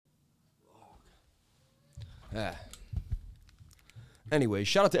Anyway,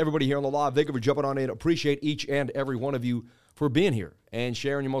 shout out to everybody here on the live. Thank you for jumping on in. Appreciate each and every one of you for being here and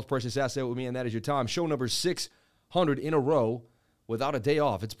sharing your most precious asset with me, and that is your time. Show number 600 in a row without a day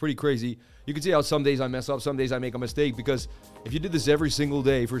off. It's pretty crazy. You can see how some days I mess up, some days I make a mistake, because if you did this every single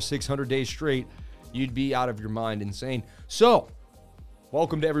day for 600 days straight, you'd be out of your mind insane. So,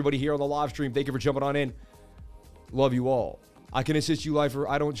 welcome to everybody here on the live stream. Thank you for jumping on in. Love you all. I can assist you, lifer.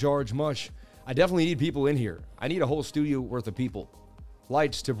 I don't charge much. I definitely need people in here. I need a whole studio worth of people.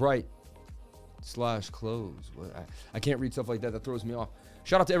 Lights to bright / close. I can't read stuff like that. That throws me off.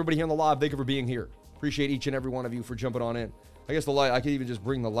 Shout out to everybody here on the live. Thank you for being here. Appreciate each and every one of you for jumping on in. I guess the light, I could even just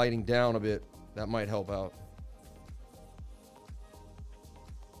bring the lighting down a bit. That might help out.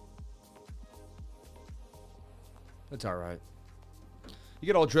 That's all right. You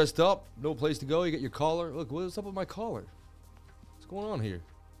get all dressed up, no place to go. You get your collar. Look, what's up with my collar? What's going on here?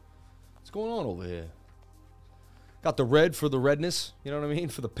 What's going on over here? Got the red for the redness, you know what I mean?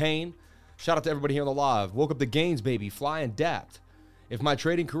 For the pain. Shout out to everybody here on the live. Woke up the gains, baby. Fly and dapped. If my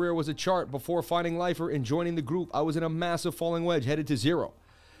trading career was a chart before finding lifer and joining the group, I was in a massive falling wedge headed to zero.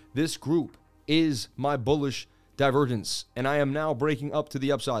 This group is my bullish divergence, and I am now breaking up to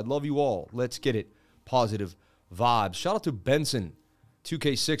the upside. Love you all. Let's get it. Positive vibes. Shout out to Benson.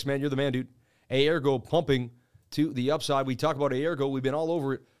 2K6, man. You're the man, dude. Aergo pumping to the upside. We talk about Aergo. We've been all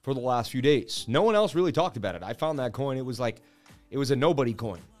over it for the last few days. No one else really talked about it. I found that coin. It was a nobody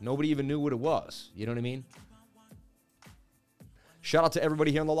coin. Nobody even knew what it was. You know what I mean? Shout out to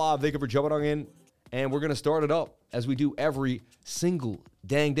everybody here on the live. Thank you for jumping on in. And we're going to start it up as we do every single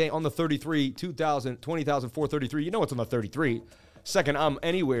dang day on the 33, 20,433. You know what's on the 33. Second, I'm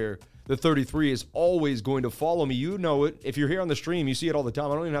anywhere. The 33 is always going to follow me. You know it. If you're here on the stream, you see it all the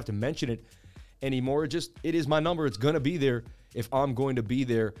time. I don't even have to mention it anymore. It is my number. It's going to be there. If I'm going to be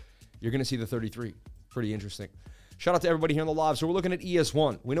there, you're going to see the 33. Pretty interesting. Shout out to everybody here on the live. So we're looking at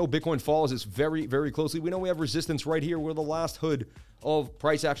ES1. We know Bitcoin follows this very, very closely. We know we have resistance right here where the last hood of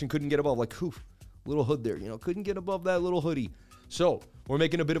price action couldn't get above. Like, little hood there, couldn't get above that little hoodie. So we're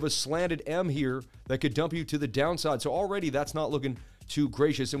making a bit of a slanted M here that could dump you to the downside. So already that's not looking too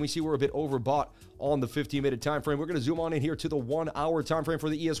gracious. And we see we're a bit overbought on the 15-minute time frame. We're going to zoom on in here to the 1 hour time frame for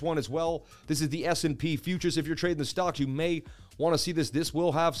the ES1 as well. This is the S&P futures. If you're trading the stocks, you may want to see this. This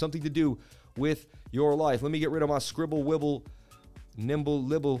will have something to do with your life. Let me get rid of my scribble wibble nimble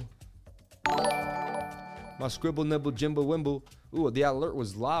libble. My scribble nibble jimble wimble. Ooh, the alert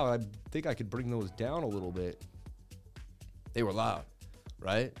was loud. I think I could bring those down a little bit. They were loud,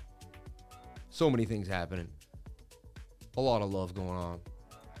 right? So many things happening. A lot of love going on.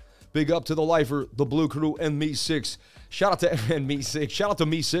 Big up to the lifer, the Blue Crew, and Me6. Shout out to Me6. Shout out to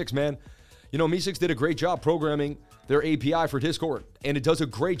Me6, man. Me6 did a great job programming their API for Discord, and it does a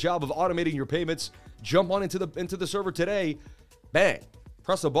great job of automating your payments. Jump on into the server today. Bang.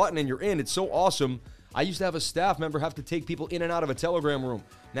 Press a button and you're in. It's so awesome. I used to have a staff member have to take people in and out of a Telegram room.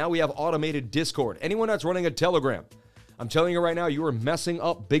 Now we have automated Discord. Anyone that's running a Telegram, I'm telling you right now, you are messing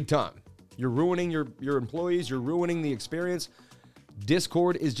up big time. You're ruining your employees. You're ruining the experience.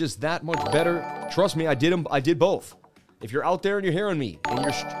 Discord is just that much better. Trust me, I did both. If you're out there and you're hearing me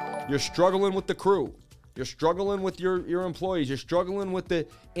and you're struggling with the crew, you're struggling with your employees, you're struggling with the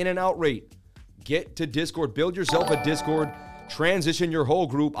in and out rate, get to Discord. Build yourself a Discord. Transition your whole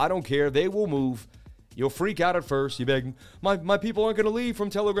group. I don't care. They will move. You'll freak out at first. You beg, my people aren't going to leave from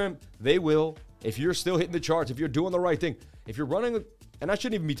Telegram. They will. If you're still hitting the charts, if you're doing the right thing, if you're running, and I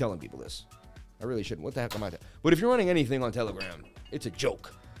shouldn't even be telling people this. I really shouldn't. What the heck am I doing? But if you're running anything on Telegram, it's a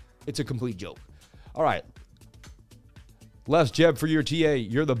joke. It's a complete joke. All right. Les Jeb for your TA.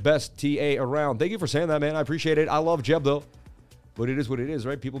 You're the best TA around. Thank you for saying that, man. I appreciate it. I love Jeb, though. But it is what it is,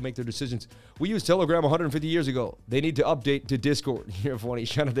 right? People make their decisions. We used Telegram 150 years ago. They need to update to Discord. You're funny.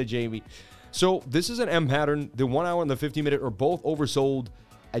 Shout out to Jamie. So this is an M pattern. The 1 hour and the 15-minute are both oversold.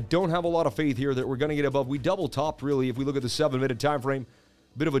 I don't have a lot of faith here that we're going to get above. We double topped, really, if we look at the 7-minute time frame.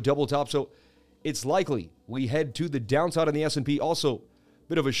 Bit of a double top. So it's likely we head to the downside on the S&P. Also,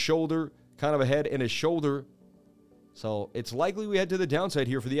 bit of a shoulder, kind of a head and a shoulder. So it's likely we head to the downside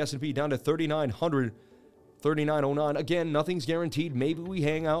here for the S&P down to 3,900, 3,909. Again, nothing's guaranteed. Maybe we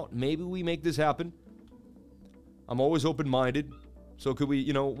hang out. Maybe we make this happen. I'm always open-minded. So could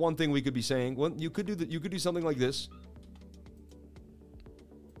we, one thing we could be saying, well, you could do something like this.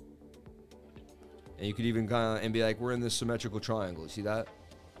 And you could even kind of, and be like, we're in this symmetrical triangle. See that?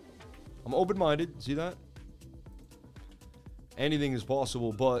 I'm open-minded. See that? Anything is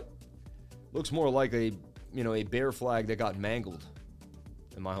possible, but looks more like a bear flag that got mangled,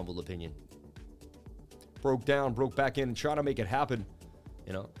 in my humble opinion. Broke down, broke back in, and trying to make it happen.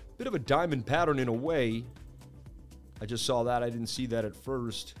 Bit of a diamond pattern in a way. I just saw that. I didn't see that at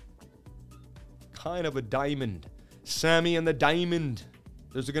first. Kind of a diamond. Sammy and the Diamond.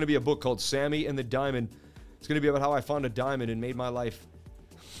 There's going to be a book called Sammy and the Diamond. It's going to be about how I found a diamond and made my life.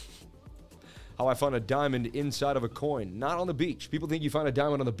 How I found a diamond inside of a coin. Not on the beach. People think you find a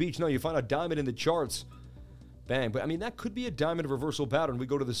diamond on the beach. No, you find a diamond in the charts. Bang. But I mean, that could be a diamond reversal pattern. We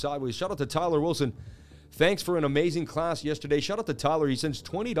go to the sideways. Shout out to Tyler Wilson. Thanks for an amazing class yesterday. Shout out to Tyler. He sends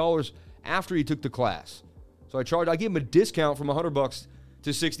 $20 after he took the class. So I gave him a discount from $100 to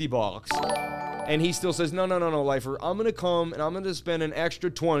 $60. And he still says, no, Lifer. I'm going to come and I'm going to spend an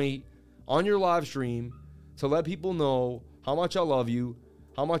extra $20 on your live stream to let people know how much I love you,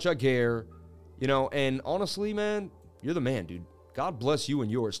 how much I care, you know, and honestly, man, you're the man, dude. God bless you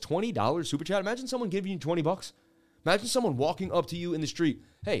and yours. $20 super chat. Imagine someone giving you $20. Imagine someone walking up to you in the street.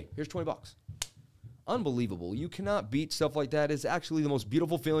 Hey, here's $20. Unbelievable. You cannot beat stuff like that. It's actually the most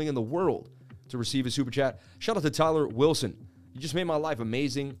beautiful feeling in the world to receive a super chat. Shout out to Tyler Wilson. You just made my life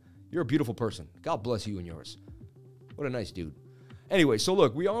amazing. You're a beautiful person. God bless you and yours. What a nice dude. Anyway, so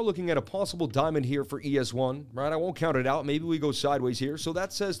look, we are looking at a possible diamond here for ES1, right? I won't count it out. Maybe we go sideways here. So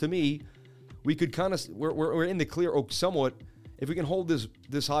that says to me, we could kind of, we're in the clear somewhat. If we can hold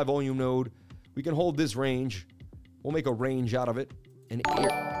this high volume node, we can hold this range. We'll make a range out of it. An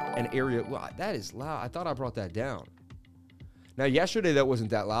area. Wow, that is loud. I thought I brought that down. Now, yesterday that wasn't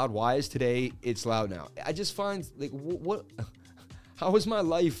that loud. Why is today it's loud now? I just find, like, what? How is my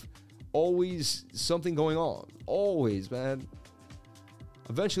life always something going on? Always, man.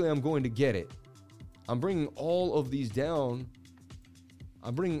 Eventually, I'm going to get it. I'm bringing all of these down.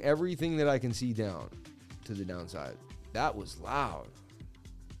 I'm bringing everything that I can see down to the downside. That was loud.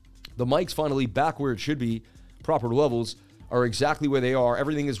 The mic's finally back where it should be. Proper levels are exactly where they are.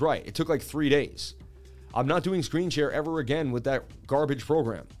 Everything is right. It took like 3 days. I'm not doing screen share ever again with that garbage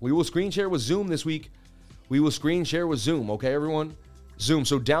program. We will screen share with Zoom this week. We will screen share with Zoom, okay, everyone? Zoom.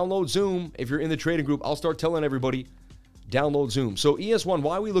 So download Zoom. If you're in the trading group, I'll start telling everybody, download Zoom. So ES1,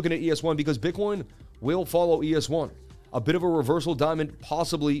 why are we looking at ES1? Because Bitcoin will follow ES1. A bit of a reversal diamond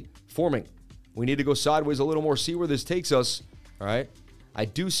possibly forming. We need to go sideways a little more, see where this takes us, all right? I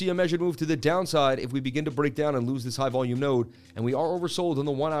do see a measured move to the downside if we begin to break down and lose this high volume node, and we are oversold in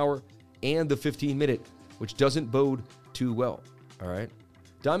the 1 hour and the 15 minute, which doesn't bode too well, all right?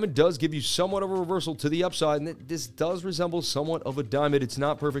 Diamond does give you somewhat of a reversal to the upside, and this does resemble somewhat of a diamond. It's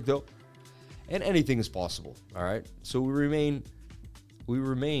not perfect, though, and anything is possible, all right? So we remain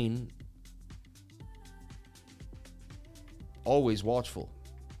always watchful.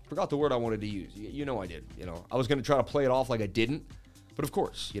 Forgot the word I wanted to use. You know I did, you know. I was going to try to play it off like I didn't, but of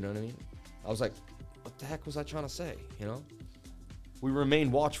course, you know what I mean? I was like, what the heck was I trying to say, you know? We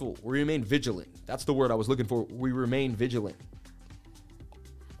remain watchful. We remain vigilant. That's the word I was looking for. We remain vigilant.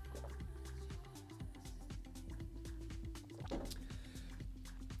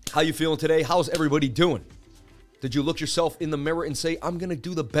 How you feeling today? How's everybody doing? Did you look yourself in the mirror and say, I'm going to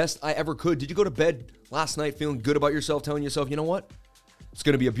do the best I ever could? Did you go to bed last night feeling good about yourself, telling yourself, you know what? It's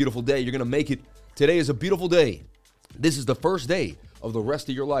going to be a beautiful day. You're going to make it. Today is a beautiful day. This is the first day of the rest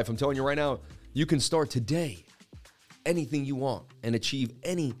of your life. I'm telling you right now, you can start today anything you want and achieve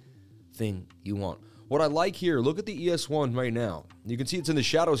anything you want. What I like here, look at the ES1 right now. You can see it's in the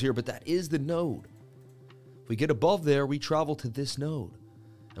shadows here, but that is the node. If we get above there, we travel to this node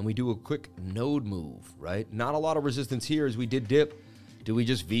and we do a quick node move, right? Not a lot of resistance here as we did dip. Do we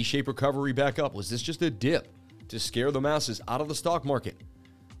just V-shape recovery back up? Was this just a dip to scare the masses out of the stock market?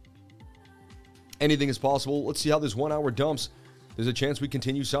 Anything is possible. Let's see how this 1 hour dumps. There's a chance we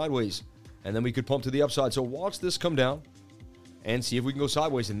continue sideways, and then we could pump to the upside. So watch this come down and see if we can go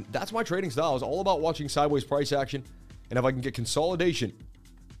sideways. And that's my trading style. It's all about watching sideways price action. And if I can get consolidation,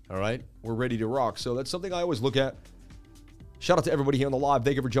 all right, we're ready to rock. So that's something I always look at. Shout out to everybody here on the live.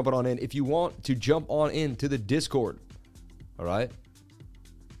 Thank you for jumping on in. If you want to jump on into the Discord, all right,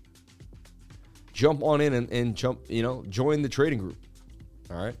 jump on in and join the trading group.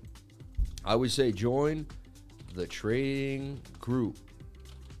 All right. I always say join the trading group.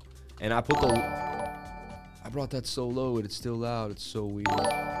 And I brought that so low and it's still loud. It's so weird.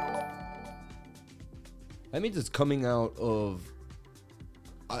 That means it's coming out of,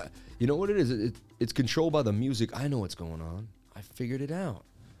 you know what it is? It's controlled by the music. I know what's going on. I figured it out.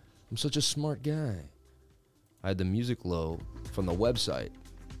 I'm such a smart guy. I had the music low from the website.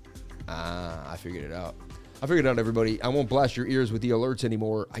 I figured it out. I figured it out, everybody. I won't blast your ears with the alerts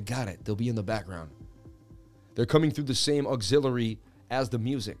anymore. I got it. They'll be in the background. They're coming through the same auxiliary as the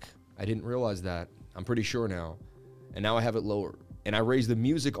music. I didn't realize that. I'm pretty sure now. And now I have it lower. And I raised the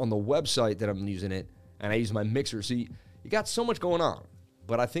music on the website that I'm using it, and I use my mixer. See, you got so much going on.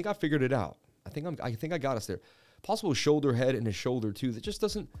 But I think I figured it out. I think I got us there. possible shoulder head and a shoulder too. That just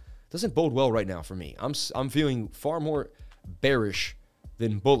doesn't bode well right now for me. I'm feeling far more bearish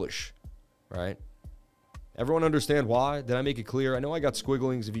than bullish, right? Everyone understand why? Did I make it clear? I know I got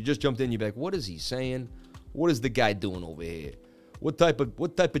squigglings. If you just jumped in, you'd be like, what is he saying? What is the guy doing over here? What type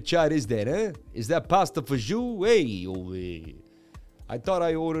of chat is that, huh? Is that pasta fajoux? Hey, over here. I thought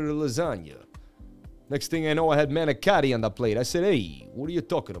I ordered a lasagna. Next thing I know, I had manicotti on the plate. I said, hey, what are you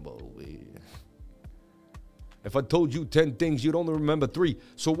talking about over here? If I told you 10 things, you'd only remember 3.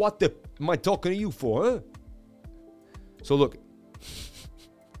 So what am I talking to you for, huh? So look.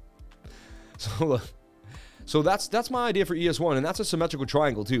 So that's my idea for ES1, and that's a symmetrical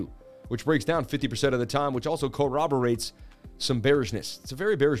triangle too, which breaks down 50% of the time, which also corroborates some bearishness. It's a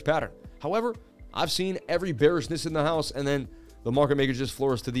very bearish pattern. However, I've seen every bearishness in the house, and then the market maker just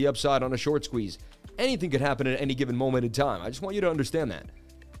floors to the upside on a short squeeze. Anything could happen at any given moment in time. I just want you to understand that.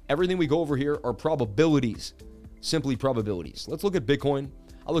 Everything we go over here are probabilities, simply probabilities. Let's look at Bitcoin.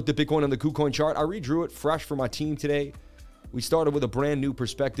 I looked at Bitcoin on the KuCoin chart. I redrew it fresh for my team today. We started with a brand new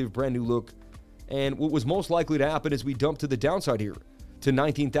perspective, brand new look. And what was most likely to happen is we dump to the downside here to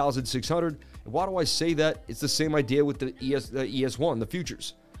 19,600. And why do I say that? It's the same idea with the ES1, the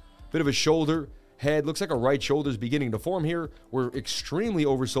futures. Bit of a shoulder, head. Looks like a right shoulder is beginning to form here. We're extremely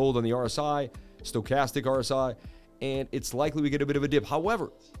oversold on the RSI, stochastic RSI, and it's likely we get a bit of a dip.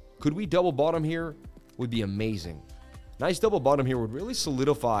 However, could we double bottom here? Would be amazing. Nice double bottom here would really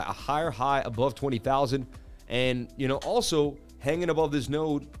solidify a higher high above 20,000. And, also hanging above this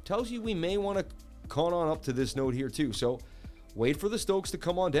node tells you we may want to con on up to this node here too. So wait for the Stokes to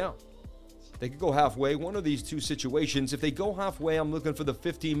come on down. They could go halfway. One of these two situations. If they go halfway, I'm looking for the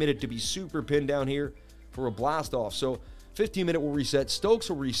 15-minute to be super pinned down here for a blast off. So 15-minute will reset. Stokes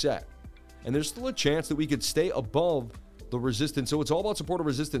will reset. And there's still a chance that we could stay above the resistance. So it's all about support or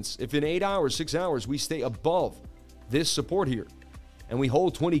resistance. If in 8 hours, 6 hours, we stay above this support here and we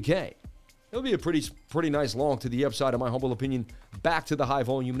hold 20K, it'll be a pretty nice long to the upside, in my humble opinion, back to the high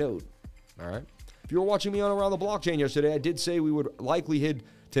volume node. All right. If you were watching me on Around the Blockchain yesterday, I did say we would likely hit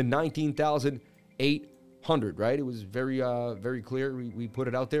to 19,800, right? It was very clear. We put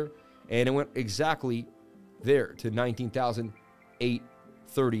it out there, and it went exactly there to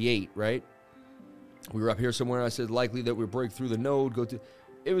 19,838, right? We were up here somewhere. I said likely that we break through the node, go to.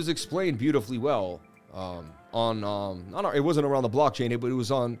 It was explained beautifully well it wasn't Around the Blockchain, but it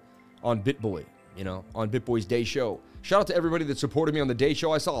was on BitBoy, on BitBoy's day show. Shout out to everybody that supported me on the day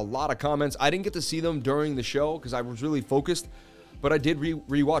show. I saw a lot of comments. I didn't get to see them during the show because I was really focused, but I did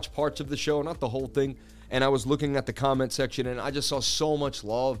rewatch parts of the show, not the whole thing. And I was looking at the comment section, and I just saw so much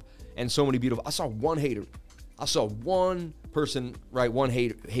love and so many beautiful. I saw one hater. I saw one person write one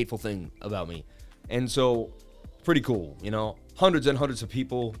hateful thing about me, and so pretty cool. Hundreds and hundreds of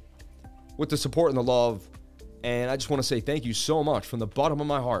people with the support and the love, and I just want to say thank you so much from the bottom of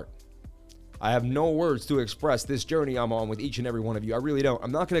my heart. I have no words to express this journey I'm on with each and every one of you. I really don't.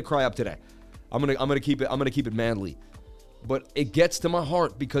 I'm not going to cry up today. I'm going to keep it manly. But it gets to my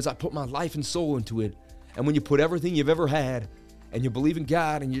heart because I put my life and soul into it. And when you put everything you've ever had and you believe in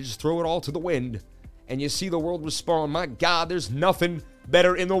God and you just throw it all to the wind and you see the world respond, my God, there's nothing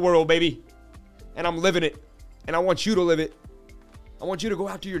better in the world, baby. And I'm living it. And I want you to live it. I want you to go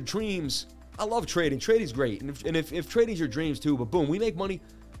after your dreams. I love trading. Trading's great. And if trading's your dreams too, but boom, we make money.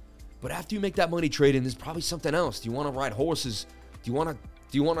 But after you make that money trading, there's probably something else. Do you want to ride horses? Do you want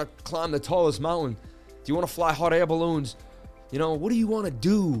to climb the tallest mountain? Do you want to fly hot air balloons? What do you want to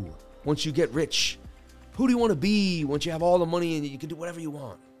do once you get rich? Who do you want to be once you have all the money and you can do whatever you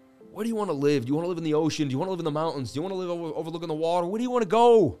want? Where do you want to live? Do you want to live in the ocean? Do you want to live in the mountains? Do you want to live overlooking the water? Where do you want to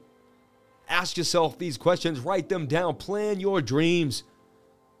go? Ask yourself these questions. Write them down. Plan your dreams.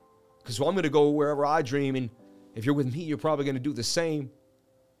 Because I'm going to go wherever I dream. And if you're with me, you're probably going to do the same.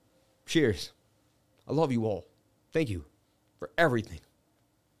 Cheers. I love you all. Thank you for everything.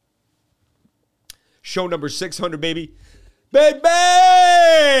 Show number 600, baby. Baby!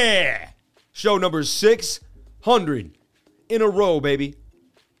 Show number 600 in a row, baby.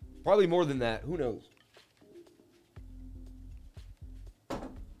 Probably more than that. Who knows?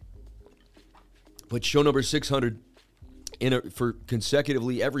 But show number 600 for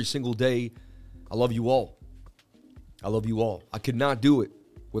consecutively every single day. I love you all. I love you all. I could not do it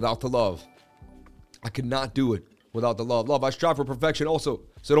without the love. I could not do it without the love. Love, I strive for perfection also,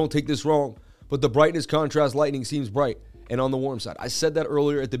 so don't take this wrong. But the brightness, contrast, lightning seems bright and on the warm side. I said that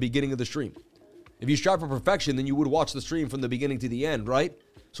earlier at the beginning of the stream. If you strive for perfection, then you would watch the stream from the beginning to the end, right?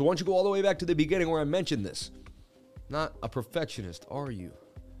 So why don't you go all the way back to the beginning where I mentioned this? Not a perfectionist, are you?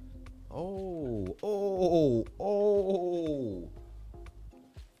 Oh.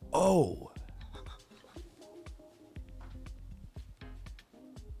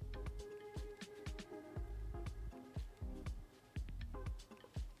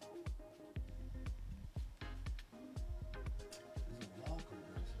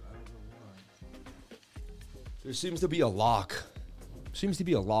 There seems to be a lock. Seems to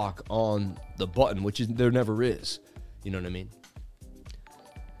be a lock on the button, which there never is. You know what I mean?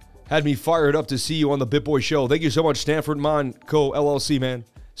 Had me fired up to see you on the BitBoy Show. Thank you so much, Stanford Mine Co. LLC, man.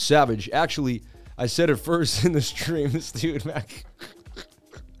 Savage. Actually, I said it first in the stream. This dude, man.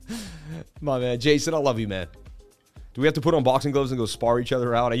 My man, Jason, I love you, man. Do we have to put on boxing gloves and go spar each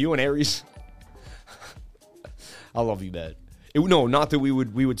other out? Are you an Aries? I love you, man. No, not that we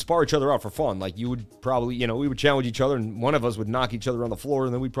would spar each other out for fun. Like, you would probably, we would challenge each other, and one of us would knock each other on the floor,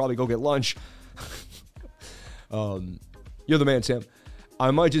 and then we'd probably go get lunch. You're the man, Sam.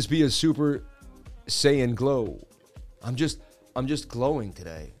 I might just be a Super Saiyan glow. I'm just glowing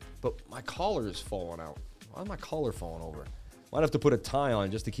today. But my collar is falling out. Why is my collar falling over? Might have to put a tie on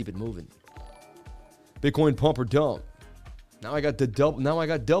just to keep it moving. Bitcoin pump or dump. Now I got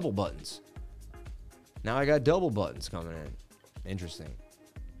double buttons. Now I got double buttons coming in. Interesting.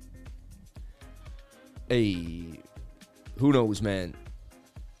 Hey, who knows, man?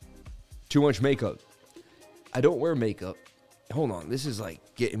 Too much makeup. I don't wear makeup. Hold on, this is like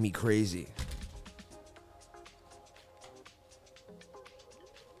getting me crazy.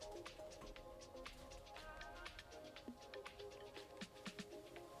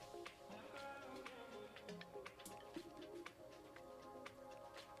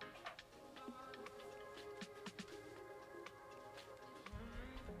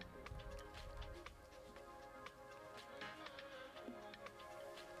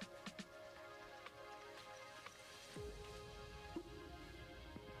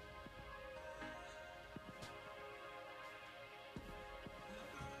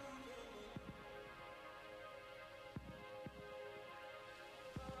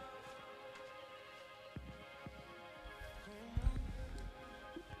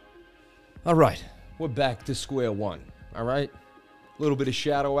 All right, we're back to square one. All right, a little bit of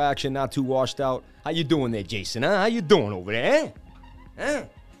shadow action, not too washed out. How you doing there, Jason? Huh? How you doing over there? Huh?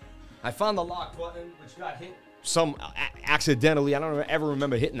 I found the lock button, which got hit accidentally. I don't ever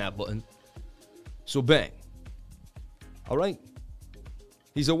remember hitting that button. So bang. All right.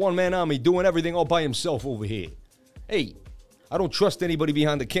 He's a one-man army doing everything all by himself over here. Hey, I don't trust anybody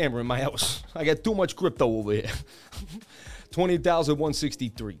behind the camera in my house. I got too much crypto over here.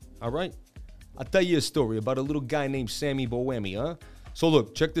 20,163. All right. I'll tell you a story about a little guy named Sammy Boemi, huh? So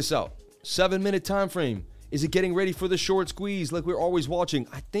look, check this out. 7-minute time frame. Is it getting ready for the short squeeze like we're always watching?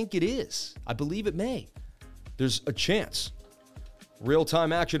 I think it is. I believe it may. There's a chance.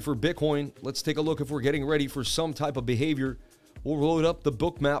 Real-time action for Bitcoin. Let's take a look if we're getting ready for some type of behavior. We'll load up the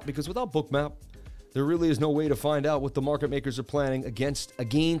Bookmap, because without Bookmap, there really is no way to find out what the market makers are planning against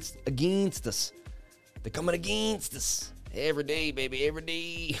us. They're coming against us. Every day, baby, every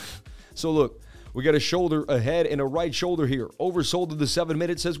day. So look, we got a shoulder, a head, and a right shoulder here. Oversold to the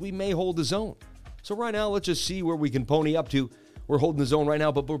 7-minute, says we may hold the zone. So right now, let's just see where we can pony up to. We're holding the zone right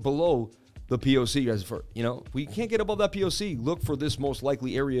now, but we're below the POC, guys. We can't get above that POC. Look for this most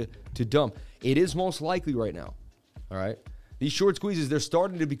likely area to dump. It is most likely right now. All right. These short squeezes, they're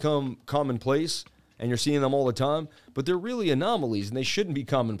starting to become commonplace, and you're seeing them all the time, but they're really anomalies, and they shouldn't be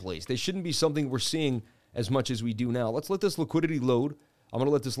commonplace. They shouldn't be something we're seeing as much as we do now. Let's let this liquidity load. I'm going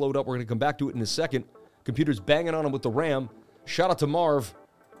to let this load up. We're going to come back to it in a second. Computer's banging on him with the RAM. Shout out to Marv.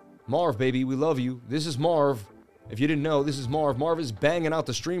 Marv, baby, we love you. This is Marv. If you didn't know, this is Marv. Marv is banging out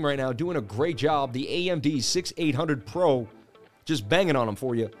the stream right now, doing a great job. The AMD 6800 Pro, just banging on them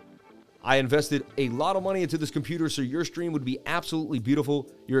for you. I invested a lot of money into this computer, so your stream would be absolutely beautiful.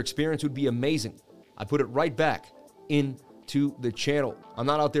 Your experience would be amazing. I put it right back into the channel. I'm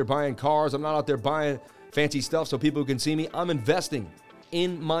not out there buying cars. I'm not out there buying fancy stuff so people can see me. I'm investing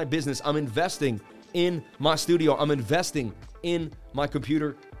in my business. I'm investing in my studio. I'm investing in my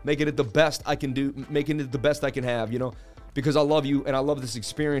computer, making it the best I can do, making it the best I can have, because I love you and I love this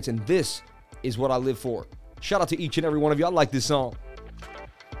experience, and this is what I live for. Shout out to each and every one of you. I like this song.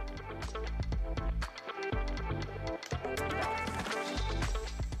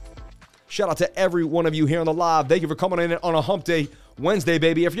 Shout out to every one of you here on the live. Thank you for coming in on a hump day Wednesday,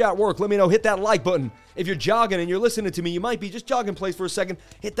 baby. If you're at work, let me know. Hit that like button. If you're jogging and you're listening to me, you might be just jogging place for a second.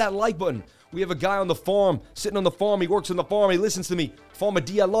 Hit that like button. We have a guy on the farm, sitting on the farm. He works on the farm. He listens to me. Farmer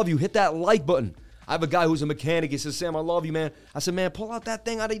D, I love you. Hit that like button. I have a guy who's a mechanic. He says, Sam, I love you, man. I said, man, pull out that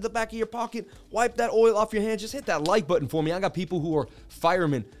thing out of the back of your pocket. Wipe that oil off your hands. Just hit that like button for me. I got people who are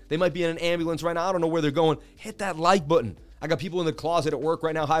firemen. They might be in an ambulance right now. I don't know where they're going. Hit that like button. I got people in the closet at work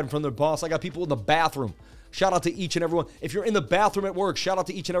right now hiding from their boss. I got people in the bathroom. Shout out to each and every one. If you're in the bathroom at work, shout out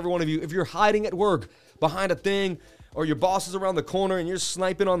to each and every one of you. If you're hiding at work behind a thing, or your boss is around the corner and you're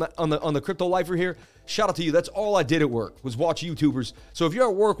sniping on the crypto lifer here, shout out to you. That's all I did at work, was watch YouTubers. So if you're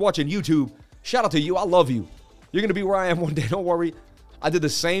at work watching YouTube, shout out to you. I love you. You're going to be where I am one day. Don't worry. I did the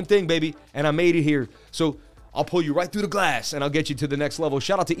same thing, baby, and I made it here. So I'll pull you right through the glass, and I'll get you to the next level.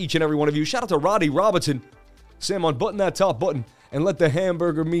 Shout out to each and every one of you. Shout out to Roddy Robinson. Sam, unbutton that top button and let the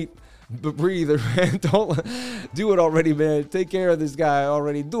hamburger meat breathe. Man. Don't do it already, man. Take care of this guy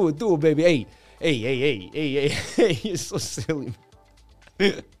already. Do it, baby. Hey. You're so silly.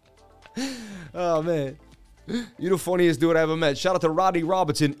 Oh, man. You're the funniest dude I ever met. Shout out to Roddy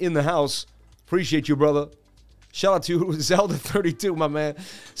Robinson in the house. Appreciate you, brother. Shout out to Zelda32, my man.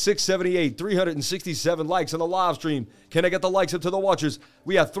 678, 367 likes on the live stream. Can I get the likes up to the watchers?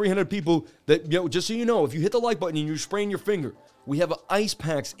 We have 300 people that, just so you know, if you hit the like button and you sprain your finger, we have ice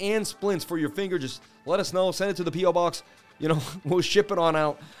packs and splints for your finger. Just let us know. Send it to the P.O. Box. We'll ship it on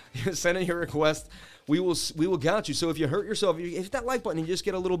out. Send in your request. We will got you. So if you hurt yourself, if you hit that like button and you just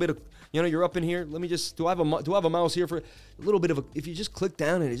get a little bit of, you're up in here. Let me just, do I have a mouse here for a little bit of if you just click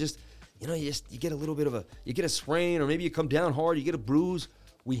down and it just, you get a little bit of you get a sprain, or maybe you come down hard, you get a bruise.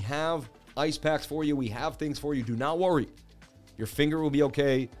 We have ice packs for you. We have things for you. Do not worry. Your finger will be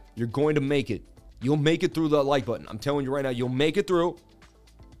okay. You're going to make it. You'll make it through the like button. I'm telling you right now, you'll make it through.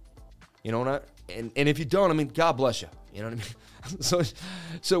 And if you don't, God bless you. You know what I mean?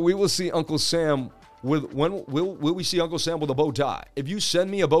 So we will see Uncle Sam will we see Uncle Sam with a bow tie? If you send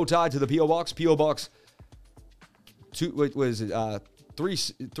me a bow tie to the P.O. Box, P.O. Box 2, what is it? I think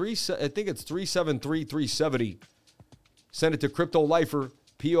it's 373-370. Send it to Crypto Lifer,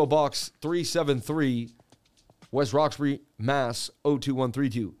 P.O. Box 373, West Roxbury, Mass.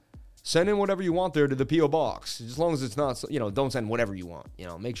 02132. Send in whatever you want there to the P.O. Box. As long as it's not, don't send whatever you want.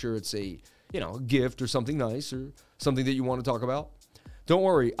 Make sure it's a gift or something nice or something that you want to talk about. Don't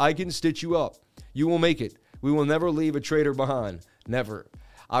worry, I can stitch you up. You will make it. We will never leave a trader behind. Never.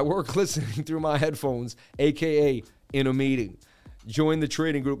 I work listening through my headphones, a.k.a. in a meeting. Join the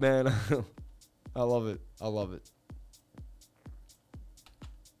trading group, man. I love it. I love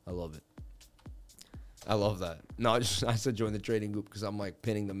that. No, I said join the trading group because I'm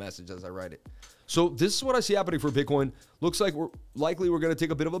pinning the message as I write it. So this is what I see happening for Bitcoin. Looks like we're going to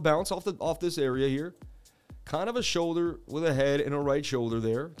take a bit of a bounce off this area here. Kind of a shoulder with a head and a right shoulder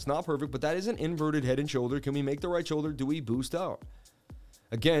there. It's not perfect, but that is an inverted head and shoulder. Can we make the right shoulder? Do we boost out?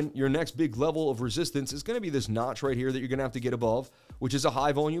 Again, your next big level of resistance is going to be this notch right here that you're going to have to get above, which is a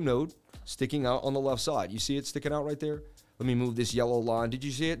high volume node sticking out on the left side. You see it sticking out right there? Let me move this yellow line. Did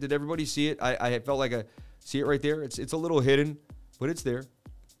you see it? Did everybody see it? I felt like see it right there? It's a little hidden, but it's there.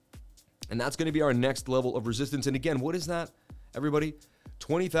 And that's going to be our next level of resistance. And again, what is that, everybody?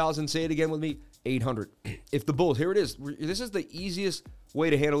 20,000, say it again with me, 800. If the bulls, here it is. This is the easiest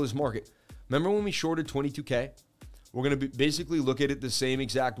way to handle this market. Remember when we shorted 22K? We're going to basically look at it the same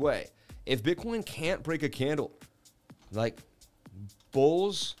exact way. If Bitcoin can't break a candle,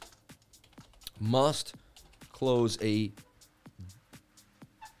 bulls must close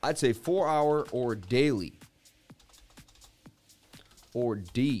I'd say 4-hour or daily or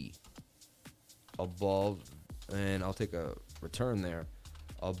D above, and I'll take a return there,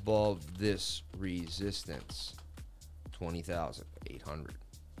 above this resistance, 20,800.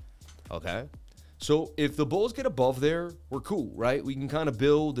 Okay? So if the bulls get above there, we're cool, right? We can kind of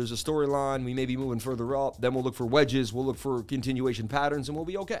build. There's a storyline. We may be moving further up. Then we'll look for wedges. We'll look for continuation patterns, and we'll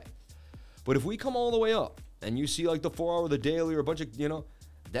be okay. But if we come all the way up, and you see the 4-hour, the daily, or a bunch of,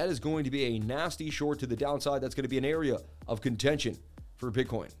 that is going to be a nasty short to the downside. That's going to be an area of contention for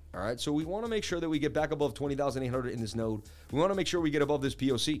Bitcoin. All right? So we want to make sure that we get back above 20,800 in this node. We want to make sure we get above this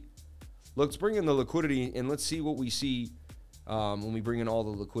POC. Let's bring in the liquidity, and let's see what we see when we bring in all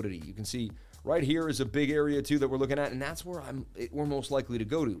the liquidity. You can see right here is a big area too that we're looking at, and that's where we're most likely to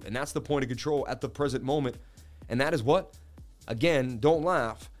go to. And that's the point of control at the present moment. And that is what? Again, don't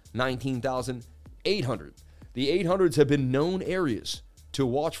laugh, 19,800. The 800s have been known areas to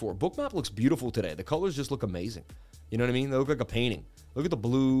watch for. Bookmap looks beautiful today. The colors just look amazing. You know what I mean? They look like a painting. Look at the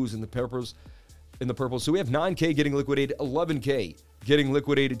blues and the purples. So we have 9K getting liquidated, 11K getting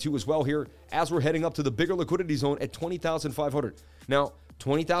liquidated too as well here as we're heading up to the bigger liquidity zone at 20,500. Now,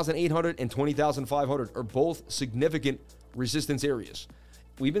 20,800 and 20,500 are both significant resistance areas.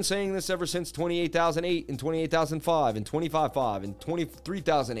 We've been saying this ever since 28,008 and 28,005 and 25,500 and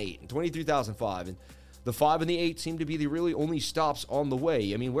 23,008 and 23,005. And the 5 and the 8 seem to be the really only stops on the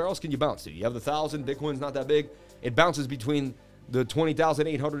way. I mean, where else can you bounce to? You have the 1,000. Bitcoin's not that big. It bounces between the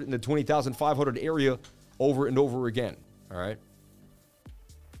 20,800 and the 20,500 area over and over again. All right.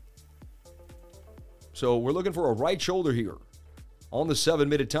 So we're looking for a right shoulder here on the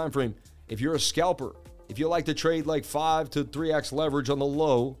 7-minute time frame. If you're a scalper, if you like to trade 5 to 3x leverage on the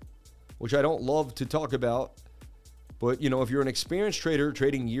low, which I don't love to talk about, but if you're an experienced trader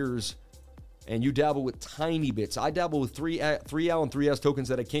trading years and you dabble with tiny bits. I dabble with 3L and 3S tokens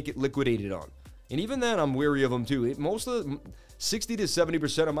that I can't get liquidated on. And even then, I'm wary of them too. Most of the 60 to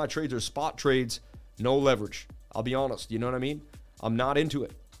 70% of my trades are spot trades, no leverage. I'll be honest. You know what I mean? I'm not into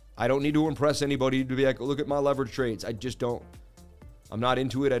it. I don't need to impress anybody to be like, look at my leverage trades. I just don't. I'm not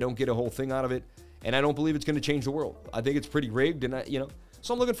into it. I don't get a whole thing out of it. And I don't believe it's going to change the world. I think it's pretty rigged. And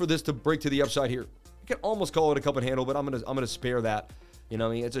so I'm looking for this to break to the upside here. You can almost call it a cup and handle, but I'm gonna spare that. You know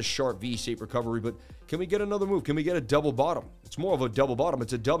what I mean? It's a sharp V-shaped recovery, but can we get another move? Can we get a double bottom? It's more of a double bottom.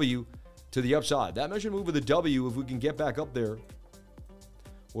 It's a W to the upside. That measured move with a W, if we can get back up there,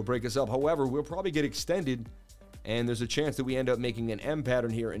 will break us up. However, we'll probably get extended, and there's a chance that we end up making an M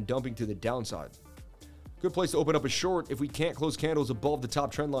pattern here and dumping to the downside. Good place to open up a short if we can't close candles above the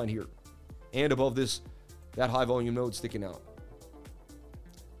top trend line here and above that high volume node sticking out.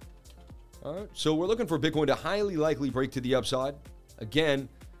 All right, so we're looking for Bitcoin to highly likely break to the upside. Again,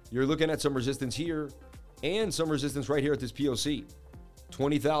 you're looking at some resistance here and some resistance right here at this POC.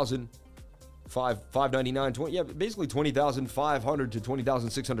 20,599, basically 20,500 to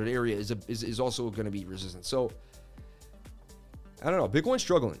 20,600 area is also going to be resistance. So, I don't know. Bitcoin's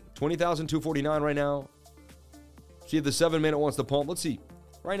struggling. 20,249 right now. See if the 7-minute wants to pump. Let's see.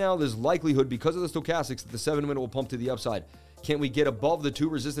 Right now, there's likelihood because of the stochastics that the 7-minute will pump to the upside. Can we get above the 2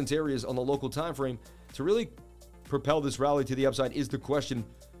 resistance areas on the local time frame to really propel this rally to the upside is the question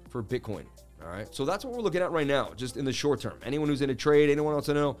for Bitcoin. All right. So that's what we're looking at right now, just in the short term. Anyone who's in a trade, anyone else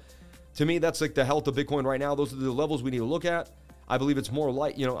to know, to me, that's like the health of Bitcoin right now. Those are the levels we need to look at. I believe it's more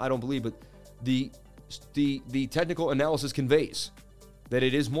like, I don't believe, but the technical analysis conveys that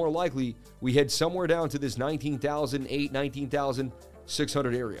it is more likely we head somewhere down to this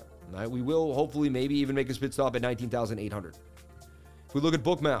 19,600 area. Right? We will hopefully maybe even make a spit stop at 19,800. If we look at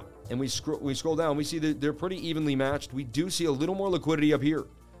Bookmap and we scroll down, we see that they're pretty evenly matched. We do see a little more liquidity up here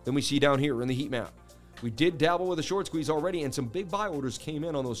than we see down here in the heat map. We did dabble with a short squeeze already, and some big buy orders came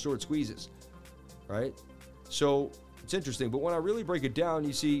in on those short squeezes, right? So it's interesting. But when I really break it down,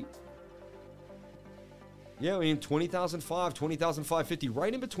 you see, 20,005, 20,550,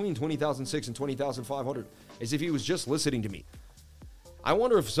 right in between 20,006 and 20,500, as if he was just listening to me. I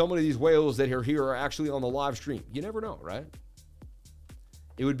wonder if some of these whales that are here are actually on the live stream. You never know, right?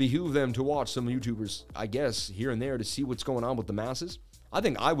 It would behoove them to watch some YouTubers, I guess, here and there to see what's going on with the masses. I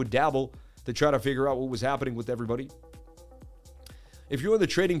think I would dabble to try to figure out what was happening with everybody. If you're in the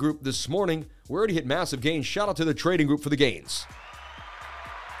trading group this morning, we already hit massive gains. Shout out to the trading group for the gains.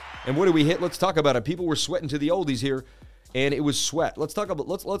 And what did we hit? Let's talk about it. People were sweating to the oldies here, and it was sweat. Let's talk about.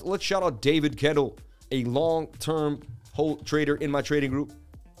 Let's shout out David Kendall, a long-term hold trader in my trading group.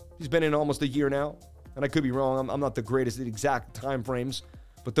 He's been in almost a year now, and I could be wrong. I'm not the greatest at exact time frames,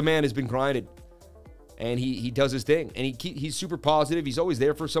 but the man has been grinded, and he does his thing, and he's super positive. He's always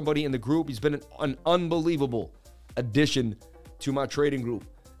there for somebody in the group. He's been an unbelievable addition to my trading group.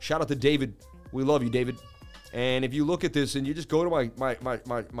 Shout out to David. We love you, David. And if you look at this and you just go to my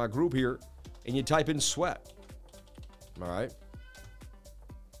group here and you type in sweat, all right?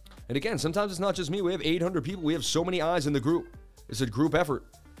 And again, sometimes it's not just me. We have 800 people. We have so many eyes in the group. It's a group effort.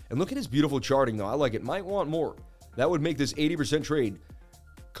 And look at his beautiful charting, though. I like it. Might want more. That would make this 80% trade.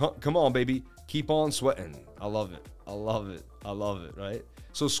 Come on, baby. Keep on sweating. I love it. I love it. I love it, right?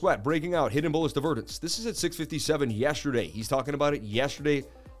 So sweat, breaking out, hidden bullish divergence. This is at 657 yesterday. He's talking about it yesterday,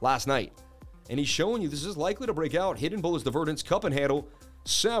 last night. And he's showing you this is likely to break out. Hidden bullish divergence, cup and handle.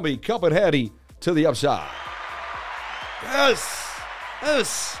 Sammy Cup and Hattie to the upside. Yes.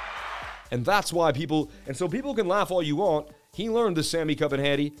 Yes. And that's why people can laugh all you want. He learned the Sammy Cup and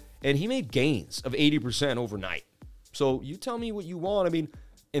Hattie, and he made gains of 80% overnight. So you tell me what you want. I mean,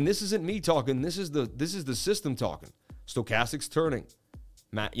 and this isn't me talking. This is the system talking. Stochastics turning.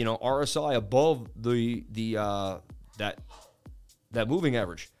 RSI above that moving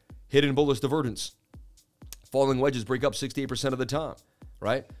average. Hidden bullish divergence. Falling wedges break up 68% of the time,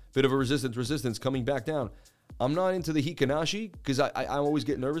 right? Bit of a resistance coming back down. I'm not into the Hikanashi because I always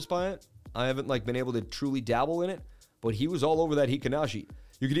get nervous by it. I haven't been able to truly dabble in it, but he was all over that Hikanashi.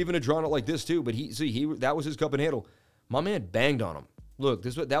 You could even have drawn it like this too, but that was his cup and handle. My man banged on him. Look,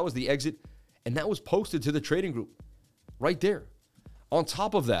 that was the exit, and that was posted to the trading group right there. On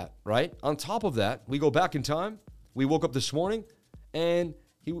top of that, we go back in time. We woke up this morning, and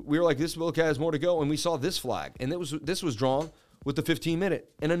we were like, this look has more to go, and we saw this flag, and this was drawn with the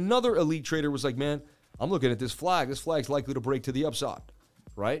 15-minute. And another elite trader was like, man, I'm looking at this flag. This flag's likely to break to the upside,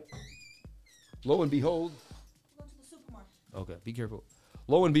 right? Lo and behold. Go to the supermarket. Okay, be careful.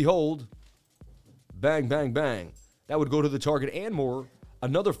 Lo and behold, bang, bang, bang. That would go to the target and more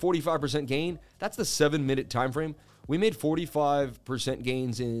another 45% gain. That's the 7-minute time frame. We made 45%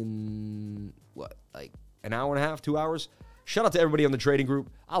 gains in, what, like an hour and a half, 2 hours? Shout out to everybody on the trading group.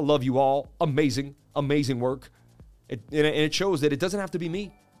 I love you all. Amazing, amazing work. And it shows that it doesn't have to be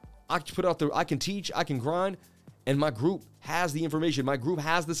me. I can teach, I can grind, and my group has the information. My group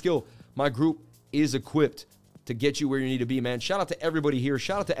has the skill. My group is equipped to get you where you need to be, man. Shout out to everybody here.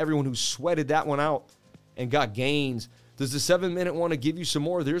 Shout out to everyone who sweated that one out and got gains. Does the 7-minute want to give you some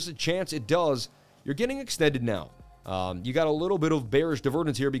more? There's a chance it does. You're getting extended now. You got a little bit of bearish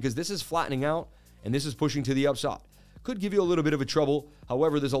divergence here because this is flattening out and this is pushing to the upside. Could give you a little bit of a trouble.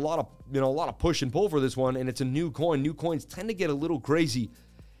 However, there's a lot of push and pull for this one, and it's a new coin. New coins tend to get a little crazy.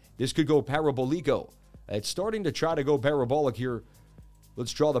 This could go parabolico. It's starting to try to go parabolic here.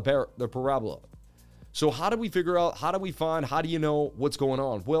 Let's draw the parabola. So how do we figure out, how do you know what's going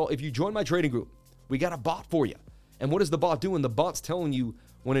on? Well, if you join my trading group, we got a bot for you. And what is the bot doing? The bot's telling you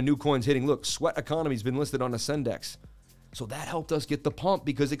when a new coin's hitting. Look, Sweat Economy's been listed on Ascendex. So that helped us get the pump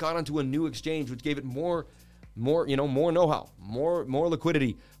because it got onto a new exchange, which gave it more know-how, more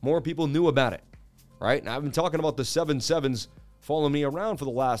liquidity, more people knew about it, right? And I've been talking about the 7/7s following me around for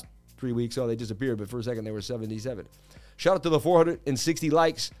the last 3 weeks. Oh, they disappeared, but for a second they were 77. Shout out to the 460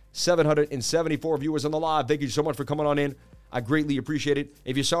 likes, 774 viewers on the live. Thank you so much for coming on in. I greatly appreciate it.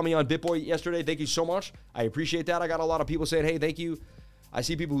 If you saw me on BitBoy yesterday, thank you so much. I appreciate that. I got a lot of people saying, hey, thank you. I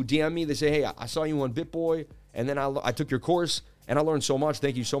see people who DM me. They say, hey, I saw you on BitBoy, and then I took your course, and I learned so much.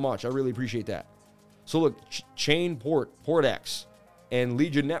 Thank you so much. I really appreciate that. So look, Chainport, PortX, and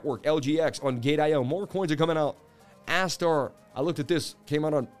Legion Network, LGX on Gate.io. More coins are coming out. Astar, I looked at this, came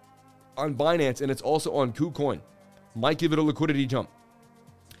out on Binance, and it's also on KuCoin. Might give it a liquidity jump.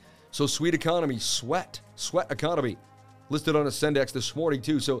 So Sweat Economy, Sweat Economy, listed on Ascendex this morning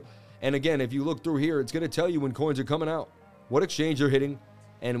too. So, and again, if you look through here, it's going to tell you when coins are coming out, what exchange they're hitting,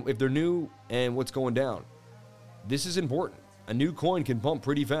 and if they're new, and what's going down. This is important. A new coin can pump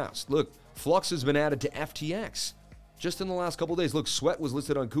pretty fast. Look, Flux has been added to FTX just in the last couple of days. Look, Sweat was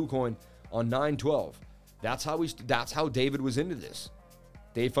listed on KuCoin on 9/12. That's how David was into this.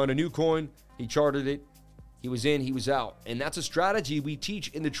 Dave found a new coin, he charted it, he was in, he was out. And that's a strategy we teach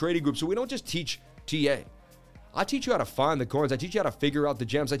in the trading group. So we don't just teach TA. I teach you how to find the coins. I teach you how to figure out the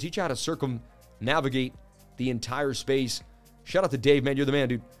gems. I teach you how to circumnavigate the entire space. Shout out to Dave, man. You're the man,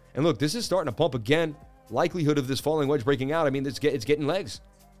 dude. And look, this is starting to pump again. Likelihood of this falling wedge breaking out, I mean, it's getting legs.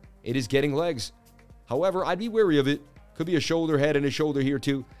 It is getting legs. However, I'd be wary of it. Could be a shoulder head and a shoulder here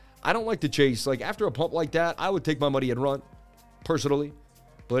too. I don't like to chase. Like after a pump like that, I would take my money and run, personally.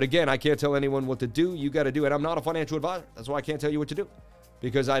 But again, I can't tell anyone what to do. You got to do it. I'm not a financial advisor. That's why I can't tell you what to do,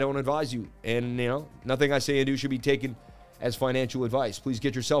 because I don't advise you. And nothing I say and do should be taken as financial advice. Please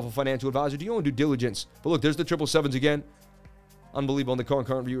get yourself a financial advisor. Do your own due diligence. But look, there's the 777s again. Unbelievable on the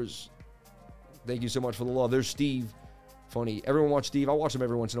current viewers. Thank you so much for the love. There's Steve. Funny. Everyone watch Steve. I watch him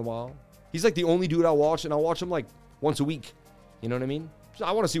every once in a while. He's like the only dude I watch, and I watch him like once a week. You know what I mean? So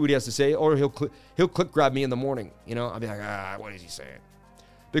I want to see what he has to say, or he'll click grab me in the morning. I'll be like, what is he saying?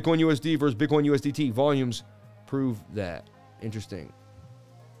 Bitcoin USD versus Bitcoin USDT. Volumes prove that. Interesting.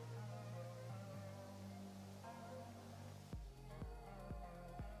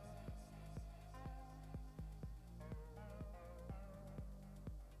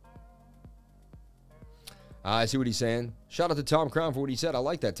 I see what he's saying. Shout out to Tom Crown for what he said. I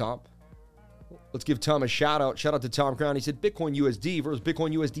like that, Tom. Let's give Tom a shout out. Shout out to Tom Crown. He said Bitcoin USD versus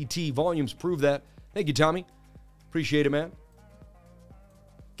Bitcoin USDT. Volumes prove that. Thank you, Tommy. Appreciate it, man.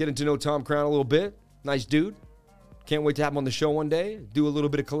 Getting to know Tom Crown a little bit. Nice dude. Can't wait to have him on the show one day. Do a little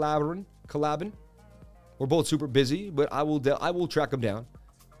bit of collabing. We're both super busy, but I will track him down.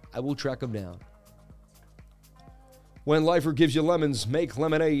 I will track him down. When lifer gives you lemons, make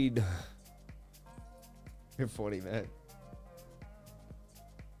lemonade. You're funny, man.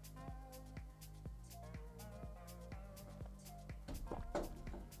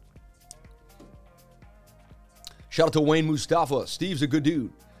 Shout out to Wayne Mustafa. Steve's a good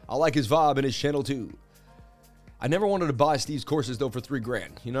dude. I like his vibe and his channel too. I never wanted to buy Steve's courses though for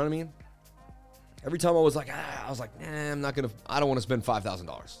 $3,000. You know what I mean? Every time I was like, nah, I don't want to spend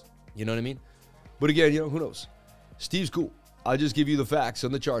 $5,000. You know what I mean? But again, who knows? Steve's cool. I just give you the facts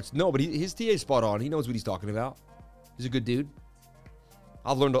on the charts. No, but his TA's spot on. He knows what he's talking about. He's a good dude.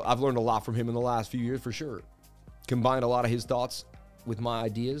 I've learned a lot from him in the last few years for sure. Combined a lot of his thoughts with my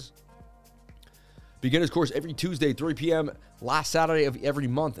ideas. Beginner's course every Tuesday, 3 p.m. Last Saturday of every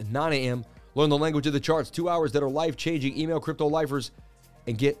month at 9 a.m. Learn the language of the charts. 2 hours that are life-changing. Email Crypto Lifers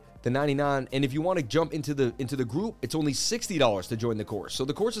and get the 99. And if you want to jump into the group, it's only $60 to join the course. So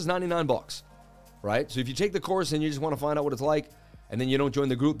the course is $99, right? So if you take the course and you just want to find out what it's like, and then you don't join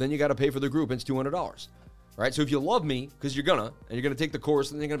the group, then you got to pay for the group, and it's $200. Right? So if you love me, because you're going to take the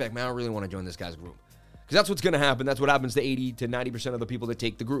course, and then you're going to be like, man, I really want to join this guy's group. Because that's what's going to happen. That's what happens to 80 to 90% of the people that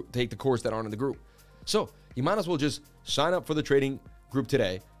take the course that aren't in the group. So you might as well just sign up for the trading group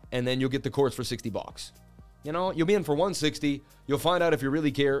today, and then you'll get the course for $60. You know, you'll be in for $160. You'll find out if you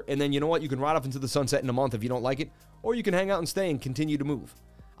really care. And then you know what? You can ride off into the sunset in a month if you don't like it, or you can hang out and stay and continue to move.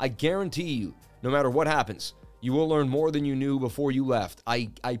 I guarantee you, no matter what happens, you will learn more than you knew before you left. I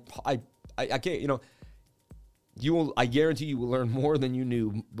can't, you know, I guarantee you will learn more than you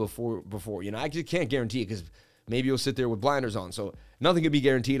knew before. You know, I just can't guarantee it because maybe you'll sit there with blinders on. So nothing can be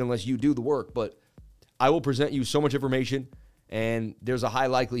guaranteed unless you do the work. But I will present you so much information, and there's a high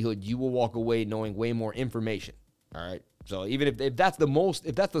likelihood you will walk away knowing way more information. All right. So even if that's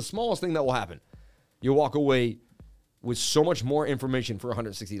the smallest thing that will happen, you'll walk away with so much more information for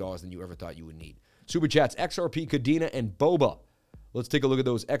 $160 than you ever thought you would need. Super Chats, XRP, Kadena, and Boba. Let's take a look at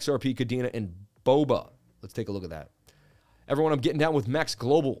those. XRP, Kadena, and Boba. Let's take a look at that. Everyone, I'm getting down with Max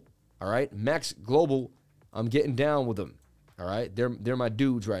Global. All right. Max Global, I'm getting down with them. All right. They're my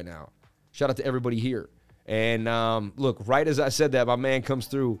dudes right now. Shout out to everybody here. And look, right as I said that, my man comes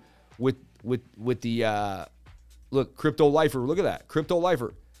through with the look, Crypto Lifer. Look at that. Crypto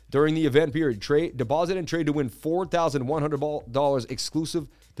Lifer. During the event period, deposit and trade to win $4,100 exclusive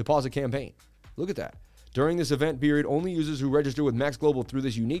deposit campaign. Look at that. During this event period, only users who register with Max Global through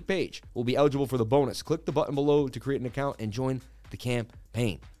this unique page will be eligible for the bonus. Click the button below to create an account and join the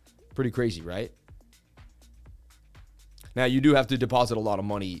campaign. Pretty crazy, right? Now, you do have to deposit a lot of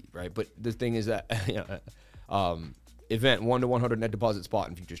money, right? But the thing is that event 1 to 100 net deposit spot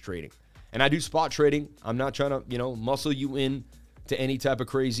in futures trading. And I do spot trading. I'm not trying to, muscle you in to any type of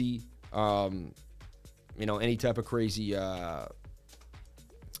crazy,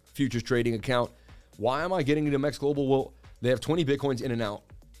 futures trading account. Why am I getting into Max Global? Well, they have 20 Bitcoins in and out,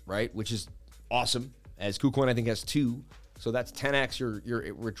 right? Which is awesome. As KuCoin, I think, has 2. So that's 10x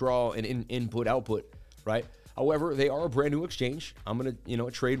your withdrawal and input output, right? However, they are a brand new exchange. I'm going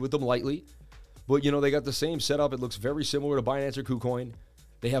to, trade with them lightly. But, they got the same setup. It looks very similar to Binance or KuCoin.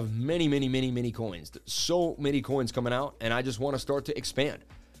 They have many, many, many, many coins. So many coins coming out, and I just want to start to expand.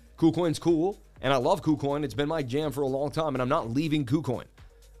 KuCoin's cool, and I love KuCoin. It's been my jam for a long time, and I'm not leaving KuCoin,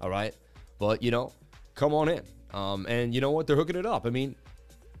 all right? But, come on in. And you know what? They're hooking it up. I mean,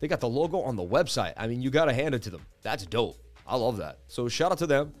 they got the logo on the website. I mean, you got to hand it to them. That's dope. I love that. So shout out to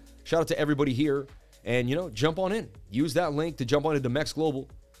them. Shout out to everybody here. And, jump on in. Use that link to jump on into Max Global.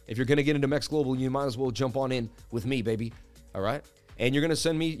 If you're going to get into Max Global, you might as well jump on in with me, baby. All right? And you're going to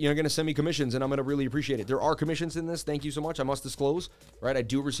send me commissions, and I'm going to really appreciate it. There are commissions in this. Thank you so much. I must disclose, right? I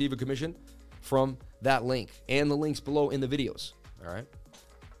do receive a commission from that link and the links below in the videos. All right?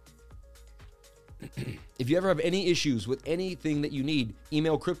 If you ever have any issues with anything that you need,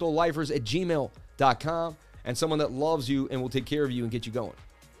 email cryptolifers@gmail.com, and someone that loves you and will take care of you and get you going.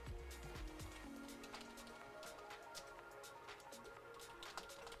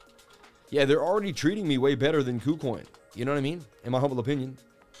 Yeah, they're already treating me way better than KuCoin. You know what I mean? In my humble opinion.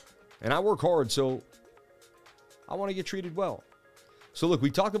 And I work hard, so I want to get treated well. So look, we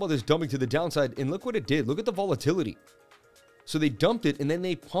talked about this dumping to the downside, and look what it did. Look at the volatility. So they dumped it, and then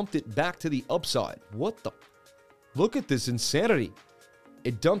they pumped it back to the upside. What the? Look at this insanity.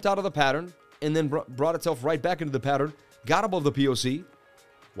 It dumped out of the pattern, and then brought itself right back into the pattern, got above the POC.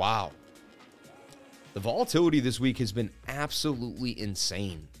 Wow. The volatility this week has been absolutely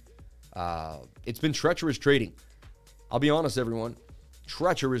insane. It's been treacherous trading. I'll be honest, everyone.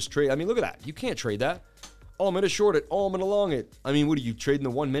 Treacherous trade. I mean, look at that. You can't trade that. Oh, I'm going to short it. Oh, I'm going to long it. I mean, what are you trading the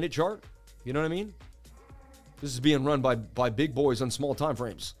 1 minute chart? You know what I mean? This is being run by big boys on small time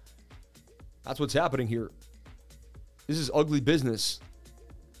frames. That's what's happening here. This is ugly business.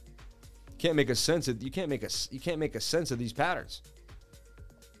 You can't make a sense of these patterns.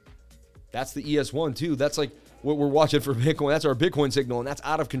 That's the ES1 too. That's like what we're watching for Bitcoin. That's our Bitcoin signal, and that's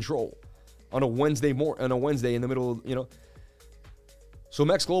out of control on a Wednesday in the middle of, So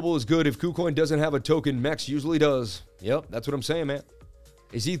Max Global is good. If KuCoin doesn't have a token, Max usually does. Yep, that's what I'm saying, man.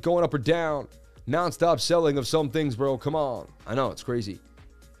 Is ETH going up or down? Non-stop selling of some things, bro. Come on. I know, it's crazy.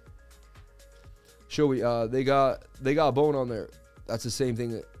 Showy, they got a bone on there. That's the same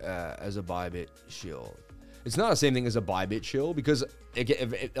thing as a Bybit shield. It's not the same thing as a Bybit shield because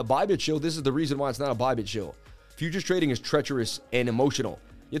if a Bybit shield, this is the reason why it's not a Bybit shield. Futures trading is treacherous and emotional.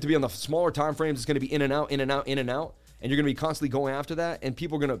 You have to be on the smaller time frames. It's going to be in and out, in and out, in and out. And you're going to be constantly going after that. And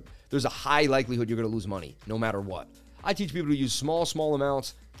people are going to, there's a high likelihood you're going to lose money no matter what. I teach people to use small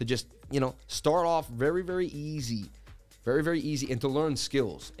amounts to just, start off very, very easy. Very, very easy. And to learn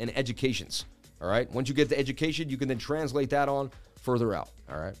skills and educations. All right. Once you get the education, you can then translate that on further out.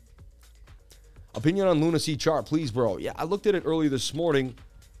 All right. Opinion on Luna C chart, please, bro. Yeah, I looked at it earlier this morning,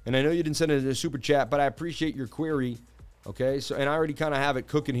 and I know you didn't send it in a super chat, but I appreciate your query. Okay, so and I already kind of have it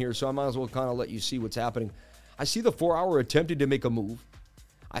cooking here, so I might as well kind of let you see what's happening. I see the 4-hour attempting to make a move.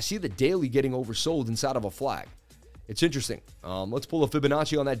 I see the daily getting oversold inside of a flag. It's interesting. Let's pull a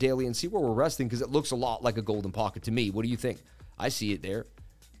Fibonacci on that daily and see where we're resting, because it looks a lot like a golden pocket to me. What do you think? I see it there,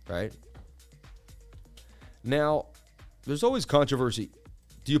 right? Now, there's always controversy.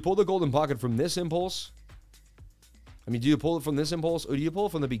 Do you pull the golden pocket from this impulse? I mean, do you pull it from this impulse, or do you pull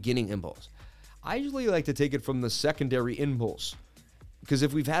it from the beginning impulse? I usually like to take it from the secondary impulse, because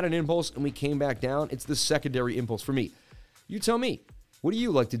if we've had an impulse and we came back down, it's the secondary impulse for me. You tell me, what do you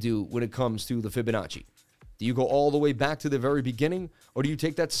like to do when it comes to the Fibonacci? Do you go all the way back to the very beginning, or do you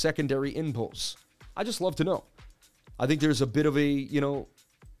take that secondary impulse? I just love to know. I think there's a bit of a,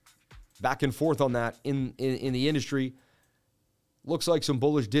 back and forth on that in the industry. Looks like some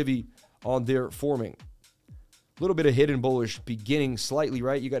bullish divvy on their forming. A little bit of hidden bullish beginning slightly,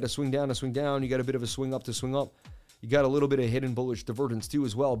 right? You got to swing down to swing down. You got a bit of a swing up to swing up. You got a little bit of hidden bullish divergence too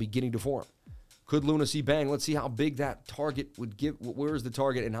as well, beginning to form. Could Luna see bang? Let's see how big that target would give. Where is the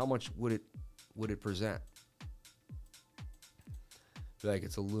target and how much would it present? I feel like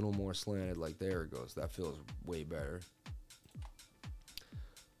it's a little more slanted, like there it goes. That feels way better.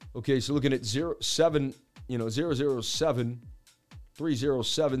 Okay, so looking at 007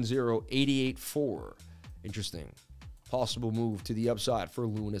 3070-884. Interesting. Possible move to the upside for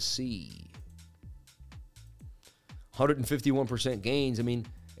Luna C. 151% gains. I mean,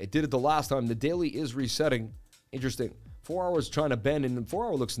 it did it the last time. The daily is resetting. Interesting. 4 hours trying to bend, and the 4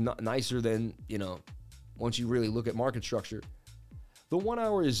 hour looks nicer than, once you really look at market structure. The 1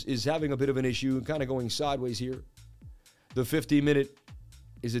 hour is having a bit of an issue and kind of going sideways here. The 50-minute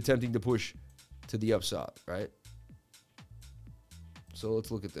is attempting to push to the upside, right? So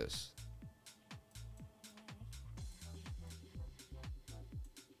let's look at this.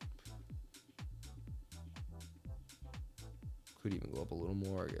 Could even go up a little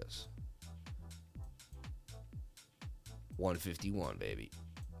more, I guess. 151, baby.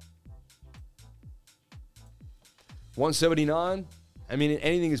 179. I mean,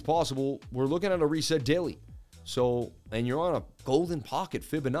 anything is possible. We're looking at a reset daily. So, and you're on a golden pocket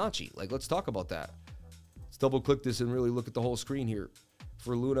Fibonacci. Like, let's talk about that. Let's double click this and really look at the whole screen here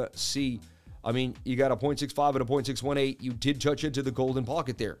for Luna C. I mean, you got a 0.65 and a 0.618. You did touch into the golden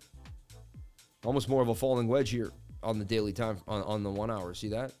pocket there. Almost more of a falling wedge here on the daily time, on the 1 hour. See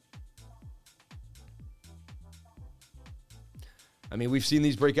that? I mean, we've seen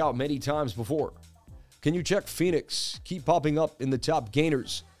these break out many times before. Can you check Phoenix? Keep popping up in the top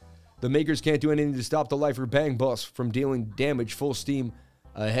gainers. The makers can't do anything to stop the lifer bang bus from dealing damage full steam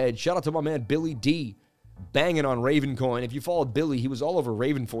ahead. Shout out to my man Billy D, banging on Ravencoin. If you followed Billy, he was all over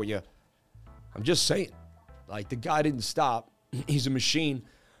Raven for you. I'm just saying, like, the guy didn't stop. He's a machine.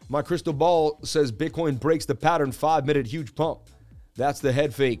 My crystal ball says Bitcoin breaks the pattern, 5-minute huge pump. That's the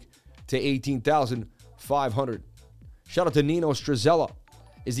head fake to 18,500. Shout out to Nino Strazella.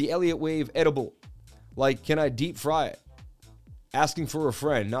 Is the Elliott Wave edible? Like, can I deep fry it? Asking for a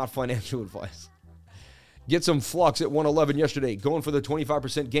friend, not financial advice. Get some flux at 111 yesterday. Going for the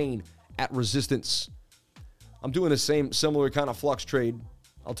 25% gain at resistance. I'm doing the similar kind of flux trade.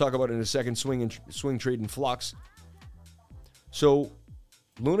 I'll talk about it in a second. Swing trade and flux. So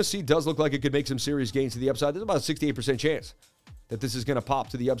Luna C does look like it could make some serious gains to the upside. There's about a 68% chance that this is going to pop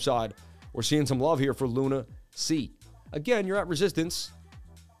to the upside. We're seeing some love here for Luna C. Again, you're at resistance.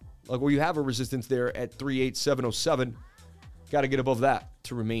 Like, well, you have a resistance there at 38707. Got to get above that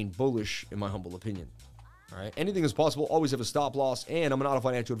to remain bullish, in my humble opinion. All right. Anything is possible. Always have a stop loss. And I'm not a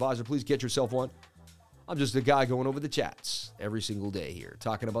financial advisor. Please get yourself one. I'm just a guy going over the chats every single day here,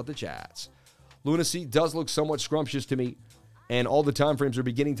 talking about the chats. Luna C does look somewhat scrumptious to me, and all the time frames are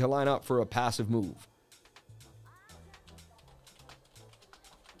beginning to line up for a passive move.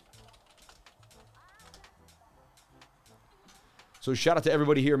 So shout out to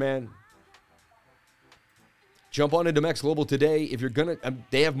everybody here, man. Jump on into Max Global today. If you're going to,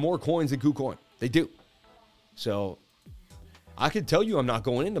 they have more coins than KuCoin. They do. So I could tell you I'm not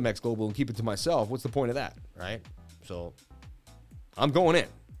going into Max Global and keep it to myself. What's the point of that, right? So I'm going in.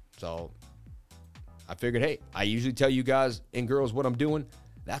 So I figured, hey, I usually tell you guys and girls what I'm doing.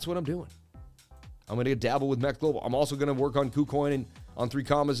 That's what I'm doing. I'm going to dabble with Max Global. I'm also going to work on KuCoin and on 3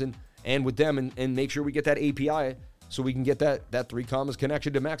 commas and with them and make sure we get that API so we can get that 3 commas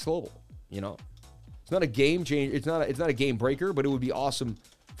connection to Max Global. You know, it's not a game change. It's not a game breaker, but it would be awesome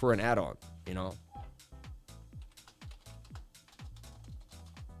for an add-on, you know.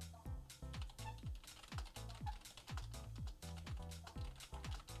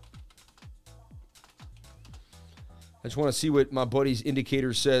 I just want to see what my buddy's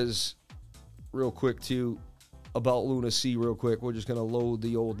indicator says real quick, too, about Luna C real quick. We're just going to load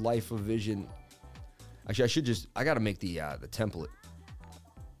the old Life of Vision. Actually, I got to make the template.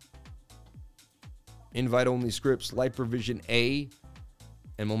 Invite-only scripts, Life of Vision A,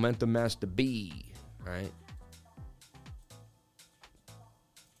 and Momentum Master B, right?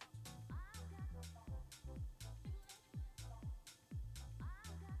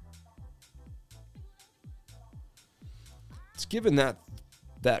 It's given that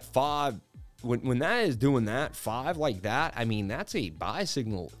 5, when that is doing that, 5 like that, I mean, that's a buy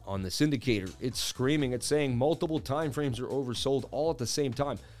signal on this indicator. It's screaming, it's saying multiple time frames are oversold all at the same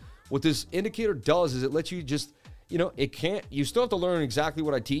time. What this indicator does is it lets you just, you still have to learn exactly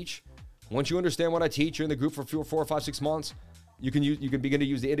what I teach. Once you understand what I teach, you're in the group for 4 or 5, 6 months, you can begin to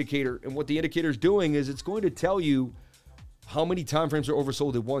use the indicator. And what the indicator is doing is it's going to tell you how many time frames are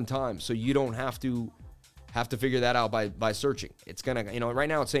oversold at one time, so you don't have to figure that out by searching. It's gonna, right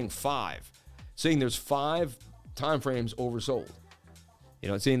now it's saying 5, saying there's 5 time frames oversold.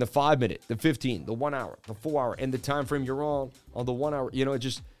 It's saying the 5 minute, the 15, the 1 hour, the 4 hour, and the time frame you're on the 1 hour.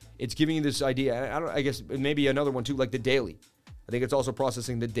 It's giving you this idea. I guess maybe another one too, like the daily. I think it's also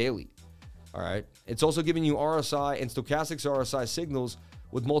processing the daily. All right. It's also giving you RSI and stochastics RSI signals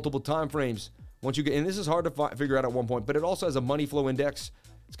with multiple time frames. Once you get, and this is hard to figure out at one point, but it also has a money flow index.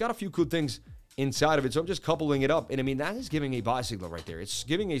 It's got a few cool things inside of it. So I'm just coupling it up. And I mean, that is giving a buy signal right there. It's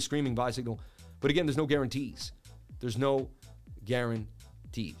giving a screaming buy signal. But again, there's no guarantees. There's no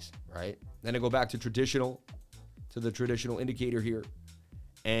guarantees, right? Then I go back to the traditional indicator here.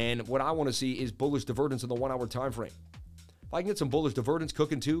 And what I want to see is bullish divergence in the 1 hour time frame. If I can get some bullish divergence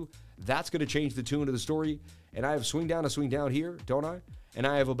cooking too, that's going to change the tune of the story. And I have swing down here, don't I? And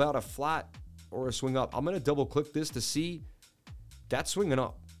I have about a flat or a swing up. I'm going to double click this to see that's swinging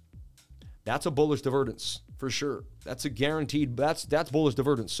up. That's a bullish divergence for sure. That's a guaranteed, that's bullish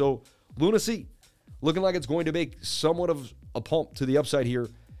divergence. So Luna C, looking like it's going to make somewhat of a pump to the upside here.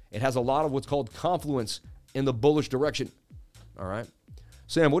 It has a lot of what's called confluence in the bullish direction. All right.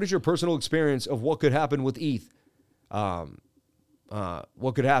 Sam, what is your personal experience of what could happen with ETH?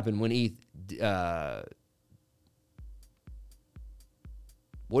 What could happen when ETH...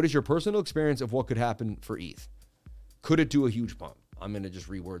 what is your personal experience of what could happen for ETH? Could it do a huge pump? I'm going to just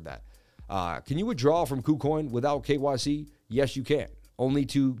reword that. Can you withdraw from KuCoin without KYC? Yes, you can. Only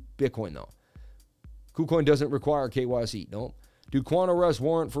to Bitcoin, though. KuCoin doesn't require KYC. No. Do quant arrests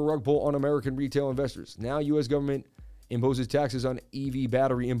warrant for rug pull on American retail investors? Now U.S. government imposes taxes on EV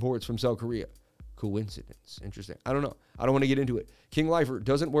battery imports from South Korea. Coincidence. Interesting. I don't know. I don't want to get into it. King Lifer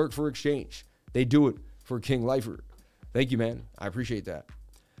doesn't work for exchange. They do it for King Lifer. Thank you, man. I appreciate that.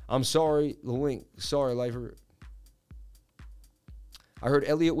 I'm sorry, the link. Sorry, Lifer. I heard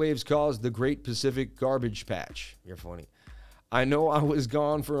Elliott Waves caused the Great Pacific Garbage Patch. You're funny. I know I was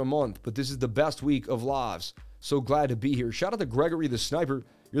gone for a month, but this is the best week of lives. So glad to be here. Shout out to Gregory the Sniper.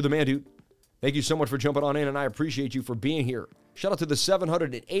 You're the man, dude. Thank you so much for jumping on in, and I appreciate you for being here. Shout out to the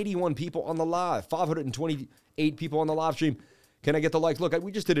 781 people on the live, 528 people on the live stream. Can I get the likes? Look,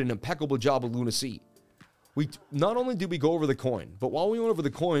 we just did an impeccable job with Luna C. Not only did we go over the coin, but while we went over the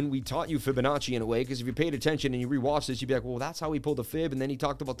coin, we taught you Fibonacci in a way, because if you paid attention and you rewatched this, you'd be like, well, that's how he pulled the fib, and then he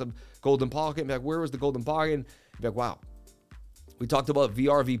talked about the golden pocket, and be like, where was the golden pocket? And be like, wow. We talked about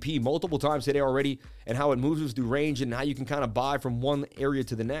VRVP multiple times today already, and how it moves through range, and how you can kind of buy from one area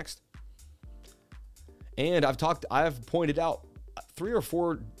to the next. And I've pointed out 3 or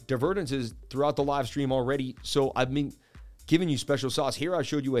 4 divergences throughout the live stream already. So I've been giving you special sauce. Here I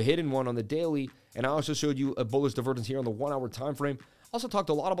showed you a hidden one on the daily, and I also showed you a bullish divergence here on the 1 hour time frame. Also talked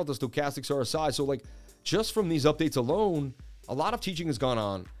a lot about the stochastics RSI. So like just from these updates alone, a lot of teaching has gone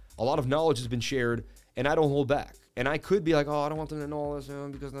on, a lot of knowledge has been shared, and I don't hold back. And I could be like, oh, I don't want them to know all this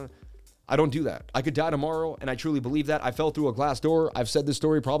because I don't do that. I could die tomorrow, and I truly believe that. I fell through a glass door. I've said this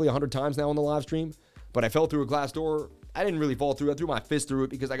story probably 100 times now on the live stream. But I fell through a glass door. I didn't really fall through. I threw my fist through it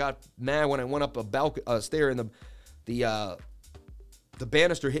because I got mad when I went up a stair, and the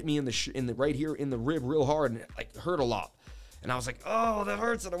banister hit me in the right here in the rib real hard, and it like hurt a lot. And I was like, oh, that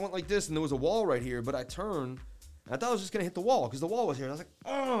hurts. And I went like this, and there was a wall right here. But I turned, and I thought I was just gonna hit the wall because the wall was here. And I was like,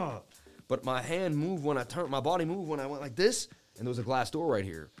 oh. But my hand moved when I turned. My body moved when I went like this, and there was a glass door right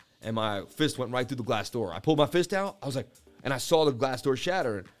here, and my fist went right through the glass door. I pulled my fist out. I was like, and I saw the glass door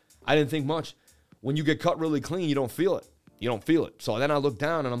shatter. And I didn't think much. When you get cut really clean, you don't feel it. You don't feel it. So then I look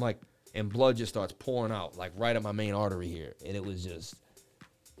down, and I'm like, and blood just starts pouring out, like right at my main artery here. And it was vicious.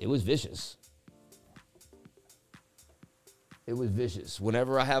 It was vicious.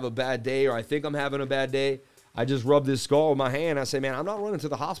 Whenever I have a bad day or I think I'm having a bad day, I just rub this skull with my hand. I say, man, I'm not running to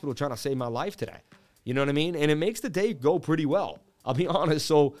the hospital trying to save my life today. You know what I mean? And it makes the day go pretty well. I'll be honest.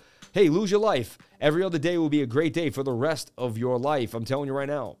 So, hey, lose your life. Every other day will be a great day for the rest of your life. I'm telling you right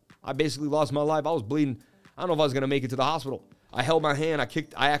now. I basically lost my life. I was bleeding. I don't know if I was going to make it to the hospital. I held my hand.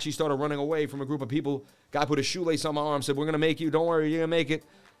 I actually started running away from a group of people. Guy put a shoelace on my arm, said, we're going to make you. Don't worry, you're going to make it.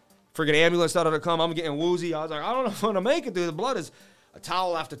 Freaking ambulance started to come. I'm getting woozy. I was like, I don't know if I'm going to make it, dude. The blood is a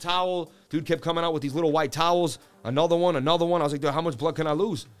towel after towel. Dude kept coming out with these little white towels. Another one. I was like, dude, how much blood can I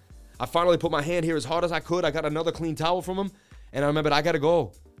lose? I finally put my hand here as hard as I could. I got another clean towel from him. And I remembered, I got to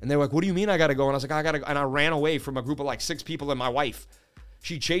go. And they were like, what do you mean I got to go? And I was like, I got to go. And I ran away from a group of like 6 people and my wife.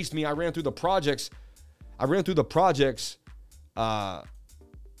 She chased me. I ran through the projects.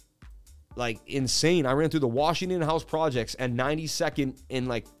 Like insane. I ran through the Washington House projects and 92nd in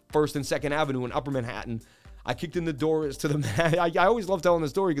like 1st and 2nd Avenue in Upper Manhattan. I kicked in the doors to the, I always love telling the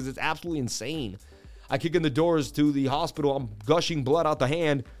story because it's absolutely insane. I kick in the doors to the hospital. I'm gushing blood out the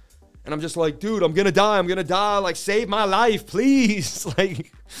hand. And I'm just like, dude, I'm going to die. Like, save my life, please.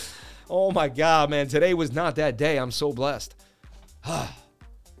 Like, oh my God, man. Today was not that day. I'm so blessed.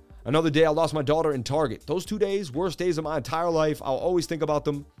 Another day I lost my daughter in Target. Those 2 days, worst days of my entire life. I'll always think about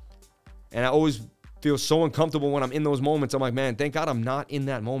them. And I always feel so uncomfortable when I'm in those moments. I'm like, man, thank God I'm not in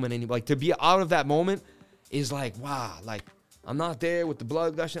that moment anymore. Like, to be out of that moment is like, wow. Like, I'm not there with the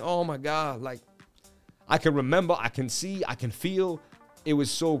blood gushing. Oh my God. Like, I can remember, I can see, I can feel. It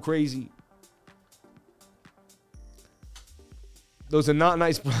was so crazy. Those are not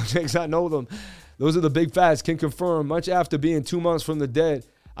nice projects. I know them. Those are the big facts. Can confirm. Much after being 2 months from the dead,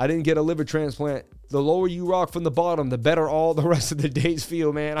 I didn't get a liver transplant. The lower you rock from the bottom, the better all the rest of the days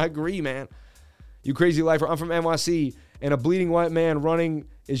feel, man. I agree, man. You crazy lifer. I'm from NYC, and a bleeding white man running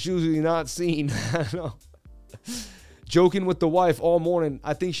is usually not seen. I know. Joking with the wife all morning.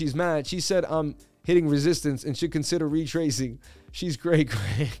 I think she's mad. She said I'm hitting resistance and should consider retracing. She's great.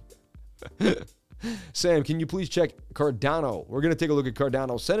 Sam, can you please check Cardano? We're going to take a look at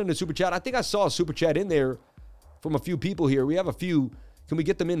Cardano. Send in a super chat. I think I saw a super chat in there from a few people here. We have a few. Can we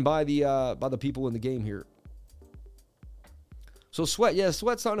get them in by the people in the game here? So Sweat, yeah,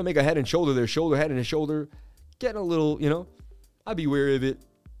 Sweat's starting to make a head and shoulder there. Shoulder, head, and a shoulder. Getting a little, I'd be wary of it.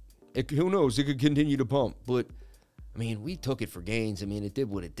 Who knows? It could continue to pump. But, I mean, we took it for gains. I mean, it did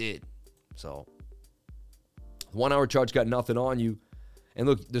what it did. So, 1 hour charge got nothing on you. And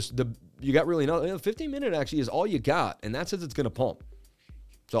look, you got really nothing. 15-minute actually is all you got. And that says it's going to pump.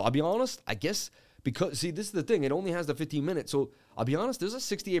 So, I'll be honest, I guess, because, see, this is the thing. It only has the 15 minutes. So, I'll be honest, there's a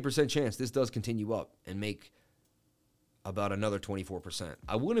 68% chance this does continue up and make about another 24%.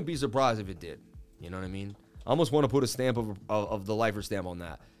 I wouldn't be surprised if it did. You know what I mean? I almost want to put a stamp of the lifer stamp on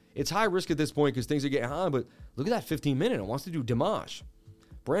that. It's high risk at this point because things are getting high, but look at that 15-minute. It wants to do Dimash.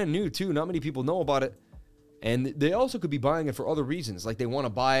 Brand new, too. Not many people know about it. And they also could be buying it for other reasons. Like they want to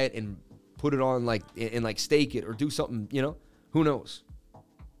buy it and put it on, like, and like stake it or do something, Who knows?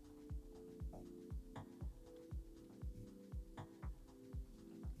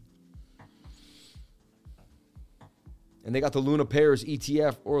 And they got the Luna Pairs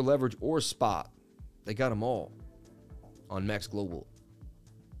ETF or leverage or spot. They got them all on Max Global.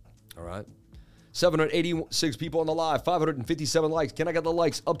 All right. 786 people on the live, 557 likes. Can I get the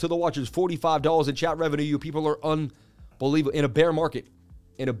likes up to the watchers? $45 in chat revenue. You people are unbelievable. In a bear market,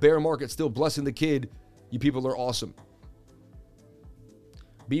 still blessing the kid. You people are awesome.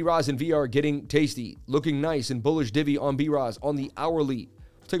 B-Rise and VR getting tasty. Looking nice and bullish divvy on B-Rise on the hourly.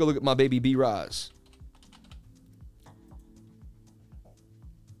 Take a look at my baby B-Rise.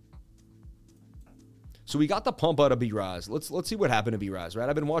 So we got the pump out of B-Rise. Let's see what happened to B-Rise, right?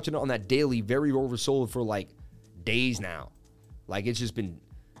 I've been watching it on that daily, very oversold for like days now. Like it's just been,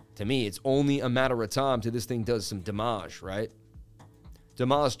 to me, it's only a matter of time till this thing does some damage, right?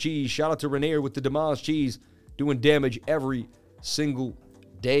 Damage cheese. Shout out to Renier with the damage cheese doing damage every single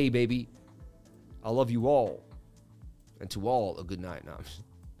day, baby. I love you all. And to all, a good night. No,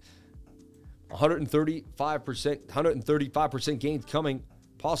 135% gains coming,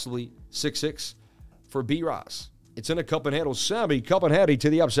 possibly 6-6. For B-Ross. It's in a cup and handle. Sammy, cup and handy to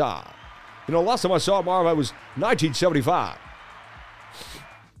the upside. Last time I saw Marv, I was 1975.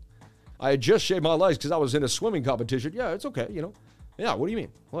 I had just shaved my legs because I was in a swimming competition. Yeah, it's okay, Yeah, what do you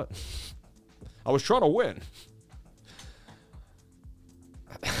mean? What? I was trying to win.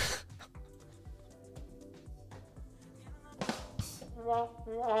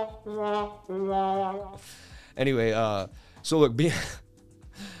 Anyway, so look,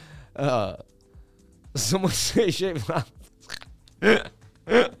 someone say shave.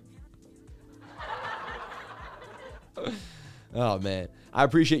 Oh, man. I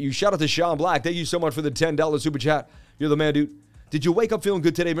appreciate you. Shout out to Sean Black. Thank you so much for the $10 super chat. You're the man, dude. Did you wake up feeling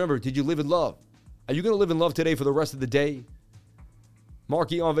good today? Remember, did you live in love? Are you going to live in love today for the rest of the day?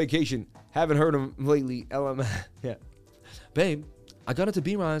 Marky on vacation. Haven't heard him lately. LM. Yeah. Babe, I got into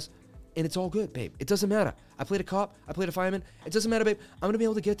B-Rise, and it's all good, babe. It doesn't matter. I played a cop. I played a fireman. It doesn't matter, babe. I'm going to be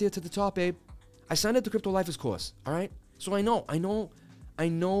able to get there to the top, babe. I signed up the Crypto Lifers course, all right? So I know I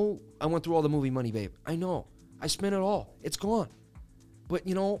went through all the movie money, babe. I know. I spent it all. It's gone. But,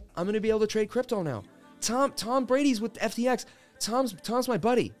 I'm going to be able to trade crypto now. Tom Brady's with FTX. Tom's my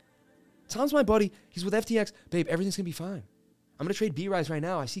buddy. Tom's my buddy. He's with FTX. Babe, everything's going to be fine. I'm going to trade B-Rise right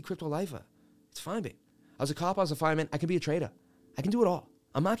now. I see Crypto Lifer. It's fine, babe. I was a cop. I was a fireman. I can be a trader. I can do it all.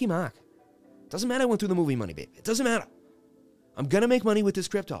 I'm Marky Mark. Doesn't matter I went through the movie money, babe. It doesn't matter. I'm going to make money with this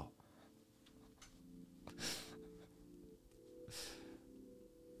crypto.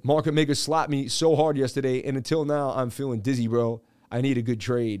 Market maker slapped me so hard yesterday, and until now, I'm feeling dizzy, bro. I need a good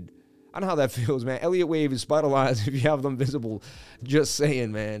trade. I know how that feels, man. Elliott Wave is spider lines if you have them visible. Just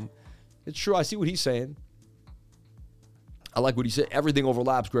saying, man. It's true. I see what he's saying. I like what he said. Everything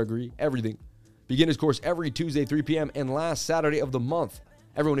overlaps, Gregory. Everything. Beginner's course every Tuesday, 3 p.m. and last Saturday of the month.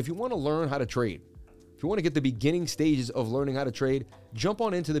 Everyone, if you want to learn how to trade, if you want to get the beginning stages of learning how to trade, jump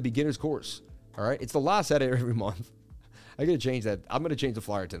on into the beginner's course. All right? It's the last Saturday of every month. I got to change that. I'm going to change the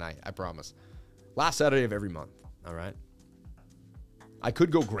flyer tonight. I promise. Last Saturday of every month. All right? I could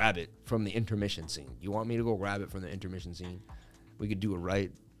go grab it from the intermission scene. You want me to go grab it from the intermission scene? We could do it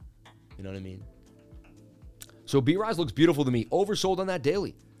right. You know what I mean? So B-Rise looks beautiful to me. Oversold on that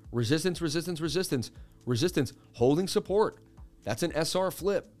daily. Resistance, resistance, resistance. Resistance. Holding support. That's an SR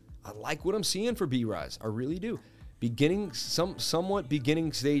flip. I like what I'm seeing for B-Rise. I really do. Somewhat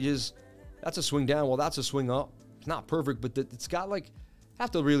beginning stages. That's a swing down. Well, that's a swing up. It's not perfect, but it's got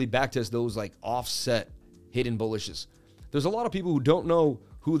have to really backtest those offset hidden bullishes. There's a lot of people who don't know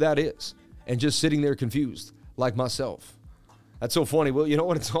who that is and just sitting there confused, like myself. That's so funny. Well, you know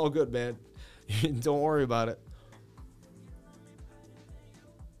what? It's all good, man. Don't worry about it.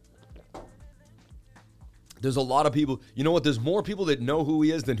 There's a lot of people. You know what? There's more people that know who he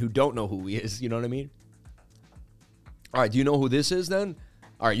is than who don't know who he is. You know what I mean? All right. Do you know who this is then?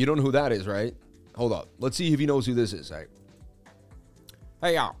 All right. You don't know who that is, right? Hold up. Let's see if he knows who this is. All right.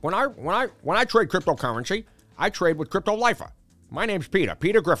 Hey, when I trade cryptocurrency, I trade with Crypto Lifer. My name's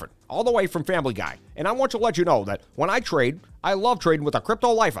Peter Griffin, all the way from Family Guy. And I want to let you know that when I trade, I love trading with a Crypto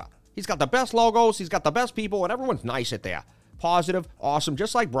Lifer. He's got the best logos, he's got the best people, and everyone's nice at there. Positive, awesome,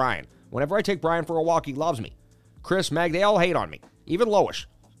 just like Brian. Whenever I take Brian for a walk, he loves me. Chris, Meg, they all hate on me. Even Lois.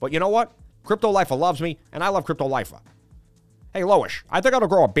 But you know what? Crypto Lifer loves me, and I love Crypto Lifer. Hey, Lois, I think I'm gonna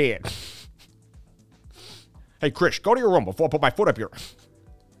grow a beard. Hey, Chris, go to your room before I put my foot up here.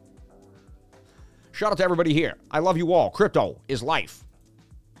 Shout out to everybody here. I love you all. Crypto is life.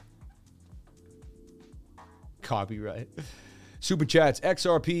 Copyright. Super chats,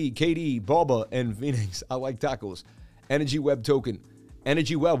 XRP, KD, Boba, and Phoenix. I like tacos. Energy Web token.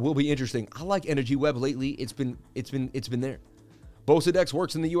 Energy Web will be interesting. I like Energy Web lately. It's been there. Bosadex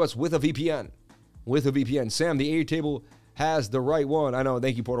works in the US with a VPN. With a VPN. Sam, the A table has the right one. I know.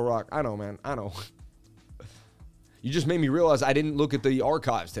 Thank you, Puerto Rock. I know, man. I know. You just made me realize I didn't look at the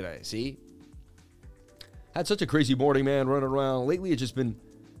archives today. See? Had such a crazy morning, man, running around. Lately, it's just been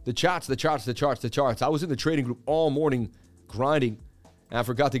the charts. I was in the trading group all morning grinding, and I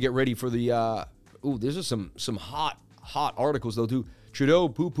forgot to get ready for the, there's just some hot articles they'll do. Trudeau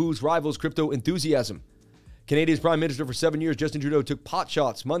poo-poos rivals crypto enthusiasm. Canadia's Prime Minister for 7 years, Justin Trudeau, took pot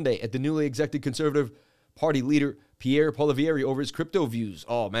shots Monday at the newly elected Conservative Party leader, Pierre Poilievre, over his crypto views.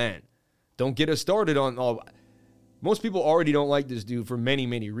 Oh, man. Don't get us started on... most people already don't like this dude for many,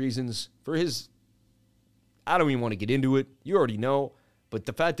 many reasons. For his... I don't even want to get into it. You already know. But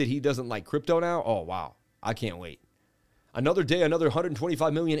the fact that he doesn't like crypto now, oh, wow. I can't wait. Another day, another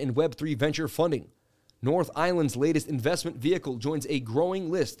 $125 million in Web3 venture funding. North Island's latest investment vehicle joins a growing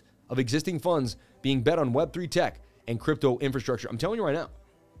list of existing funds being bet on Web3 tech and crypto infrastructure. I'm telling you right now,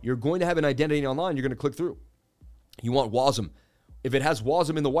 you're going to have an identity online. You're going to click through. You want WASM. If it has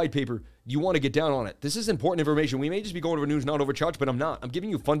WASM in the white paper, you want to get down on it. This is important information. We may just be going over news, not over charts, but I'm not. I'm giving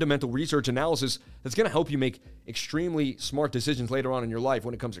you fundamental research analysis that's going to help you make extremely smart decisions later on in your life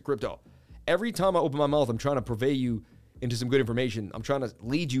when it comes to crypto. Every time I open my mouth, I'm trying to purvey you into some good information. I'm trying to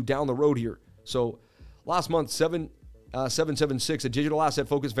lead you down the road here. So last month, 776, a digital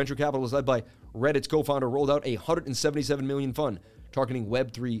asset-focused venture capitalist led by Reddit's co-founder, rolled out a $177 million fund targeting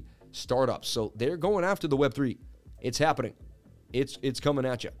Web3 startups. So they're going after the Web3. It's happening. It's coming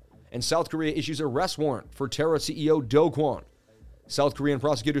at you. And South Korea issues arrest warrant for Terra CEO Do Kwon. South Korean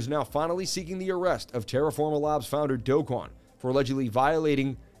prosecutors are now finally seeking the arrest of Terraforma Labs founder Do Kwon for allegedly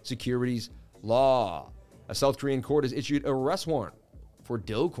violating securities law. A South Korean court has issued an arrest warrant for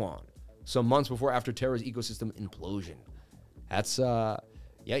Do Kwon. some months before after Terra's ecosystem implosion. That's,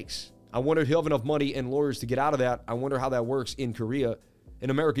 yikes. I wonder if he'll have enough money and lawyers to get out of that. I wonder how that works in Korea. In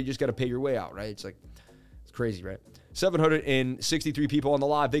America, you just got to pay your way out, right? It's crazy, right? 763 people on the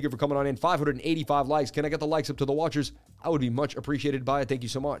live. Thank you for coming on in. 585 likes. Can I get the likes up to the watchers? I would be much appreciated by it. Thank you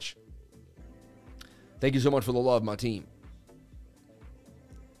so much. Thank you so much for the love, my team.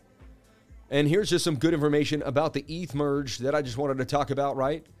 And here's just some good information about the ETH merge that I just wanted to talk about,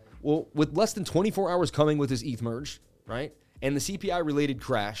 right? Well, with less than 24 hours coming with this ETH merge, right? And the CPI-related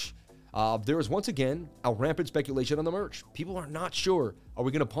crash, there is once again a rampant speculation on the merge. People are not sure. Are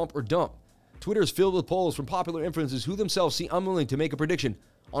we going to pump or dump? Twitter is filled with polls from popular influencers who themselves seem unwilling to make a prediction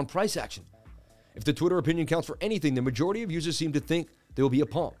on price action. If the Twitter opinion counts for anything, the majority of users seem to think there will be a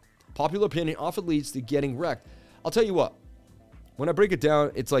pump. Popular opinion often leads to getting wrecked. I'll tell you what. When I break it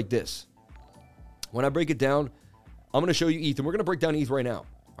down, it's like this. When I break it down, I'm going to show you ETH, and we're going to break down ETH right now.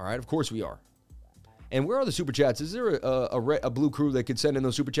 All right? Of course we are. And where are the super chats? Is there a blue crew that could send in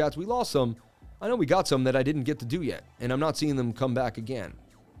those super chats? We lost some. I know we got some that I didn't get to do yet, and I'm not seeing them come back again.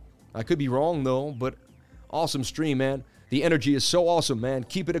 I could be wrong, though, but awesome stream, man. The energy is so awesome, man.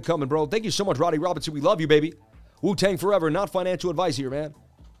 Keep it coming, bro. Thank you so much, Roddy Robinson. We love you, baby. Wu-Tang forever, not financial advice here, man.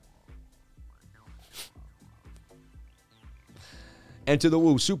 And to the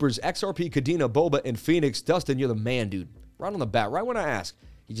Woo Supers, XRP, Kadena, Boba, and Phoenix. Dustin, you're the man, dude. Right on the bat, right when I ask.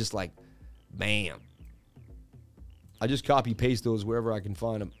 He's just like, bam. I just copy-paste those wherever I can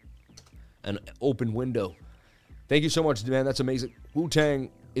find them. An open window. Thank you so much, man. That's amazing.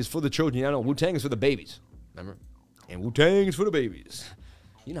 Wu-Tang is for the children. I know. Wu-Tang is for the babies. Remember? And Wu-Tang is for the babies.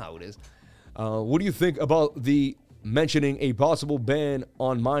 You know how it is. What do you think about the mentioning a possible ban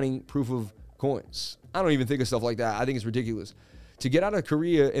on mining proof of coins? I don't even think of stuff like that. I think it's ridiculous. To get out of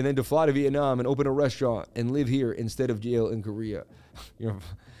Korea and then to fly to Vietnam and open a restaurant and live here instead of jail in Korea. You know,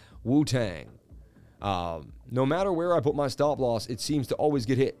 Wu-Tang. No matter where I put my stop loss, it seems to always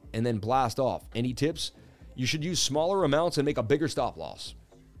get hit and then blast off. Any tips? You should use smaller amounts and make a bigger stop loss.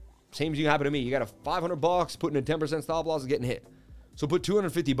 Same thing happened to me. You got a $500, putting a 10% stop loss is getting hit. So put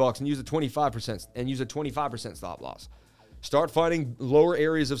 $250 and use a 25% and use a 25% stop loss. Start finding lower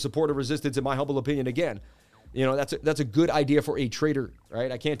areas of support or resistance, in my humble opinion. Again, you know, that's a good idea for a trader,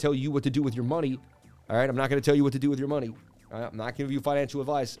 right? I can't tell you what to do with your money, all right? I'm not going to tell you what to do with your money. All right? I'm not giving you financial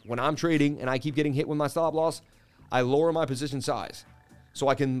advice. When I'm trading and I keep getting hit with my stop loss, I lower my position size so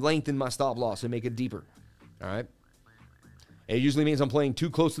I can lengthen my stop loss and make it deeper, all right? It usually means I'm playing too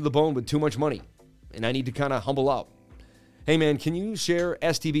close to the bone with too much money, and I need to kind of humble out. Hey, man, can you share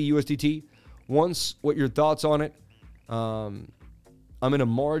STB USDT? Once, what your thoughts on it? I'm in a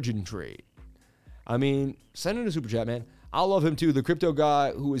margin trade. I mean, send in a super chat, man. I love him too. The crypto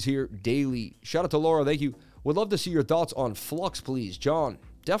guy who is here daily. Shout out to Laura. Thank you. Would love to see your thoughts on Flux, please. John,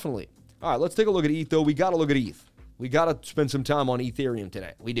 definitely. All right, let's take a look at ETH, though. We got to look at ETH. We got to spend some time on Ethereum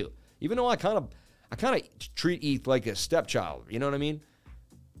today. We do. Even though I kind of treat ETH like a stepchild. You know what I mean?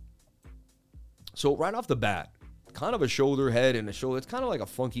 So right off the bat, kind of a shoulder, head, and a shoulder. It's kind of like a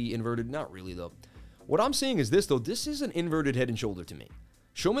funky inverted. Not really, though. What I'm saying is this, though. This is an inverted head and shoulder to me.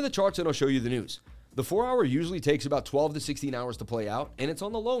 Show me the charts and I'll show you the news. The 4-hour usually takes about 12 to 16 hours to play out, and it's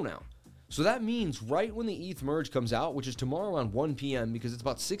on the low now. So that means right when the ETH merge comes out, which is tomorrow around 1 p.m., because it's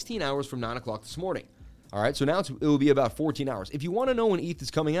about 16 hours from 9 o'clock this morning. All right, so now it will be about 14 hours. If you want to know when ETH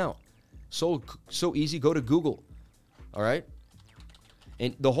is coming out, so easy, go to Google. All right?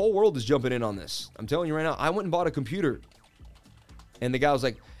 And the whole world is jumping in on this. I'm telling you right now, I went and bought a computer, and the guy was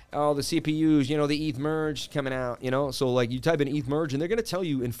like, oh, the CPUs, you know, the ETH merge coming out, you know? So, like, you type in ETH merge, and they're going to tell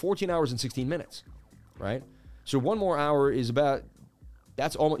you in 14 hours and 16 minutes, right? So one more hour is about,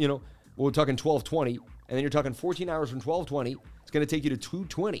 that's almost, you know, we're talking 12:20, and then you're talking 14 hours from 12:20. It's going to take you to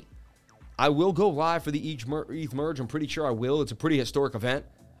 2:20. I will go live for the ETH merge. I'm pretty sure I will. It's a pretty historic event.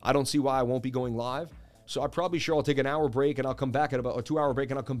 I don't see why I won't be going live. So I'm probably sure I'll take an hour break, and I'll come back at about a 2-hour break,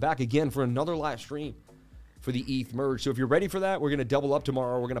 and I'll come back again for another live stream for the ETH merge. So if you're ready for that, we're going to double up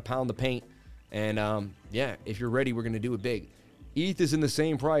tomorrow. We're going to pound the paint. And, yeah, if you're ready, we're going to do it big. ETH is in the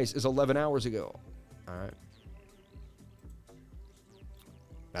same price as 11 hours ago. All right.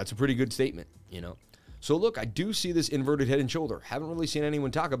 That's a pretty good statement, you know. So, look, I do see this inverted head and shoulder. Haven't really seen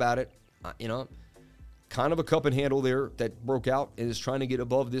anyone talk about it. You know, kind of a cup and handle there that broke out and is trying to get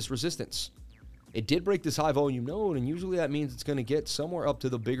above this resistance. It did break this high volume node, and usually that means it's going to get somewhere up to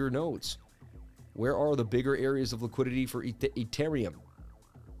the bigger nodes. Where are the bigger areas of liquidity for Ethereum?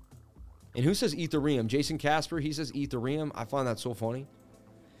 And who says Ethereum? Jason Casper, he says Ethereum. I find that so funny.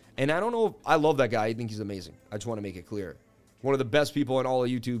 And I don't know. I love that guy. I think he's amazing. I just want to make it clear. One of the best people in all of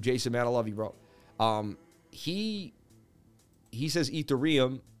YouTube. Jason, man, I love you, bro. He says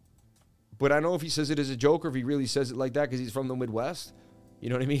Ethereum. But I don't know if he says it as a joke or if he really says it like that because he's from the Midwest. You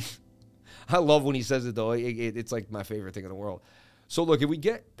know what I mean? I love when he says it, though. It's like my favorite thing in the world. So, look, if we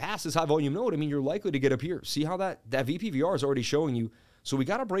get past this high volume node, I mean, you're likely to get up here. See how that VPVR is already showing you. So we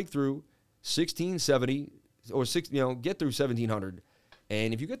got to break through 1670 or get through 1700.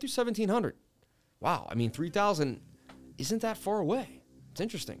 And if you get through 1700, wow, I mean, 3000 isn't that far away. It's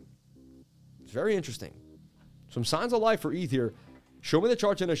interesting. It's very interesting. Some signs of life for ETH here. Show me the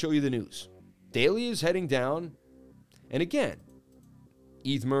charts and I'll show you the news. Daily is heading down. And again,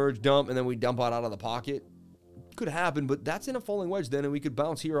 ETH merge, dump, and then we dump out of the pocket. Could happen, but that's in a falling wedge then, and we could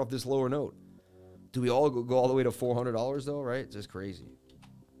bounce here off this lower node. Do we all go all the way to $400 though, right? It's just crazy.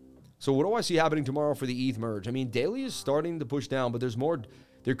 So what do I see happening tomorrow for the ETH merge? I mean, daily is starting to push down, but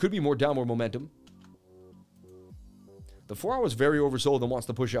there could be more downward momentum. The 4 hour is very oversold and wants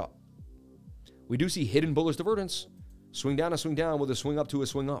to push up. We do see hidden bullish divergence. Swing down with a swing up to a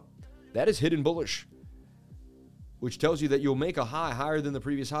swing up. That is hidden bullish, which tells you that you'll make a high higher than the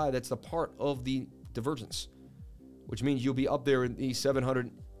previous high. That's the part of the divergence, which means you'll be up there in the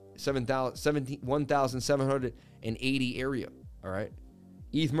 1,780 area. All right.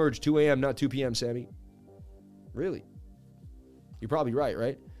 ETH merge 2 a.m., not 2 p.m., Sammy. Really? You're probably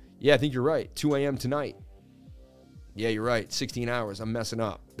right? Yeah, I think you're right. 2 a.m. tonight. Yeah, you're right. 16 hours. I'm messing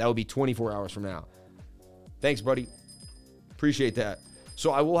up. That would be 24 hours from now. Thanks, buddy. Appreciate that.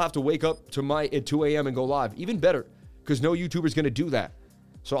 So I will have to wake up at 2 a.m. and go live. Even better, because no YouTuber's going to do that.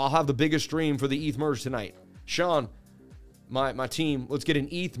 So I'll have the biggest stream for the ETH merge tonight. Sean, my team, let's get an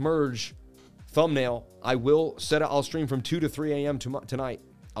ETH merge thumbnail. I'll stream from 2 to 3 a.m. tonight.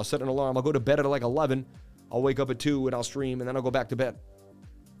 I'll set an alarm. I'll go to bed at like 11. I'll wake up at 2 and I'll stream, and then I'll go back to bed.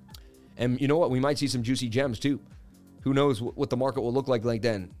 And you know what? We might see some juicy gems too. Who knows what the market will look like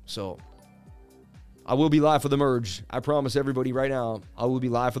then. So I will be live for the merge. I promise everybody right now, I will be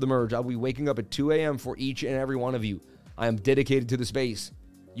live for the merge. I'll be waking up at 2 a.m. for each and every one of you. I am dedicated to the space.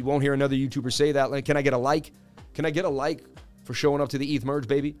 You won't hear another YouTuber say that. Like, can I get a like? Can I get a like for showing up to the ETH merge,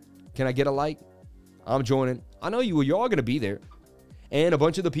 baby? Can I get a like? I'm joining. I know you're all going to be there. And a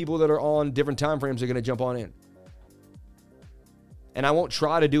bunch of the people that are on different time frames are going to jump on in. And I won't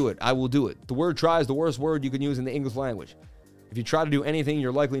try to do it. I will do it. The word try is the worst word you can use in the English language. If you try to do anything,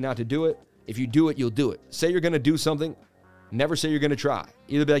 you're likely not to do it. If you do it, you'll do it. Say you're going to do something. Never say you're going to try.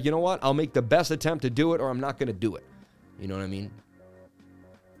 Either be like, you know what? I'll make the best attempt to do it, or I'm not going to do it. You know what I mean?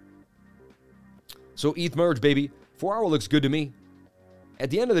 So ETH merge, baby. 4 hour looks good to me. At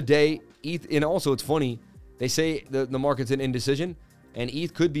the end of the day, ETH, and also it's funny, they say the market's an indecision, and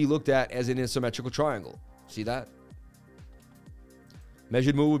ETH could be looked at as an asymmetrical triangle. See that?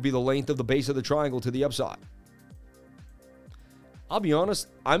 Measured move would be the length of the base of the triangle to the upside. I'll be honest,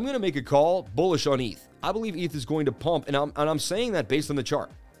 I'm going to make a call bullish on ETH. I believe ETH is going to pump, and I'm saying that based on the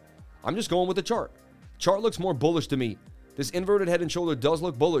chart. I'm just going with the chart. Chart looks more bullish to me. This inverted head and shoulder does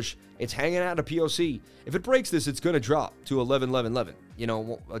look bullish. It's hanging out a POC. If it breaks this, it's going to drop to 11, 11, 11. You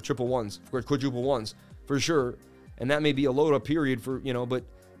know, triple ones, quadruple ones for sure. And that may be a load up period for, but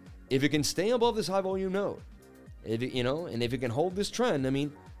if it can stay above this high volume node, and if it can hold this trend, I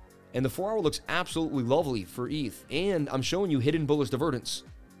mean, and the 4 hour looks absolutely lovely for ETH. And I'm showing you hidden bullish divergence.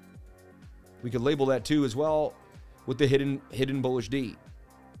 We could label that too as well with the hidden bullish D.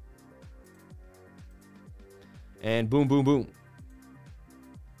 And boom, boom, boom.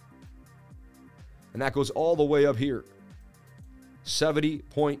 And that goes all the way up here.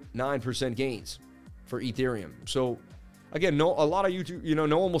 70.9% gains for Ethereum. So again, a lot of YouTube,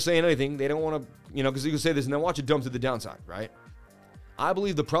 no one will say anything. They don't want to, because you can say this and then watch it dump to the downside, right? I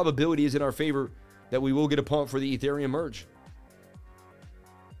believe the probability is in our favor that we will get a pump for the Ethereum merge.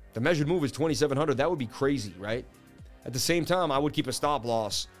 The measured move is 2,700. That would be crazy, right? At the same time, I would keep a stop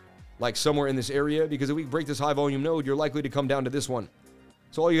loss like somewhere in this area, because if we break this high volume node, you're likely to come down to this one.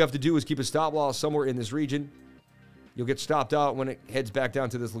 So all you have to do is keep a stop loss somewhere in this region. You'll get stopped out when it heads back down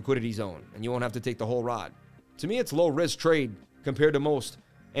to this liquidity zone, and you won't have to take the whole ride. To me, it's low risk trade compared to most.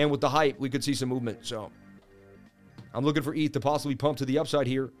 And with the hype, we could see some movement. So I'm looking for ETH to possibly pump to the upside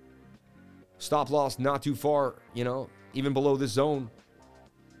here. Stop loss not too far, even below this zone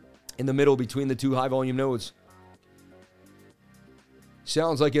in the middle between the two high volume nodes.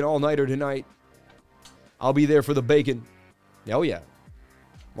 Sounds like an all-nighter tonight. I'll be there for the bacon. Oh, yeah.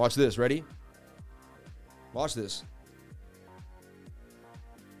 Watch this. Ready? Watch this.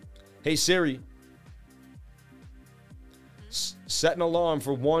 Hey, Siri. Set an alarm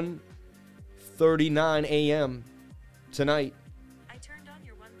for 1:39 a.m. tonight. I turned on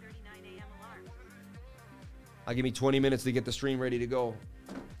your 1:39 a.m. alarm. I'll give me 20 minutes to get the stream ready to go.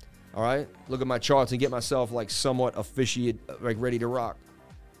 All right? Look at my charts and get myself like somewhat officiate, like ready to rock.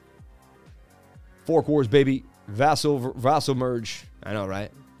 Fork Wars, baby. Vassal merge. I know,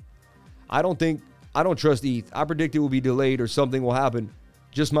 right? I don't trust ETH. I predict it will be delayed or something will happen.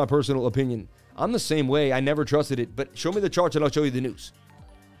 Just my personal opinion. I'm the same way. I never trusted it, but show me the charts and I'll show you the news.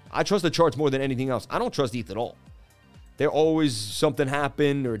 I trust the charts more than anything else. I don't trust ETH at all. There always something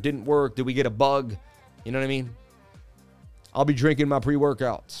happened or it didn't work. Did we get a bug? You know what I mean? I'll be drinking my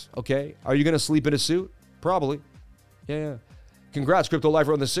pre-workouts, okay? Are you going to sleep in a suit? Probably. Yeah. Congrats, Crypto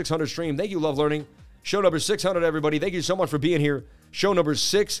Lifer, on the 600 stream. Thank you, Love Learning. Show number 600, everybody. Thank you so much for being here. Show number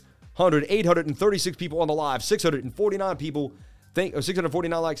 600, 836 people on the live, 649 people,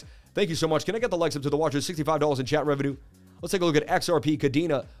 649 likes. Thank you so much. Can I get the likes up to the watchers? $65 in chat revenue. Let's take a look at XRP,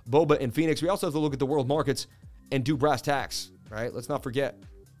 Kadena, Boba, and Phoenix. We also have to look at the world markets and do brass tacks, right? Let's not forget.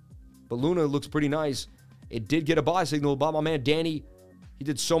 But Luna looks pretty nice. It did get a buy signal by my man Danny. He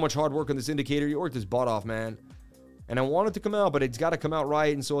did so much hard work on this indicator. He worked his butt off, man. And I want it to come out, but it's got to come out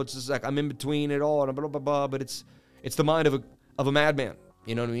right. And so it's just like I'm in between it all, and blah, blah, blah. But it's the mind of a madman.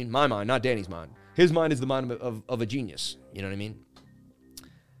 You know what I mean? My mind, not Danny's mind. His mind is the mind of a genius. You know what I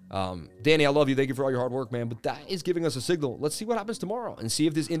mean? Danny, I love you. Thank you for all your hard work, man. But that is giving us a signal. Let's see what happens tomorrow and see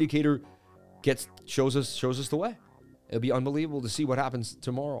if this indicator shows us the way. It'll be unbelievable to see what happens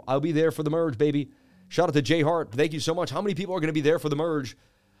tomorrow. I'll be there for the merge, baby. Shout out to Jay Hart. Thank you so much. How many people are going to be there for the merge?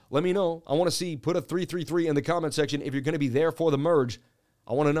 Let me know. I want to see. Put a 333 in the comment section if you're going to be there for the merge.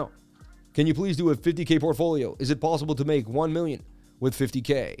 I want to know. Can you please do a 50K portfolio? Is it possible to make 1 million with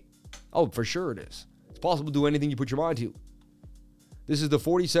 50K? Oh, for sure it is. It's possible to do anything you put your mind to. This is the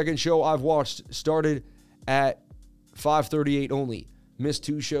 42nd show I've watched. Started at 5:38 only. Missed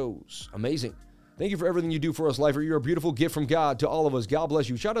 2 shows. Amazing. Thank you for everything you do for us, Lifer. You're a beautiful gift from God to all of us. God bless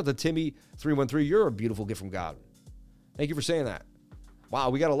you. Shout out to Timmy313. You're a beautiful gift from God. Thank you for saying that.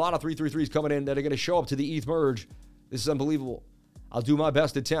 Wow, we got a lot of 333s coming in that are going to show up to the ETH merge. This is unbelievable. I'll do my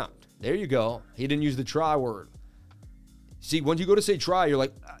best attempt. There you go. He didn't use the try word. See, when you go to say try, you're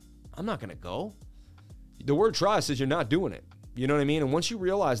like, I'm not going to go. The word try says you're not doing it. You know what I mean? And once you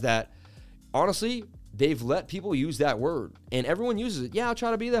realize that, honestly, they've let people use that word. And everyone uses it. Yeah, I'll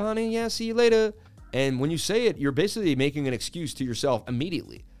try to be there, honey. Yeah, see you later. And when you say it, you're basically making an excuse to yourself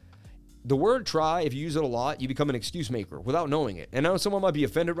immediately. The word try, if you use it a lot, you become an excuse maker without knowing it. And I know someone might be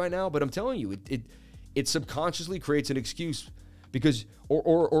offended right now, but I'm telling you, it subconsciously creates an excuse because,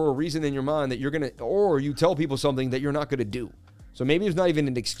 or a reason in your mind that you're going to, or you tell people something that you're not going to do. So maybe it's not even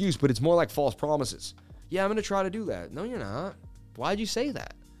an excuse, but it's more like false promises. Yeah, I'm going to try to do that. No, you're not. Why'd you say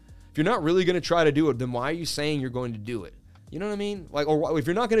that? If you're not really going to try to do it, then why are you saying you're going to do it? You know what I mean? Like, or if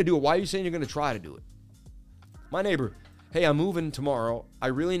you're not going to do it, why are you saying you're going to try to do it? My neighbor, hey, I'm moving tomorrow. I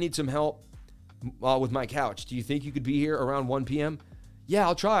really need some help with my couch. Do you think you could be here around 1 p.m.? Yeah,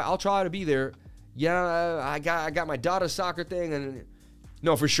 I'll try. I'll try to be there. Yeah, I got my daughter's soccer thing. And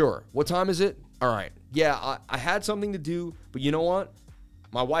no, for sure. What time is it? All right. Yeah, I had something to do, but you know what?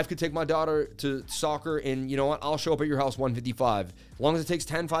 My wife could take my daughter to soccer, and you know what? I'll show up at your house 1:55. As long as it takes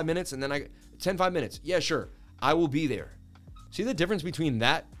 5 minutes, and then 5 minutes. Yeah, sure. I will be there. See the difference between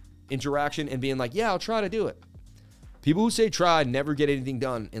that interaction and being like, yeah, I'll try to do it. People who say try never get anything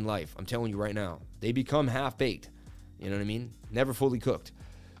done in life. I'm telling you right now. They become half-baked. You know what I mean? Never fully cooked.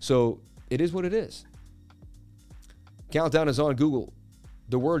 So it is what it is. Countdown is on Google.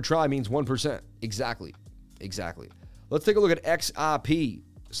 The word try means 1%. Exactly. Let's take a look at XRP.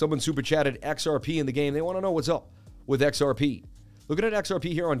 Someone super chatted XRP in the game. They want to know what's up with XRP. Looking at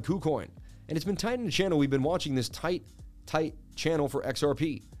XRP here on KuCoin. And it's been tight in the channel. We've been watching this tight channel for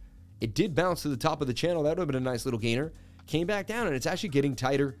XRP. It did bounce to the top of the channel. That would have been a nice little gainer. Came back down, and it's actually getting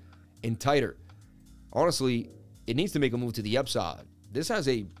tighter and tighter. Honestly, it needs to make a move to the upside. This has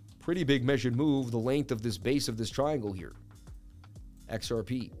a pretty big measured move, the length of this base of this triangle here.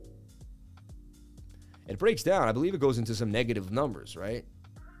 XRP. It breaks down. I believe it goes into some negative numbers, right?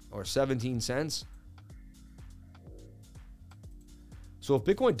 Or 17 cents. So if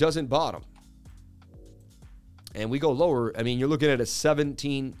Bitcoin doesn't bottom and we go lower, I mean, you're looking at a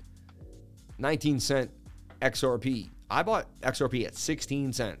 19 cent XRP. I bought XRP at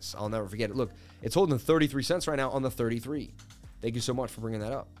 16 cents. I'll never forget it. Look, it's holding 33 cents right now on the 33. Thank you so much for bringing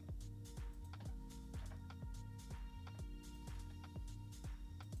that up.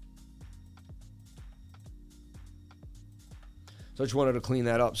 So I just wanted to clean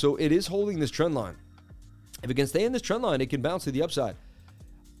that up. So it is holding this trend line. If it can stay in this trend line, it can bounce to the upside.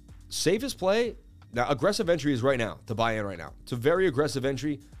 Safest play, now aggressive entry is right now, to buy in right now. It's a very aggressive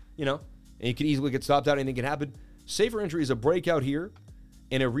entry, you know, and you can easily get stopped out. Anything can happen. Safer entry is a breakout here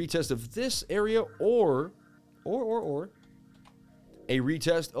and a retest of this area or a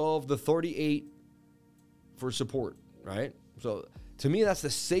retest of the 38 for support, right? So To me, that's the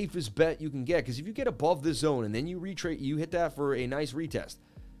safest bet you can get, because if you get above this zone and then you retrade, you hit that for a nice retest,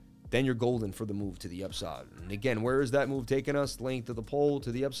 then you're golden for the move to the upside. And again, where is that move taking us? Length of the pole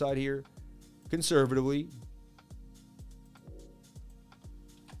to the upside here. Conservatively,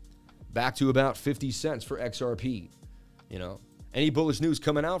 back to about 50 cents for XRP. You know, any bullish news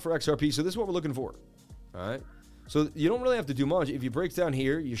coming out for XRP? So this is what we're looking for. All right. So you don't really have to do much. If you break down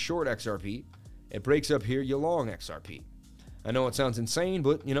here, you short XRP. It breaks up here, you long XRP. I know it sounds insane,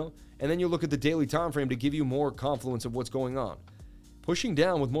 but, you know, and then you look at the daily time frame to give you more confluence of what's going on. Pushing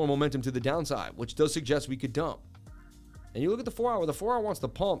down with more momentum to the downside, which does suggest we could dump. And you look at the 4 hour. The 4 hour wants to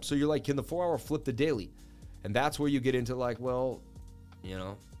pump, so you're like, can the 4 hour flip the daily? And that's where you get into like, well, you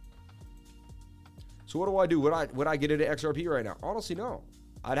know. So what do I do? Would I get it at XRP right now? Honestly, no.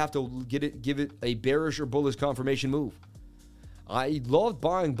 I'd have to give it a bearish or bullish confirmation move. I love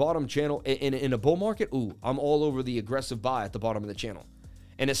buying bottom channel in a bull market. Ooh, I'm all over the aggressive buy at the bottom of the channel.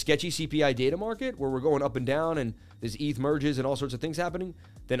 In a sketchy CPI data market where we're going up and down and there's ETH merges and all sorts of things happening,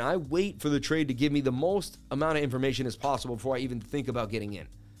 then I wait for the trade to give me the most amount of information as possible before I even think about getting in.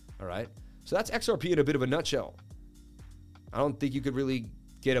 All right. So that's XRP in a bit of a nutshell. I don't think you could really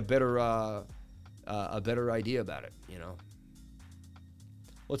get a better idea about it. You know.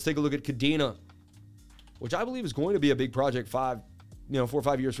 Let's take a look at Kadena, which I believe is going to be a big project 4 or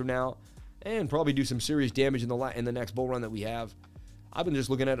 5 years from now, and probably do some serious damage in the next bull run that we have. I've been just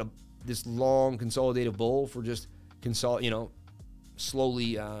looking at this long consolidated bull for just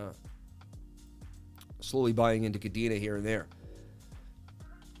slowly buying into Kadena here and there.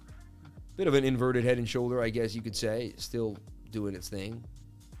 Bit of an inverted head and shoulder, I guess you could say, still doing its thing.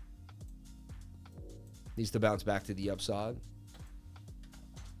 Needs to bounce back to the upside.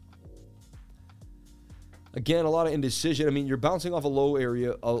 Again, a lot of indecision. I mean, you're bouncing off a low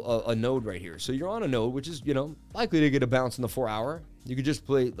area, a node right here. So you're on a node, which is, likely to get a bounce in the 4 hour. You could just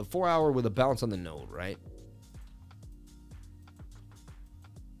play the 4 hour with a bounce on the node, right?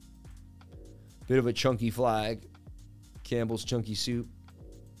 Bit of a chunky flag. Campbell's Chunky Soup.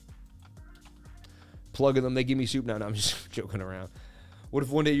 Plugging them, they give me soup. No, I'm just joking around. What if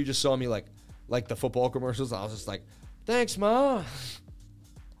one day you just saw me like the football commercials? I was just like, thanks, Ma.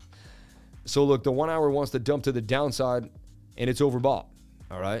 So look, the 1 hour wants to dump to the downside, and it's overbought.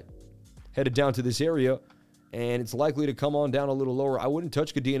 All right, headed down to this area, and it's likely to come on down a little lower. I wouldn't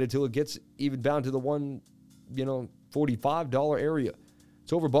touch Kadena until it gets even down to the $45 area.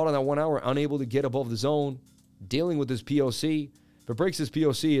 It's overbought on that 1 hour, unable to get above the zone, dealing with this POC. If it breaks this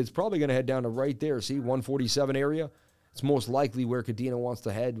POC, it's probably going to head down to right there. See, 147 area. It's most likely where Kadena wants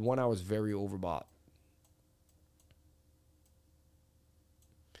to head. 1 hour is very overbought.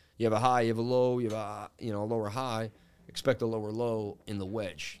 You have a high, you have a low, you have a lower high. Expect a lower low in the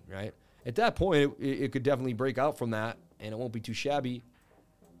wedge, right? At that point, it could definitely break out from that, and it won't be too shabby.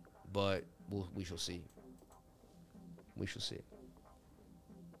 But we shall see. We shall see.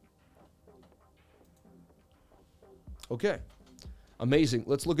 Okay, amazing.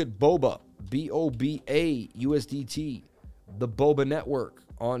 Let's look at Boba, BOBA USDT, the Boba network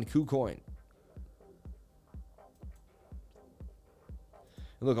on KuCoin.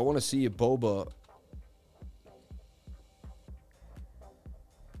 Look, I want to see if Boba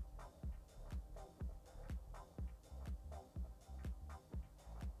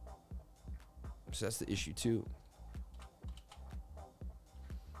so that's the issue too.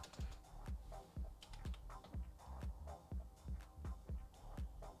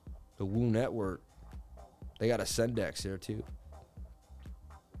 The Woo network, they got a Sendex there too.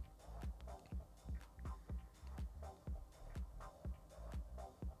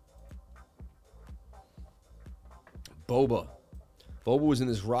 Boba was in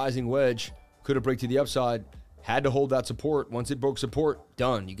this rising wedge, could have break to the upside, had to hold that support. Once it broke support,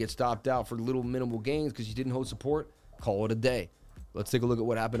 done. You get stopped out for little minimal gains because you didn't hold support. Call it a day. Let's take a look at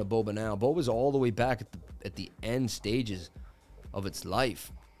what happened to Boba now. Boba's all the way back at the end stages of its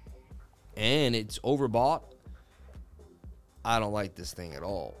life, and it's overbought. I don't like this thing at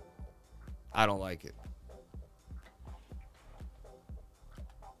all. I don't like it.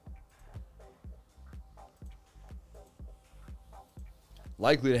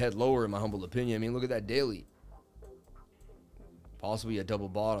 Likely to head lower, in my humble opinion. I mean, look at that daily. Possibly a double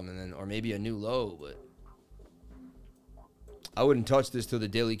bottom, and then, or maybe a new low, but I wouldn't touch this till the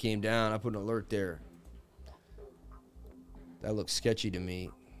daily came down. I put an alert there. That looks sketchy to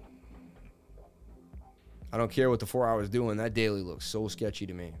me. I don't care what the 4 hours doing. That daily looks so sketchy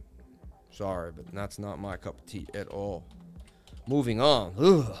to me. Sorry, but that's not my cup of tea at all. Moving on.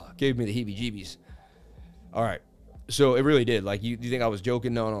 Ugh, gave me the heebie-jeebies. All right. So it really did. Like, you think I was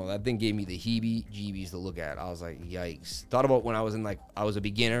joking? No. That thing gave me the heebie-jeebies to look at. I was like, yikes. Thought about when I was I was a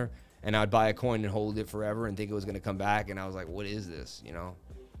beginner, and I'd buy a coin and hold it forever and think it was going to come back, and I was like, what is this, you know?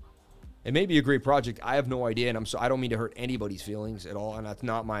 It may be a great project. I have no idea, and I don't mean to hurt anybody's feelings at all, and that's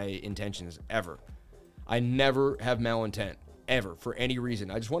not my intentions ever. I never have malintent, ever, for any reason.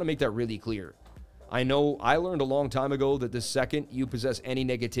 I just want to make that really clear. I know I learned a long time ago that the second you possess any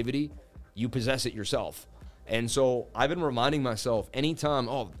negativity, you possess it yourself. And so I've been reminding myself anytime,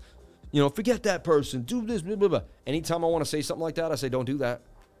 forget that person, do this, blah, blah, blah. Anytime I want to say something like that, I say, don't do that.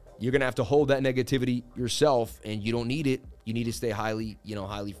 You're going to have to hold that negativity yourself, and you don't need it. You need to stay high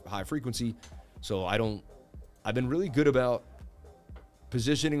frequency. So I've been really good about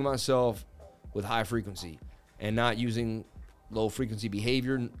positioning myself with high frequency and not using low frequency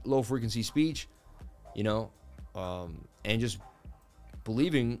behavior, low frequency speech, and just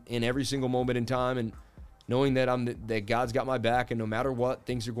believing in every single moment in time and knowing that that God's got my back, and no matter what,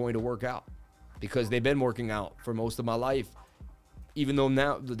 things are going to work out, because they've been working out for most of my life. Even though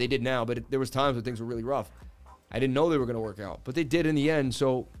but there was times when things were really rough. I didn't know they were going to work out, but they did in the end.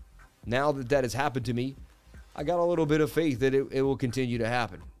 So now that has happened to me, I got a little bit of faith that it will continue to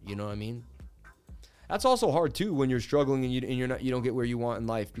happen. You know what I mean? That's also hard too when you're struggling and you don't get where you want in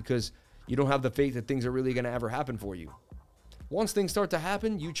life, because you don't have the faith that things are really going to ever happen for you. Once things start to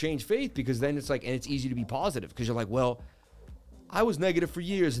happen, you change faith, because then it's like, and it's easy to be positive, because you're like, well, I was negative for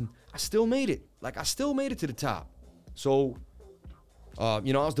years and I still made it. Like, I still made it to the top. So, I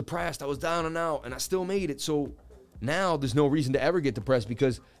was depressed, I was down and out, and I still made it. So now there's no reason to ever get depressed,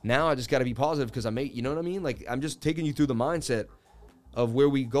 because now I just got to be positive because I made, you know what I mean? Like, I'm just taking you through the mindset of where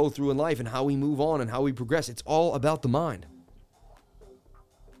we go through in life and how we move on and how we progress. It's all about the mind.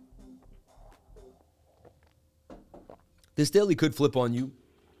 This daily could flip on you.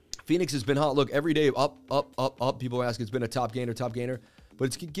 Phoenix has been hot. Look, every day up, up, up, up. People ask, it's been a top gainer, but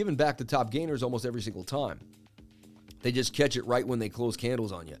it's given back to top gainers almost every single time. They just catch it right when they close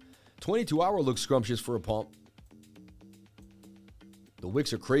candles on you. 22-hour looks scrumptious for a pump. The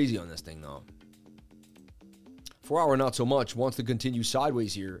wicks are crazy on this thing, though. 4-hour, not so much. Wants to continue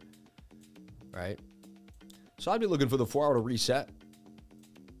sideways here, right? So I'd be looking for the 4-hour to reset.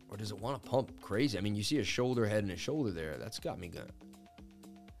 Or does it want to pump crazy? I mean, you see a shoulder, head, and a shoulder there. That's got me good.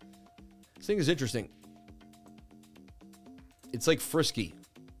 This thing is interesting. It's like frisky.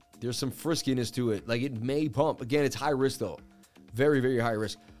 There's some friskiness to it. Like, it may pump. Again, it's high risk, though. Very, very high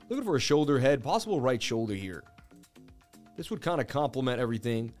risk. Looking for a shoulder, head, possible right shoulder here. This would kind of complement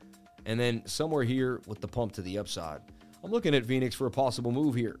everything. And then somewhere here with the pump to the upside. I'm looking at Phoenix for a possible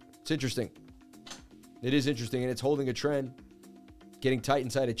move here. It's interesting. It is interesting, and it's holding a trend. Getting tight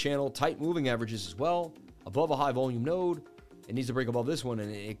inside a channel. Tight moving averages as well. Above a high volume node. It needs to break above this one,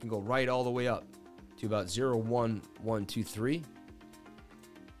 and it can go right all the way up to about 0.1123.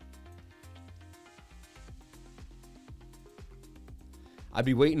 I'd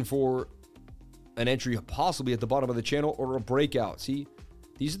be waiting for an entry possibly at the bottom of the channel or a breakout. See,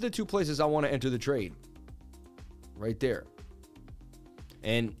 these are the two places I want to enter the trade. Right there.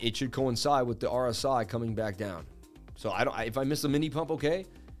 And it should coincide with the RSI coming back down. So if I miss a mini pump, okay.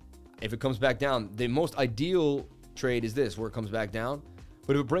 If it comes back down, the most ideal trade is this, where it comes back down.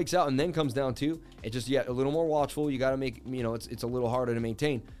 But if it breaks out and then comes down too, it's just a little more watchful. You got to make, it's a little harder to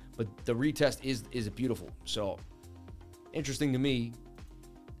maintain. But the retest is beautiful. So interesting to me,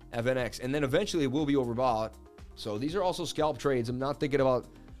 FNX. And then eventually it will be overbought. So these are also scalp trades. I'm not thinking about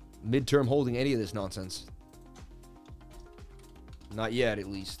midterm holding any of this nonsense. Not yet, at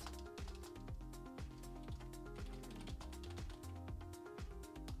least.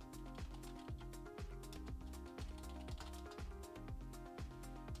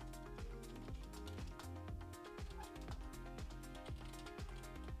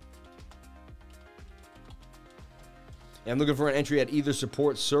 I'm looking for an entry at either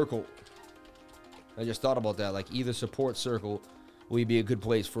support circle. I just thought about that. Like, either support circle will be a good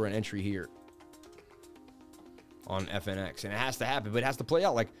place for an entry here on FNX. And it has to happen, but it has to play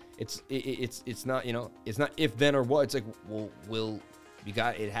out. Like, it's not, it's not if, then, or what. It's like, well,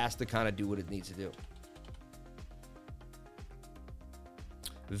 it has to kind of do what it needs to do.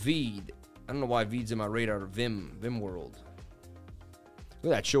 Veed. I don't know why Veed's in my radar. Vim World.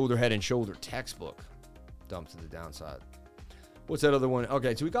 Look at that shoulder, head, and shoulder textbook. Dumped to the downside. What's that other one?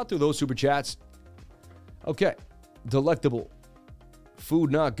 Okay, so we got through those super chats. Okay. Delectable. Food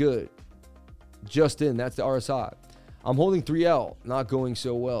not good. Just in. That's the RSI. I'm holding 3L. Not going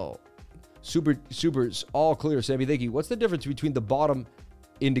so well. Supers. All clear. Sammy, thank you. What's the difference between the bottom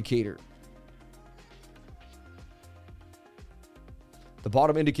indicator? The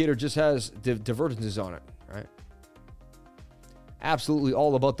bottom indicator just has divergences on it, right? absolutely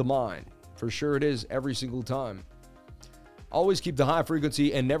all about the mind. For sure it is every single time. Always keep the high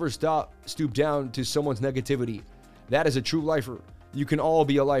frequency and never stoop down to someone's negativity. That is a true lifer. You can all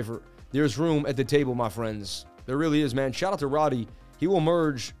be a lifer. There's room at the table, my friends. There really is, man. Shout out to Roddy. He will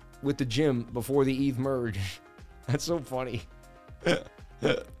merge with the gym before the ETH merge. That's so funny.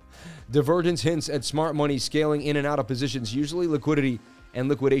 Divergence hints at smart money scaling in and out of positions, usually liquidity and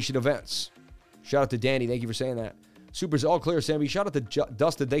liquidation events. Shout out to Danny. Thank you for saying that. Super's all clear, Sammy. Shout out to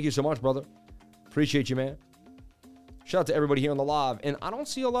Dustin. Thank you so much, brother. Appreciate you, man. Shout out to everybody here on the live. And I don't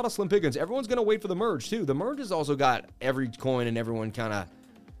see a lot of slim pickings. Everyone's going to wait for the merge, too. The merge has also got every coin and everyone kind of,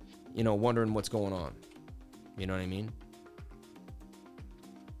 wondering what's going on. You know what I mean?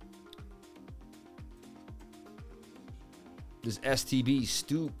 This STB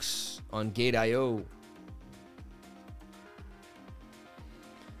Stooks on Gate.io.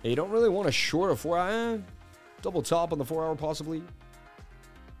 Hey, you don't really want to short a 4-hour. Double top on the 4-hour possibly.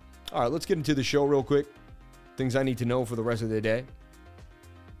 All right, let's get into the show real quick. Things I need to know for the rest of the day.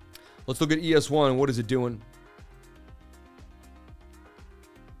 Let's look at ES1. What is it doing?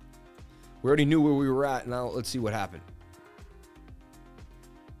 We already knew where we were at. Now let's see what happened.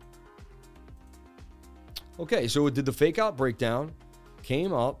 Okay, so it did the fake out breakdown,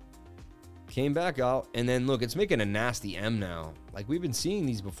 came up, came back out, and then look, it's making a nasty M now. Like we've been seeing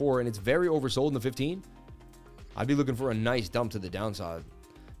these before, and it's very oversold in the 15. I'd be looking for a nice dump to the downside.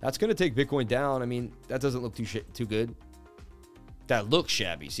 That's going to take Bitcoin down. I mean, that doesn't look too good. That looks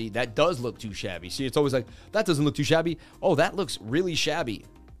shabby. See, that does look too shabby. See, it's always like, that doesn't look too shabby. Oh, that looks really shabby.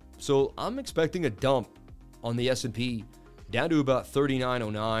 So I'm expecting a dump on the S&P down to about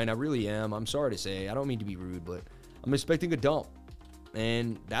 39.09. I really am. I'm sorry to say. I don't mean to be rude, but I'm expecting a dump.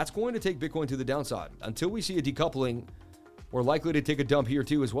 And that's going to take Bitcoin to the downside. Until we see a decoupling, we're likely to take a dump here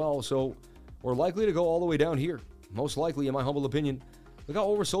too as well. So we're likely to go all the way down here. Most likely, in my humble opinion. Look how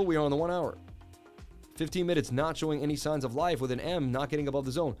oversold we are on the 1 hour. 15 minutes not showing any signs of life with an M not getting above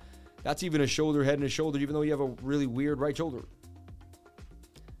the zone. That's even a shoulder, head, and a shoulder, even though you have a really weird right shoulder.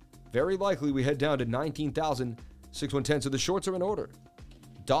 Very likely we head down to 19,610. So the shorts are in order.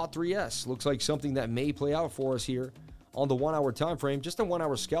 DOT3S looks like something that may play out for us here on the 1 hour time frame. Just a 1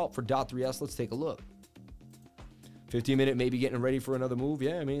 hour scalp for DOT3S. Let's take a look. 15 minute maybe getting ready for another move.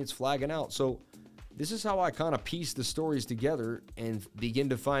 Yeah, I mean, it's flagging out. So this is how I kind of piece the stories together and begin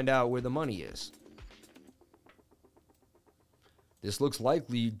to find out where the money is. This looks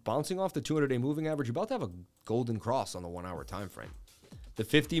likely bouncing off the 200-day moving average. You're about to have a golden cross on the 1 hour time frame. The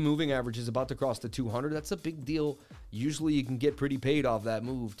 50 moving average is about to cross the 200. That's a big deal. Usually you can get pretty paid off that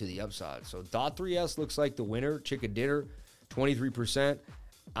move to the upside. So DOT3S looks like the winner. Chicken dinner, 23%.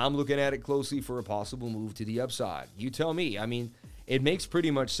 I'm looking at it closely for a possible move to the upside. You tell me. I mean, it makes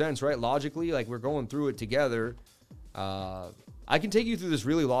pretty much sense, right? Logically, like we're going through it together. I can take you through this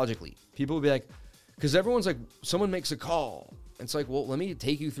really logically. People will be like, because everyone's like, someone makes a call. It's like, well, let me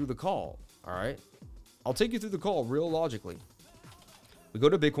take you through the call. All right. I'll take you through the call real logically. We go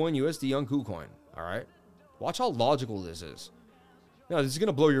to Bitcoin USD on KuCoin. All right. Watch how logical this is. No, this is going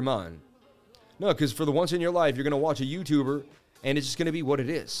to blow your mind. No, because for the once in your life, you're going to watch a YouTuber and it's just going to be what it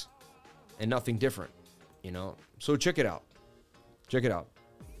is and nothing different, you know? So check it out. Check it out.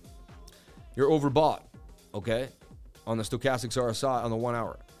 You're overbought, okay? On the stochastics RSI on the 1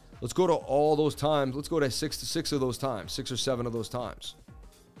 hour. Let's go to all those times. Let's go to six of those times, 6 or 7 of those times.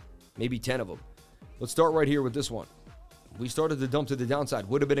 Maybe 10 of them. Let's start right here with this one. We started the dump to the downside.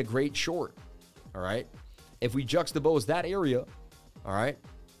 Would have been a great short, all right? If we juxtapose that area, all right?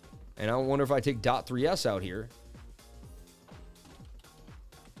 And I wonder if I take DOT3S out here.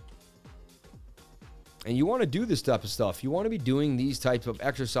 And you want to do this type of stuff. You want to be doing these types of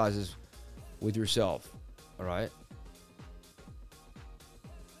exercises with yourself, all right?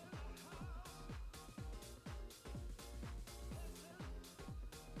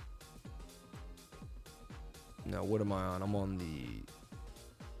 Now, what am I on? I'm on the...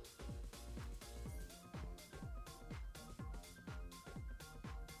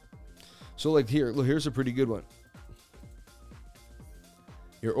 So, like here, look, here's a pretty good one.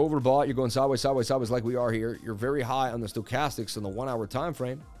 You're overbought. You're going sideways, sideways, sideways like we are here. You're very high on the stochastics in the 1 hour time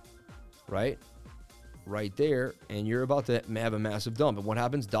frame, right? Right there. And you're about to have a massive dump. And what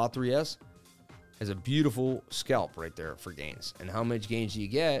happens? DOT3S has a beautiful scalp right there for gains. And how much gains do you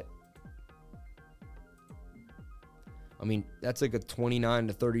get? I mean, that's like a 29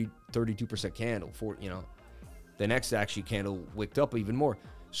 to 32% candle for, you know, the next actually candle wicked up even more.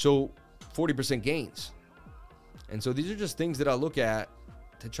 So 40% gains. And so these are just things that I look at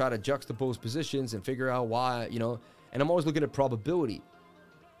to try to juxtapose positions and figure out why, you know, and I'm always looking at probability.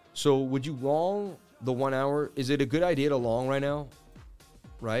 So would you long the 1 hour, is it a good idea to long right now?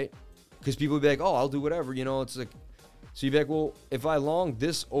 Right? Because people would be like, oh, I'll do whatever. You know, it's like, so you'd be like, well, if I longed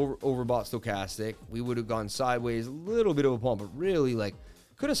this overbought stochastic, we would have gone sideways, a little bit of a pump, but really, like,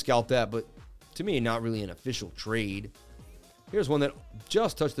 could have scalped that, but to me, not really an official trade. Here's one that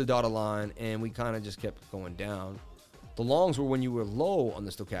just touched the dotted line, and we kind of just kept going down. The longs were when you were low on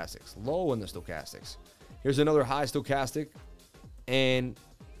the stochastics. Here's another high stochastic, and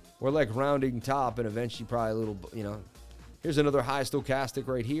we're like rounding top, and eventually probably a little, you know. Here's another high stochastic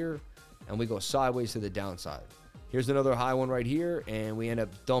right here, and we go sideways to the downside. Here's another high one right here, and we end up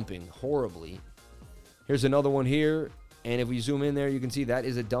dumping horribly. Here's another one here, and if we zoom in there, you can see that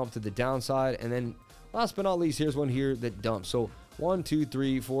is a dump to the downside. And then last but not least, here's one here that dumps. So 1, 2,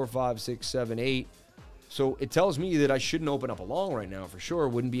 3, 4, 5, 6, 7, 8. So it tells me that I shouldn't open up a long right now for sure.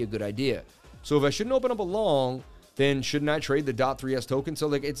 Wouldn't be a good idea. So if I shouldn't open up a long, then shouldn't I trade the .3s token? So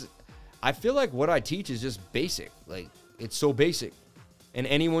like I feel like what I teach is just basic. Like it's so basic, and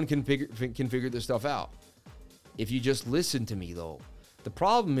anyone can figure this stuff out if you just listen to me though. The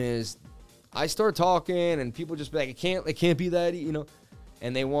problem is I start talking and people just be like, it can't be that, you know,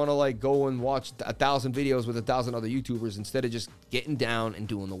 and they want to like go and watch 1,000 videos with 1,000 other YouTubers instead of just getting down and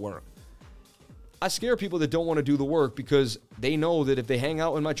doing the work. I scare people that don't want to do the work because they know that if they hang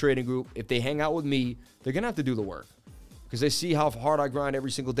out in my trading group, if they hang out with me, they're going to have to do the work because they see how hard I grind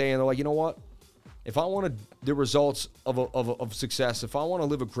every single day. And they're like, you know what? If I want the results of success, if I want to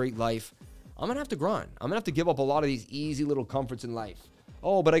live a great life, I'm going to have to grind. I'm going to have to give up a lot of these easy little comforts in life.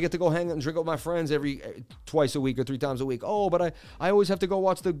 Oh, but I get to go hang out and drink with my friends twice a week or 3 times a week. Oh, but I always have to go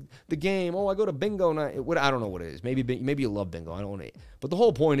watch the game. Oh, I go to bingo night. I don't know what it is. Maybe you love bingo. I don't know. But the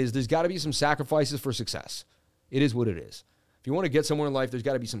whole point is there's got to be some sacrifices for success. It is what it is. If you want to get somewhere in life, there's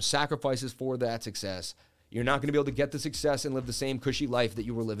got to be some sacrifices for that success. You're not going to be able to get the success and live the same cushy life that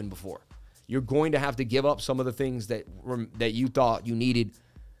you were living before. You're going to have to give up some of the things that you thought you needed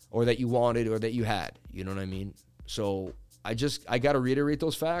or that you wanted or that you had. You know what I mean? So I got to reiterate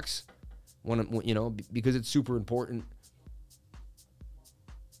those facts when, you know, because it's super important.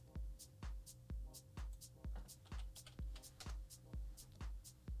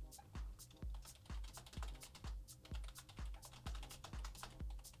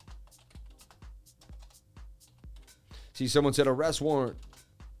 See, someone said arrest warrant.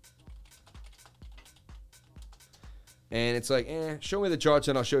 And it's like, show me the charts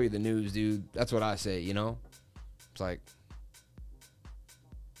and I'll show you the news, dude. That's what I say, you know? It's like,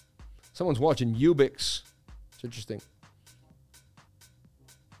 someone's watching Ubix. It's interesting.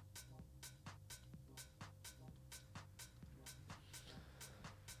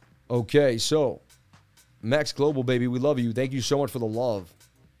 Okay, so Max Global, baby, we love you. Thank you so much for the love.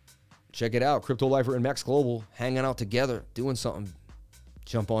 Check it out. Crypto Lifer and Max Global hanging out together, doing something.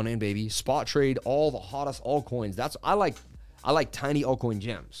 Jump on in, baby. Spot trade all the hottest altcoins. I like tiny altcoin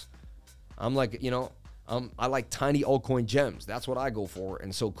gems. I'm like, you know, I like tiny altcoin gems. That's what I go for.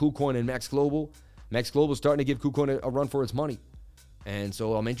 And so KuCoin and Max Global is starting to give KuCoin a run for its money. And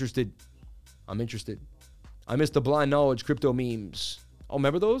so I'm interested. I missed the blind knowledge crypto memes. Oh,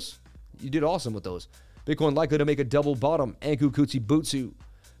 remember those? You did awesome with those. Bitcoin likely to make a double bottom. Anku Kutsi Butsu.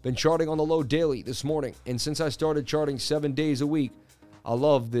 Been charting on the low daily this morning. And since I started charting 7 days a week, I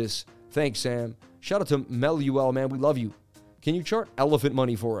love this. Thanks, Sam. Shout out to Meluel, man. We love you. Can you chart elephant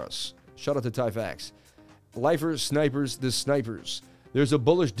money for us? Shout out to Tyfax. Lifers, snipers, the snipers. There's a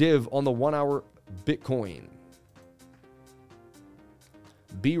bullish div on the 1 hour Bitcoin.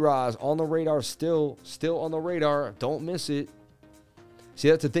 B-Rise on the radar, still on the radar. Don't miss it. See,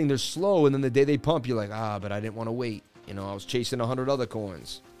 that's the thing. They're slow, and then the day they pump, you're like, but I didn't want to wait. You know, I was chasing 100 other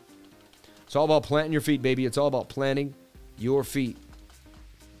coins. It's all about planting your feet, baby. It's all about planting your feet.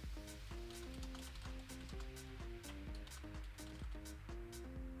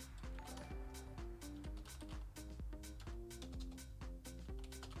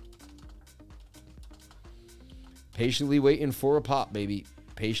 Patiently waiting for a pop, baby.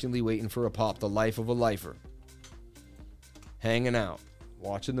 Patiently waiting for a pop. The life of a lifer. Hanging out.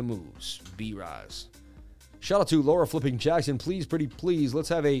 Watching the moves. B-Rise. Shout out to Laura Flipping Jackson. Please, pretty please, let's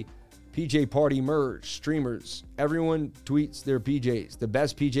have a PJ party merge. Streamers. Everyone tweets their PJs. The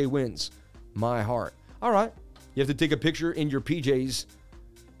best PJ wins. My heart. All right. You have to take a picture in your PJs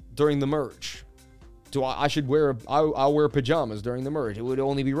during the merge. So I should wear, I'll wear pajamas during the merge. It would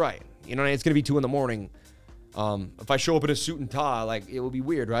only be right. You know, it's going to be 2 a.m. If I show up in a suit and tie, like, it would be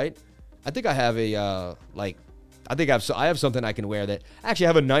weird, right? I think I have I have something I can wear that actually I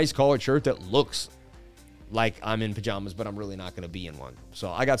have a nice collared shirt that looks like I'm in pajamas, but I'm really not going to be in one.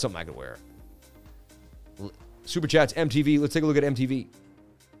 So I got something I can wear. Super Chats, MTV. Let's take a look at MTV.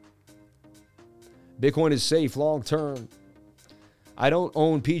 Bitcoin is safe long term. I don't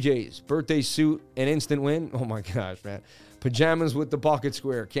own PJs. Birthday suit, an instant win. Oh my gosh, man. Pajamas with the pocket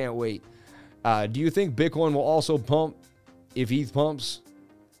square. Can't wait. Do you think Bitcoin will also pump if ETH pumps?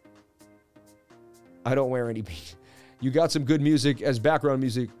 I don't wear any. You got some good music as background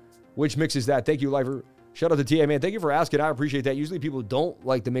music. Which mix is that? Thank you, Lifer. Shout out to TA, man. Thank you for asking. I appreciate that. Usually people don't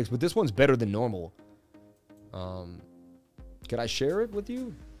like the mix, but this one's better than normal. Can I share it with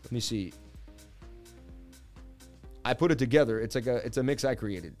you? Let me see. I put it together. It's a mix I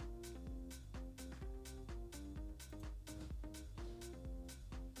created.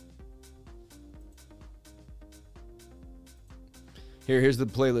 Here's the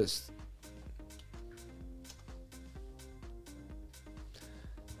playlist.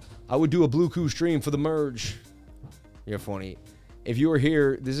 I would do a Blueku stream for the merge. You're funny. If you were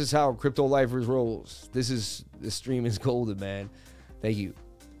here, this is how Crypto Lifers rolls. This stream is golden, man. Thank you.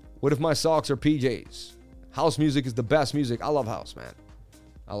 What if my socks are PJs? House music is the best music. I love house, man.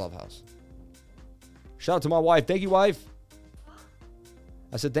 I love house. Shout out to my wife. Thank you, wife.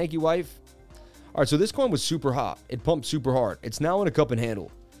 I said thank you, wife. All right, so this coin was super hot. It pumped super hard. It's now in a cup and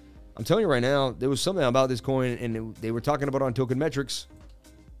handle. I'm telling you right now, there was something about this coin, and they were talking about it on Token Metrics,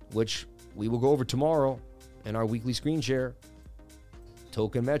 which we will go over tomorrow in our weekly screen share.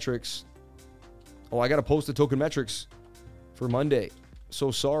 Token Metrics. Oh, I got to post the Token Metrics for Monday.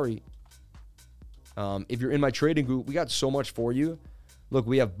 So sorry. If you're in my trading group, we got so much for you. Look,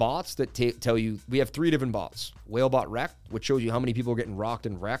 we have bots that tell you, we have 3 different bots. Whalebot Rect, which shows you how many people are getting rocked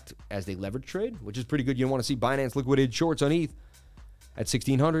and wrecked as they leverage trade, which is pretty good. You want to see Binance liquidated shorts on ETH at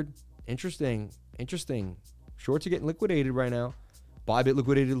 1,600. Interesting. Shorts are getting liquidated right now. Bybit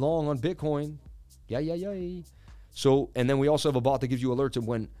liquidated long on Bitcoin. Yeah. So, and then we also have a bot that gives you alerts of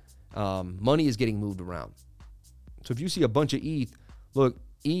when money is getting moved around. So if you see a bunch of ETH, look,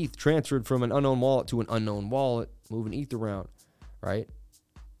 ETH transferred from an unknown wallet to an unknown wallet, moving ETH around, right?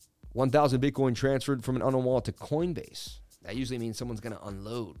 1,000 Bitcoin transferred from an unknown wallet to Coinbase. That usually means someone's going to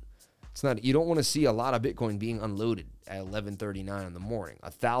unload. It's not. You don't want to see a lot of Bitcoin being unloaded at 11:39 in the morning.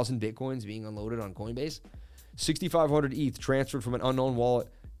 1,000 Bitcoins being unloaded on Coinbase. 6,500 ETH transferred from an unknown wallet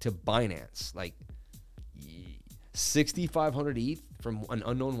to Binance. Like 6,500 ETH from an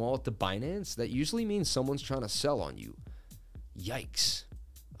unknown wallet to Binance. That usually means someone's trying to sell on you. Yikes.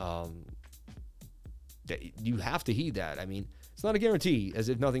 You have to heed that. I mean, it's not a guarantee, as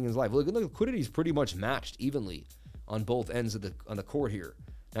if nothing is life. Look, the liquidity is pretty much matched evenly on both ends of the court here.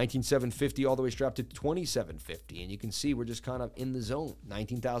 19,750 all the way strapped to 2750, and you can see we're just kind of in the zone.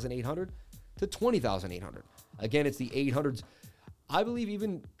 19,800 to 20,800. Again, it's the 800s. I believe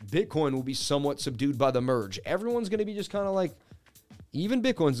even Bitcoin will be somewhat subdued by the merge. Everyone's going to be just kind of like, even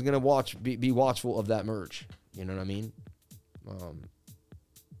Bitcoin's going to be watchful of that merge. You know what I mean?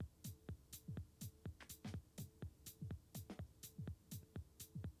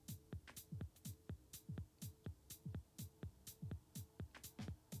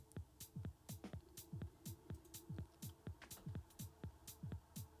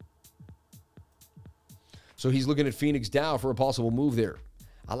 So he's looking at Phoenix Dow for a possible move there.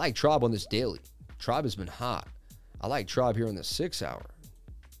 I like Tribe on this daily. Tribe has been hot. I like Tribe here on the 6 hour.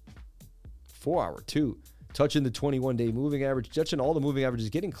 4 hour too. Touching the 21-day moving average. Touching all the moving averages.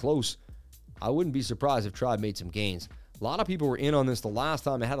 Getting close. I wouldn't be surprised if Tribe made some gains. A lot of people were in on this the last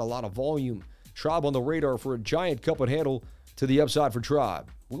time. It had a lot of volume. Tribe on the radar for a giant cup and handle to the upside for Tribe.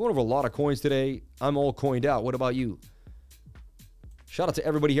 We're going over a lot of coins today. I'm all coined out. What about you? Shout out to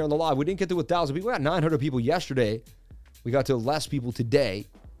everybody here on the live. We didn't get to 1,000 people. We got 900 people yesterday. We got to less people today.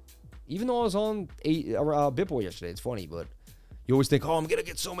 Even though I was on BitBoy yesterday. It's funny, but you always think, oh, I'm going to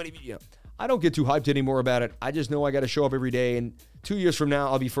get so many. You know, I don't get too hyped anymore about it. I just know I got to show up every day. And 2 years from now,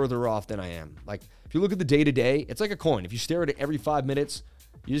 I'll be further off than I am. Like, if you look at the day-to-day, it's like a coin. If you stare at it every 5 minutes,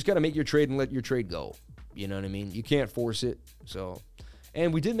 you just got to make your trade and let your trade go. You know what I mean? You can't force it. So...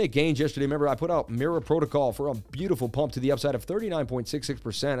 And we did make gains yesterday. Remember, I put out Mirror Protocol for a beautiful pump to the upside of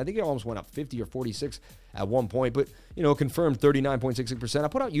 39.66%. I think it almost went up 50 or 46 at one point, but, you know, confirmed 39.66%. I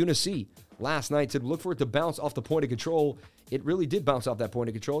put out UniC last night, said look for it to bounce off the point of control. It really did bounce off that point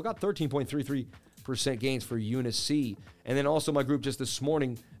of control. It got 13.33% gains for UniC. And then also my group just this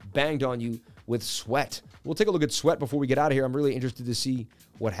morning banged on you with Sweat. We'll take a look at Sweat before we get out of here. I'm really interested to see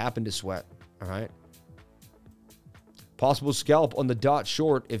what happened to Sweat. All right. Possible scalp on the dot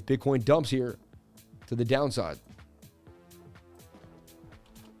short if Bitcoin dumps here to the downside.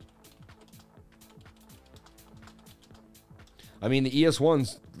 I mean, the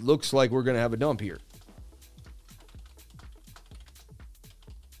ES1s looks like we're going to have a dump here.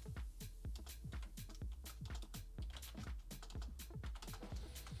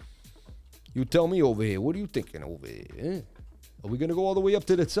 You tell me over here. What are you thinking over here? Eh? Are we going to go all the way up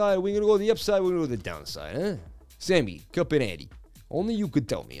to the side? Are we going to go to the upside? We're going to go to the downside, huh? Sammy, Cup and Andy. Only you could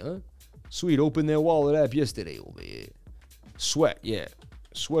tell me, huh? Sweet opened their wallet app yesterday over here. Sweat, yeah.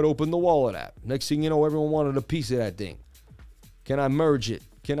 Sweat opened the wallet app. Next thing you know, everyone wanted a piece of that thing. Can I merge it?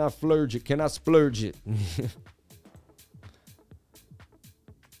 Can I flurge it? Can I splurge it?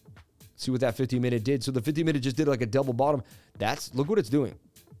 See what that 50-minute did. So the 50-minute just did like a double bottom. Look what it's doing.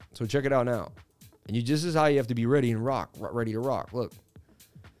 So check it out now. And this is how you have to be ready and ready to rock. Look,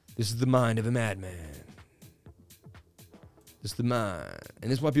 this is the mind of a madman. This is the mind.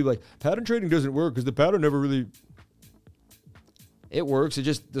 And this is why people are like, pattern trading doesn't work because the pattern never really... It works. It's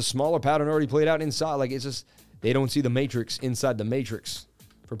just the smaller pattern already played out inside. Like, it's just, they don't see the matrix inside the matrix.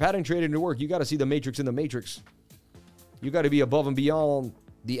 For pattern trading to work, you got to see the matrix in the matrix. You got to be above and beyond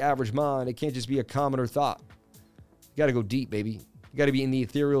the average mind. It can't just be a commoner thought. You got to go deep, baby. You got to be in the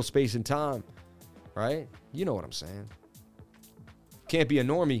ethereal space and time, right? You know what I'm saying. Can't be a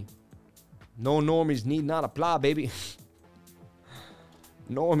normie. No normies need not apply, baby.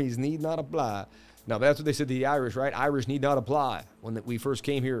 Normies need not apply. Now, that's what they said to the Irish, right? Irish need not apply when we first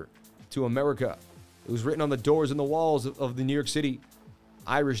came here to America. It was written on the doors and the walls of the New York City.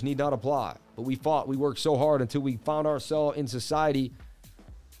 Irish need not apply. But we fought. We worked so hard until we found ourselves in society.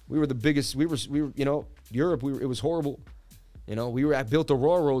 We were the biggest. We were Europe. It was horrible. We built the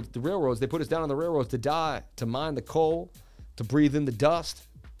railroads. They put us down on the railroads to die, to mine the coal, to breathe in the dust.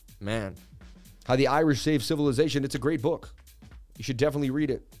 Man, How the Irish Saved Civilization. It's a great book. You should definitely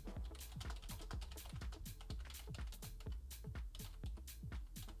read it.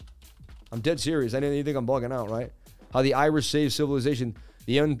 I'm dead serious. I didn't think I'm bugging out, right? How the Irish Saved Civilization.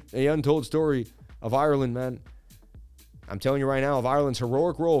 The untold story of Ireland, man. I'm telling you right now, of Ireland's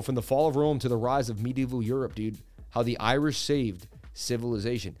heroic role from the fall of Rome to the rise of medieval Europe, dude. How the Irish saved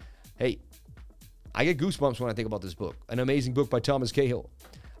civilization. Hey, I get goosebumps when I think about this book. An amazing book by Thomas Cahill.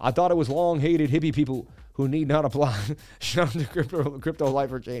 I thought it was long-hated hippie people who need not apply. Shout out to Crypto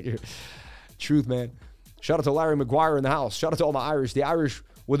Lifer Changer. Truth, man. Shout out to Larry McGuire in the house. Shout out to all my Irish. The Irish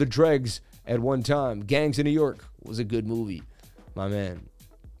were the dregs at one time. Gangs in New York was a good movie, my man.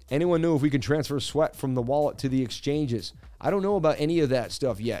 Anyone know if we can transfer sweat from the wallet to the exchanges? I don't know about any of that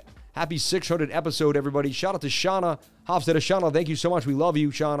stuff yet. Happy 600th episode, everybody. Shout out to Shauna Hofstadter. Shauna, thank you so much. We love you,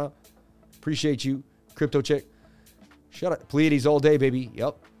 Shauna. Appreciate you. Crypto chick. Shout out. Pleiades all day, baby.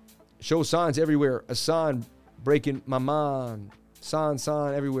 Yep. Show signs everywhere. A sign breaking my mind. Sign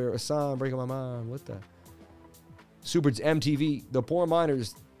everywhere. A sign breaking my mind. What the? Super's MTV. The poor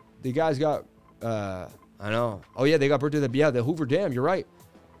miners. The guys got, I know. Oh, yeah, they got burned to the Hoover Dam. You're right.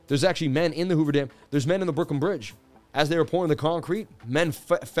 There's actually men in the Hoover Dam. There's men in the Brooklyn Bridge. As they were pouring the concrete, men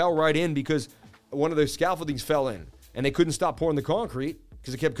fell right in because one of the scaffoldings fell in. And they couldn't stop pouring the concrete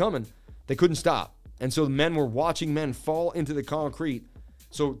because it kept coming. They couldn't stop. And so the men were watching men fall into the concrete.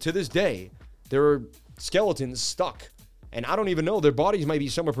 So to this day, there are skeletons stuck. And I don't even know. Their bodies might be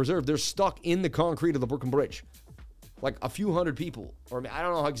somewhere preserved. They're stuck in the concrete of the Brooklyn Bridge. Like a few hundred people. Or I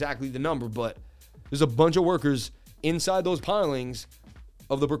don't know exactly the number, but there's a bunch of workers inside those pilings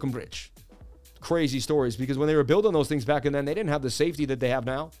of the Brooklyn Bridge. Crazy stories, because when they were building those things back then, they didn't have the safety that they have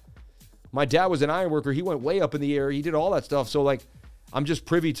now. My dad was an iron worker. He went way up in the air. He did all that stuff. So like, I'm just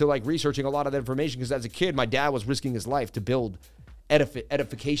privy to like researching a lot of that information, because as a kid, my dad was risking his life to build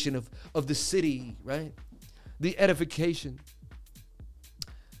edification of the city, right? The edification.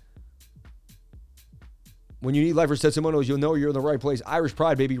 When you need Lifer testimonials, you'll know you're in the right place. Irish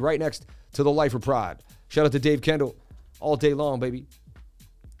Pride, baby, right next to the Lifer Pride. Shout out to Dave Kendall. All day long, baby.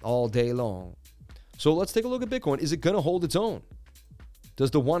 All day long. So let's take a look at Bitcoin. Is it going to hold its own?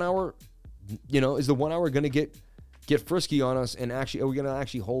 Does the 1 hour, is the 1 hour going to get frisky on us, and actually, are we going to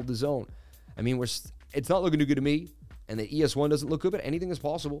actually hold the zone? I mean, it's not looking too good to me, and the ES1 doesn't look good, but anything is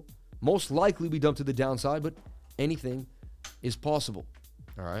possible. Most likely we dump to the downside, but anything is possible.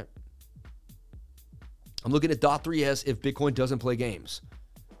 All right. I'm looking at DOT3S if Bitcoin doesn't play games.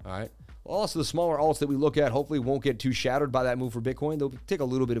 All right. Also, the smaller alts that we look at hopefully won't get too shattered by that move for Bitcoin. They'll take a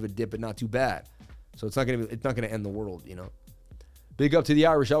little bit of a dip, but not too bad. So it's not gonna end the world, Big up to the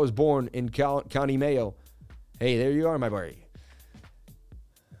Irish. I was born in County Mayo. Hey, there you are, my buddy.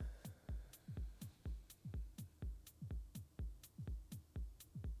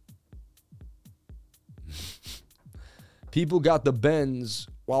 People got the bends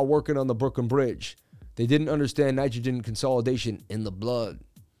while working on the Brooklyn Bridge. They didn't understand nitrogen consolidation in the blood.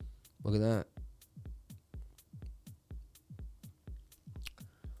 Look at that.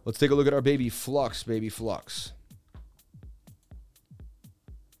 Let's take a look at our baby Flux, Flux.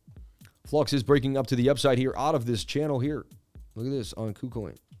 Flux is breaking up to the upside here out of this channel here. Look at this on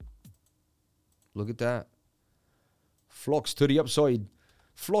KuCoin. Look at that. Flux to the upside.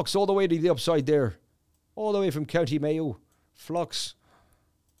 Flux all the way to the upside there. All the way from County Mayo. Flux.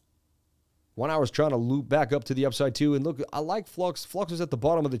 1 hour's trying to loop back up to the upside too. And look, I like Flux. Flux is at the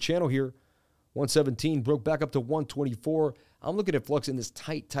bottom of the channel here. 117, broke back up to 124. I'm looking at Flux in this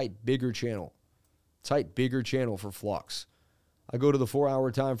tight, bigger channel. Tight, bigger channel for Flux. I go to the 4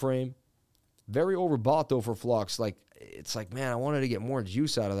 hour time frame. Very overbought though for Flux. Like, it's like, man, I wanted to get more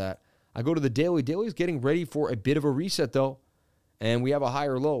juice out of that. I go to the daily. Daily is getting ready for a bit of a reset though. And we have a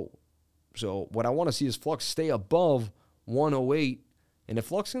higher low. So what I want to see is Flux stay above 108. And if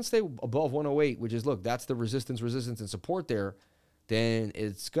Flux can stay above 108, which is, look, that's the resistance, and support there, then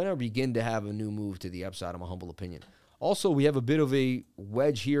it's going to begin to have a new move to the upside, in my humble opinion. Also, we have a bit of a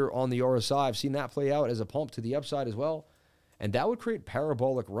wedge here on the RSI. I've seen that play out as a pump to the upside as well. And that would create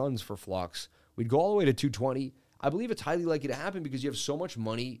parabolic runs for Flux. We'd go all the way to 220. I believe it's highly likely to happen because you have so much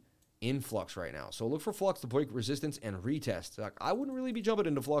money in Flux right now. So look for Flux to break resistance and retest. Like, I wouldn't really be jumping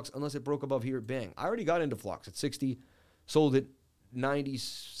into Flux unless it broke above here. Bang. I already got into Flux at 60, sold it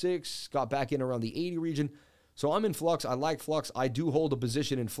 96, got back in around the 80 region. So I'm in Flux. I like Flux. I do hold a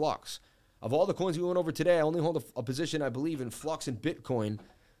position in Flux. Of all the coins we went over today, I only hold a position, I believe, in Flux and Bitcoin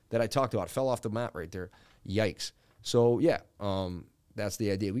that I talked about. Fell off the map right there. Yikes. So, yeah, that's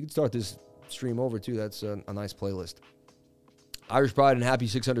the idea. We can start this stream over, too. That's a nice playlist. Irish Pride and happy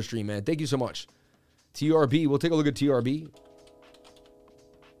 600 stream, man. Thank you so much. TRB. We'll take a look at TRB.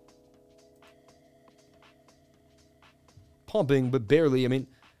 Pumping, but barely. I mean,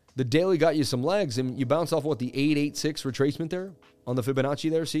 the daily got you some legs, and you bounced off, what, the 886 retracement there on the Fibonacci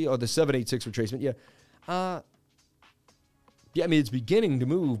there, see? Or the 786 retracement, yeah. Yeah, I mean, it's beginning to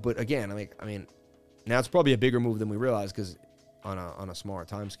move, but again, I mean, now it's probably a bigger move than we realize because on a smaller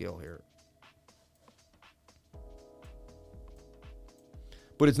time scale here.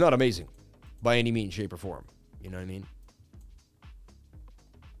 But it's not amazing by any means, shape, or form. You know what I mean?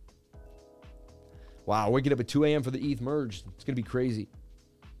 Wow, waking up at 2 a.m. for the ETH merge. It's going to be crazy.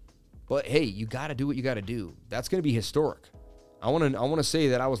 But hey, you got to do what you got to do. That's going to be historic. I want to say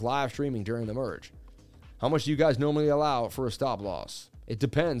that I was live streaming during the merge. How much do you guys normally allow for a stop loss? It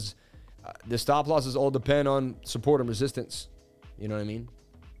depends. The stop losses all depend on support and resistance. You know what I mean?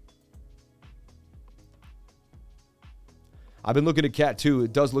 I've been looking at CAT too.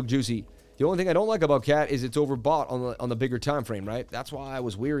 It does look juicy. The only thing I don't like about CAT is it's overbought on the bigger time frame, right? That's why I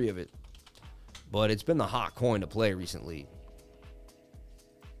was weary of it. But it's been the hot coin to play recently.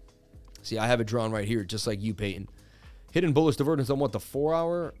 See, I have it drawn right here, just like you, Peyton. Hidden bullish divergence on what, the 4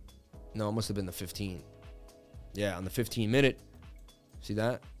 hour? No, it must have been the 15. Yeah, on the 15 minute. See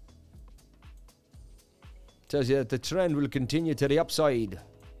that? Tells you that the trend will continue to the upside.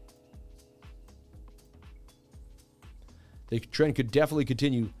 The trend could definitely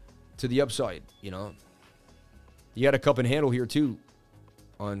continue to the upside, you know. You got a cup and handle here, too,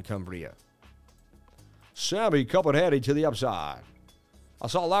 on Cumbria. Sammy cup and handle to the upside. I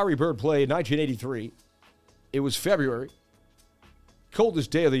saw Larry Bird play in 1983. It was February.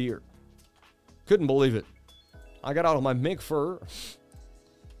 Coldest day of the year. Couldn't believe it. I got out of my mink fur.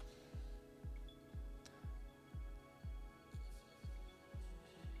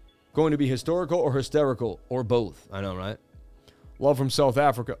 Going to be historical or hysterical or both. I know, right? Love from South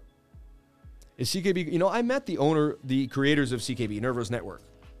Africa. Is CKB, you know, I met the owner, the creators of CKB, Nervos Network.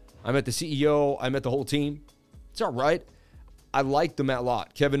 I met the CEO. I met the whole team. It's all right. I liked them a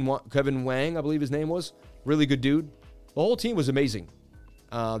lot. Kevin Wang, I believe his name was. Really good dude. The whole team was amazing.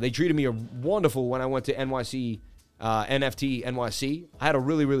 They treated me wonderful when I went to NYC, NFT NYC. I had a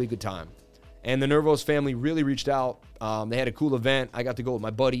really, really good time. And the Nervos family really reached out. They had a cool event. I got to go with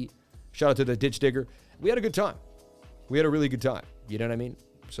my buddy. Shout out to the Ditch Digger. We had a good time. We had a really good time. You know what I mean?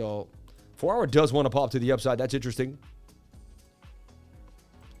 So 4 hour does want to pop to the upside. That's interesting.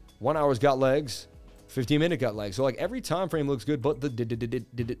 1 hour's got legs. 15 minute got legs. So like every time frame looks good, but the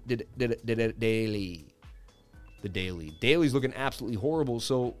daily. The daily. Daily's looking absolutely horrible.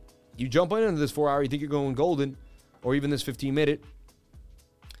 So you jump into this 4 hour, you think you're going golden, or even this 15 minute,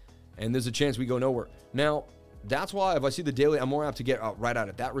 and there's a chance we go nowhere. Now, that's why if I see the daily, I'm more apt to get right out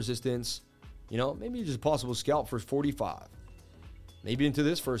of that resistance. You know, maybe just possible scalp for 45. Maybe into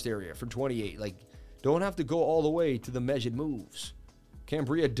this first area for 28. Like, don't have to go all the way to the measured moves.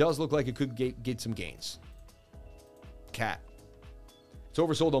 Cambria does look like it could get some gains. Cat. It's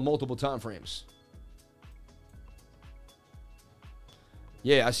oversold on multiple time frames.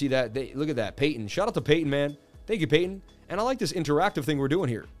 Yeah, I see that. Look at that. Peyton. Shout out to Peyton, man. Thank you, Peyton. And I like this interactive thing we're doing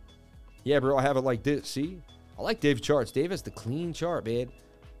here. Yeah, bro, I have it like this. See? I like Dave's charts. Dave has the clean chart, man.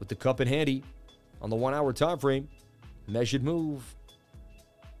 With the cup in handy on the 1 hour time frame. Measured move.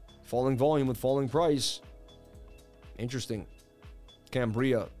 Falling volume with falling price. Interesting.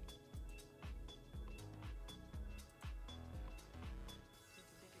 Cambria.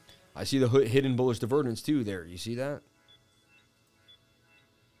 I see the hidden bullish divergence too there. You see that?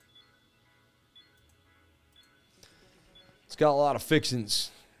 It's got a lot of fixins.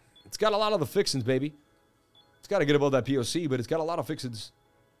 It's got a lot of the fixins, baby. It's got to get above that POC, but it's got a lot of fixins.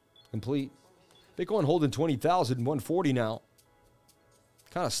 Complete. Bitcoin holding 20,000, 140 now.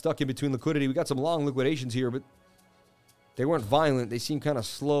 Kind of stuck in between liquidity. We got some long liquidations here, but they weren't violent. They seem kind of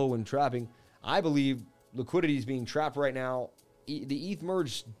slow and trapping. I believe liquidity is being trapped right now. The ETH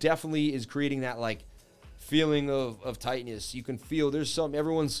merge definitely is creating that like feeling of tightness. You can feel there's some,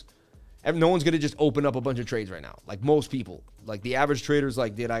 no one's going to just open up a bunch of trades right now. Like most people, like the average traders,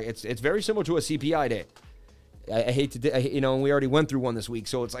 like it's very similar to a CPI day. I hate to, and we already went through one this week.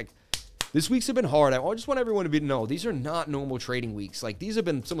 So it's like, this weeks have been hard. I just want everyone to know these are not normal trading weeks. Like these have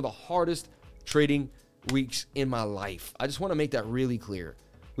been some of the hardest trading weeks in my life. I just want to make that really clear.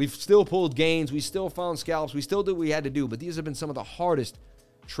 We've still pulled gains. We still found scalps. We still did what we had to do. But these have been some of the hardest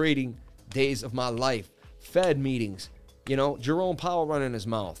trading days of my life. Fed meetings, Jerome Powell running his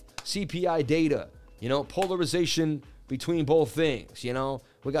mouth. CPI data, polarization between both things,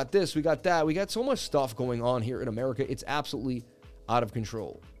 We got this, we got that. We got so much stuff going on here in America. It's absolutely out of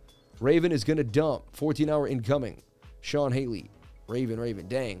control. Raven is going to dump. 14-hour incoming. Sean Haley. Raven.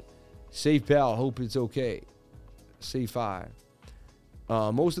 Dang. Safe pal. Hope it's okay. Safe 5.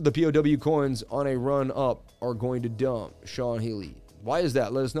 Most of the POW coins on a run up are going to dump. Sean Haley. Why is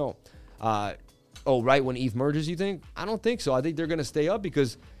that? Let us know. Right when ETH merges, you think? I don't think so. I think they're going to stay up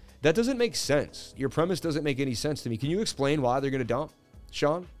because that doesn't make sense. Your premise doesn't make any sense to me. Can you explain why they're going to dump,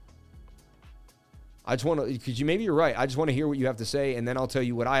 Sean? I just want to, because maybe you're right. I just want to hear what you have to say, and then I'll tell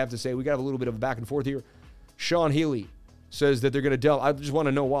you what I have to say. We got a little bit of a back and forth here. Sean Healy says that they're going to dump. I just want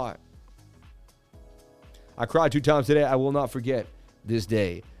to know why. I cried 2 times today. I will not forget this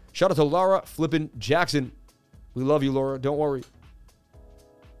day. Shout out to Laura Flippin Jackson. We love you, Laura. Don't worry.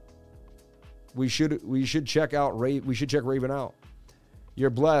 We should check out we should check Raven out.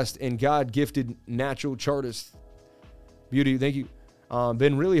 You're blessed and God gifted natural chartist. Beauty, thank you.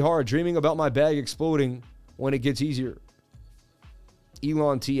 Been really hard dreaming about my bag exploding when it gets easier.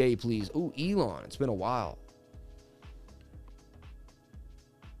 Elon TA, please. Ooh, Elon. It's been a while.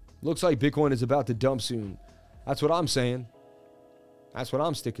 Looks like Bitcoin is about to dump soon. That's what I'm saying. That's what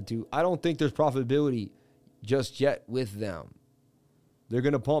I'm sticking to. I don't think there's profitability just yet with them. They're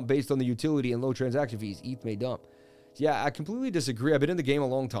going to pump based on the utility and low transaction fees. ETH may dump. Yeah, I completely disagree. I've been in the game a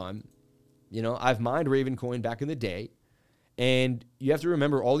long time. I've mined Ravencoin back in the day. And you have to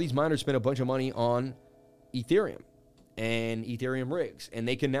remember, all these miners spent a bunch of money on Ethereum and Ethereum rigs. And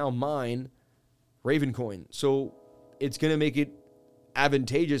they can now mine Ravencoin. So it's going to make it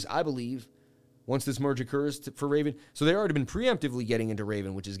advantageous, I believe, once this merge occurs for Raven. So they've already been preemptively getting into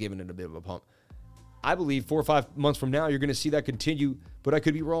Raven, which is giving it a bit of a pump. I believe 4 or 5 months from now, you're going to see that continue, but I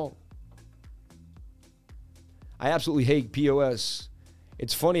could be wrong. I absolutely hate POS.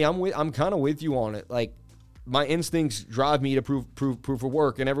 It's funny. I'm kind of with you on it. Like, my instincts drive me to proof of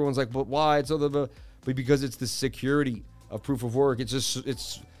work, and everyone's like, "But why?" But because it's the security of proof of work.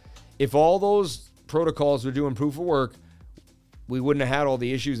 It's if all those protocols were doing proof of work, we wouldn't have had all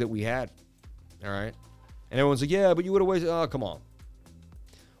the issues that we had. All right, and everyone's like, "Yeah, but you would have wasted." Oh, come on.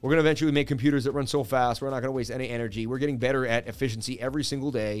 We're going to eventually make computers that run so fast, we're not going to waste any energy. We're getting better at efficiency every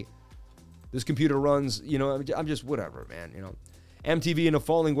single day. This computer runs, I'm just whatever, man, MTV in a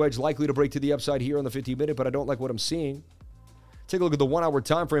falling wedge, likely to break to the upside here on the 15-minute, but I don't like what I'm seeing. Take a look at the 1-hour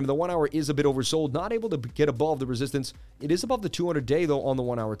time frame. The 1 hour is a bit oversold, not able to get above the resistance. It is above the 200-day, though, on the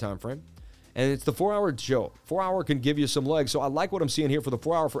 1 hour time frame. And it's the 4-hour show. 4-hour can give you some legs, so I like what I'm seeing here for the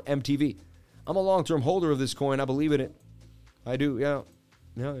 4-hour for MTV. I'm a long-term holder of this coin. I believe in it. I do, yeah.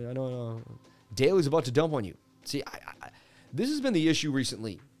 No, I know. Daly's about to dump on you. See, this has been the issue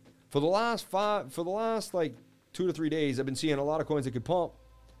recently. For the last 2 to 3 days, I've been seeing a lot of coins that could pump,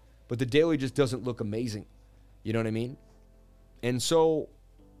 but the daily just doesn't look amazing. You know what I mean? And so,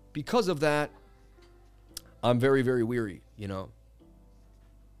 because of that, I'm very, very weary,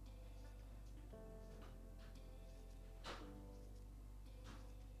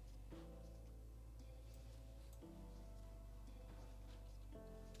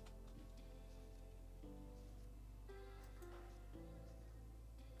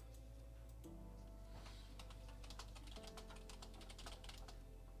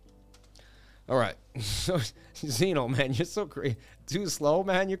 All right. So, Zeno, man, you're so crazy. Too slow,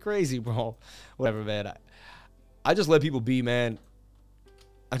 man. You're crazy, bro. Whatever, man. I just let people be, man.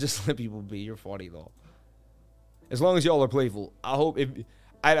 I just let people be. You're funny, though. As long as y'all are playful.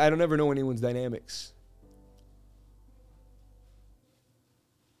 I don't ever know anyone's dynamics.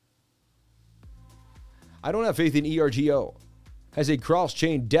 I don't have faith in ERGO. Has a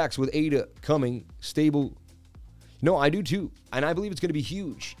cross-chain DEX with ADA coming stable. No, I do too. And I believe it's going to be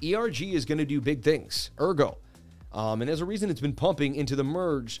huge. ERG is going to do big things. Ergo. And there's a reason it's been pumping into the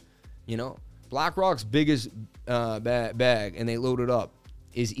merge. You know, BlackRock's biggest bag, and they loaded up,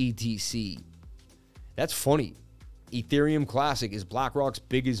 is ETC. That's funny. Ethereum Classic is BlackRock's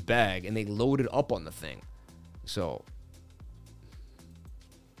biggest bag, and they loaded up on the thing. So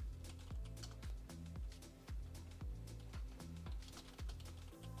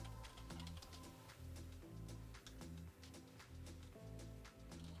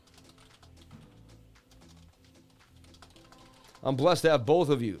I'm blessed to have both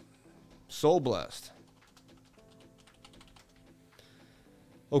of you. So blessed.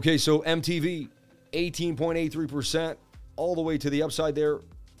 Okay, so MTV, 18.83%, all the way to the upside there,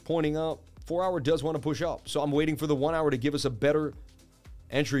 pointing up. 4 hour does want to push up. So I'm waiting for the 1 hour to give us a better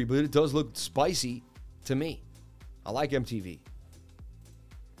entry, but it does look spicy to me. I like MTV.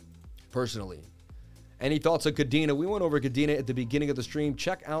 Personally. Any thoughts on Kadena? We went over Kadena at the beginning of the stream.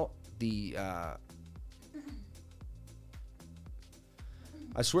 Check out the...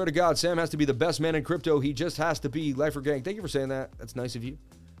 I swear to God, Sam has to be the best man in crypto. He just has to be. Lifer Gang. Thank you for saying that. That's nice of you.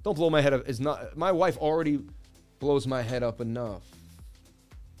 Don't blow my head up. It's not. My wife already blows my head up enough.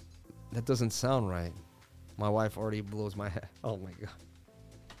 That doesn't sound right. My wife already blows my head. Oh my God.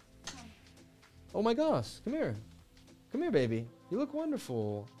 Oh my gosh. Come here. Come here, baby. You look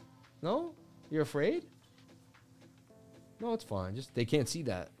wonderful. No? You're afraid? No, it's fine. Just they can't see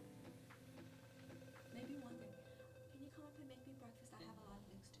that.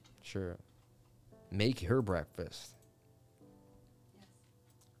 Sure. Make her breakfast. Yes.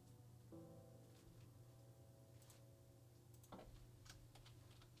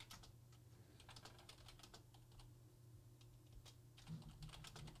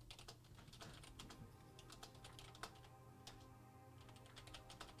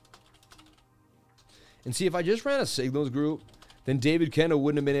 And see, if I just ran a signals group, then David Kendall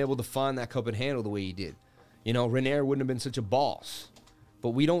wouldn't have been able to find that cup and handle the way he did. You know, Renair wouldn't have been such a boss.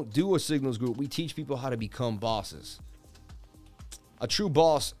 But we don't do a signals group. We teach people how to become bosses. A true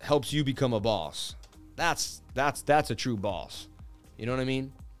boss helps you become a boss. That's a true boss. You know what I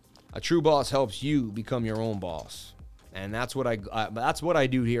mean? A true boss helps you become your own boss. And that's what I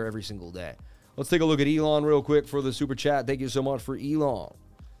do here every single day. Let's take a look at Elon real quick for the super chat. Thank you so much for Elon.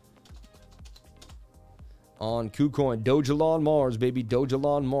 On KuCoin, Dogelon Mars, baby,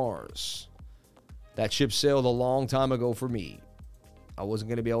 Dogelon Mars. That ship sailed a long time ago for me. I wasn't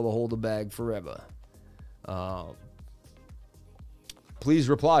going to be able to hold the bag forever. Please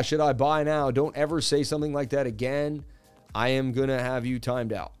reply, should I buy now? Don't ever say something like that again. I am going to have you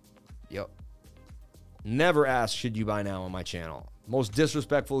timed out. Yep. Never ask, should you buy now on my channel. Most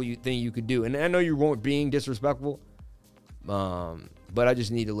disrespectful thing you could do. And I know you weren't being disrespectful, but I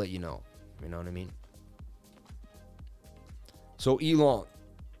just need to let you know. You know what I mean? So Elon,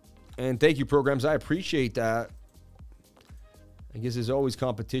 and thank you, programs. I appreciate that. I guess there's always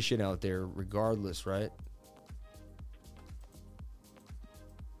competition out there regardless, right?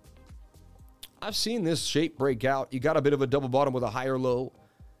 I've seen this shape break out. You got a bit of a double bottom with a higher low.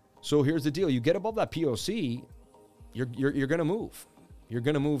 So here's the deal. You get above that POC, you're going to move. You're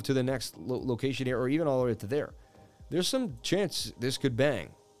going to move to the next location here or even all the way to there. There's some chance this could bang.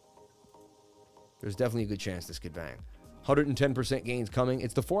 There's definitely a good chance this could bang. 110% gains coming.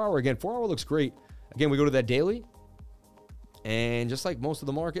 It's the 4 hour again. 4 hour looks great. Again, we go to that daily. And just like most of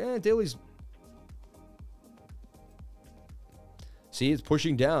the market, daily's... See, it's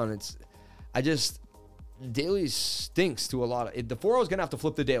pushing down. Daily stinks to a lot of... The 4 hour is going to have to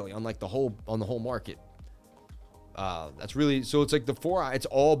flip the daily on the whole market. That's really... So it's like the 4 hour, it's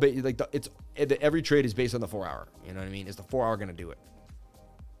all... every trade is based on the 4 hour. You know what I mean? Is the 4 hour going to do it?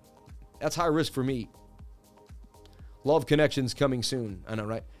 That's high risk for me. Love connections coming soon. I know,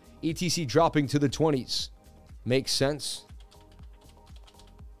 right? ETC dropping to the 20s. Makes sense.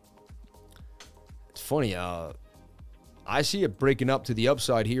 It's funny. I see it breaking up to the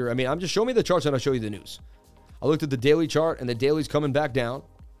upside here. I mean, I'm just showing me the charts and I'll show you the news. I looked at the daily chart and the daily's coming back down,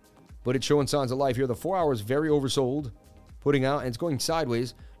 but it's showing signs of life here. The 4 hour is very oversold, putting out, and it's going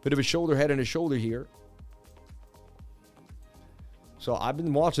sideways. Bit of a shoulder head and a shoulder here. So I've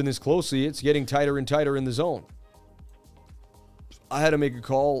been watching this closely. It's getting tighter and tighter in the zone. I had to make a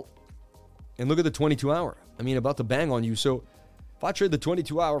call and look at the 22 hour. I mean, about to bang on you. So if I trade the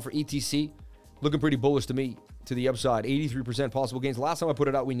 22 hour for ETC, looking pretty bullish to me, to the upside. 83% possible gains. Last time I put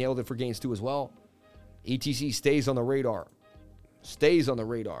it out, we nailed it for gains too as well. ETC stays on the radar. Stays on the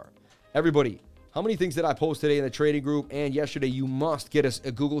radar. Everybody, how many things did I post today in the trading group and yesterday? You must get us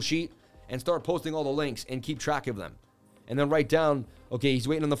a Google Sheet and start posting all the links and keep track of them. And then write down, okay, he's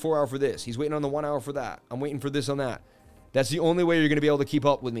waiting on the 4 hour for this. He's waiting on the 1 hour for that. I'm waiting for this on that. That's the only way you're going to be able to keep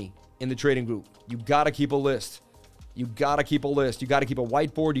up with me in the trading group. You got to keep a list. You got to keep a list. You got to keep a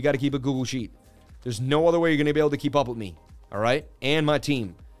whiteboard. You got to keep a Google Sheet. There's no other way you're going to be able to keep up with me. All right? And my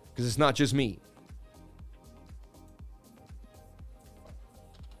team. Because it's not just me.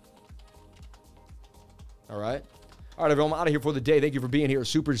 All right? All right, everyone. I'm out of here for the day. Thank you for being here.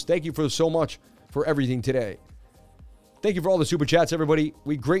 Supers, thank you for so much for everything today. Thank you for all the super chats, everybody.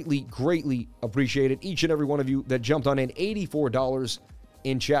 We greatly, greatly appreciate it. Each and every one of you that jumped on in. $84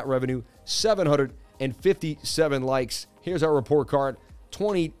 in chat revenue. 757 likes. Here's our report card.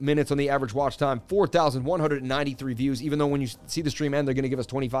 20 minutes on the average watch time. 4,193 views. Even though when you see the stream end, they're going to give us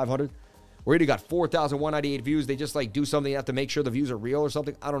 2,500. We already got 4,198 views. They just like do something. You have to make sure the views are real or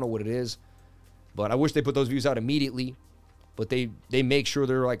something. I don't know what it is. But I wish they put those views out immediately. But they make sure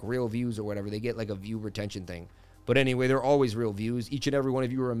they're like real views or whatever. They get like a view retention thing. But anyway, they're always real views. Each and every one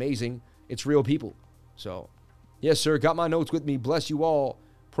of you are amazing. It's real people. So, yes, sir. Got my notes with me. Bless you all.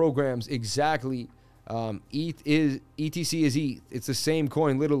 Programs, exactly. ETH is ETC is ETH. It's the same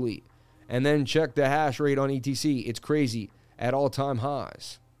coin, literally. And then check the hash rate on ETC. It's crazy at all-time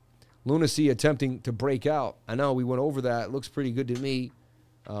highs. Lunacy attempting to break out. I know we went over that. It looks pretty good to me.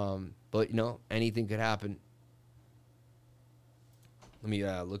 But, you know, anything could happen. Let me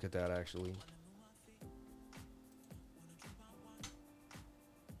look at that, actually.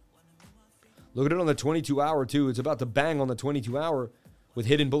 Look at it on the 22-hour, too. It's about to bang on the 22-hour with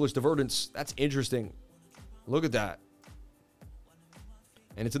hidden bullish divergence. That's interesting. Look at that.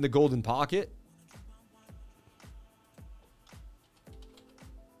 And it's in the golden pocket.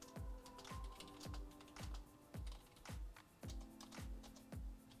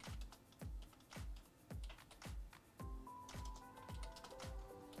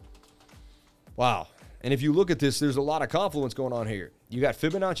 Wow. And if you look at this, there's a lot of confluence going on here. You got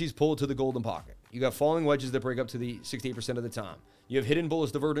Fibonacci's pulled to the golden pocket. You got falling wedges that break up to the 68% of the time. You have hidden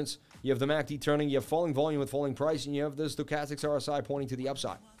bullish divergence. You have the MACD turning. You have falling volume with falling price. And you have the stochastics RSI pointing to the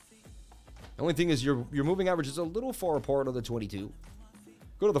upside. The only thing is your moving average is a little far apart of the 22.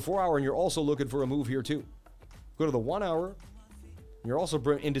 Go to the 4 hour and you're also looking for a move here too. Go to the 1 hour. You're also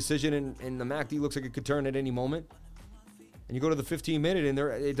indecision and the MACD looks like it could turn at any moment. And you go to the 15-minute, and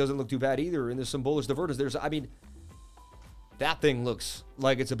there it doesn't look too bad either. And there's some bullish divergence. That thing looks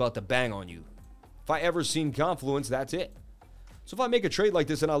like it's about to bang on you. If I ever seen confluence, that's it. So if I make a trade like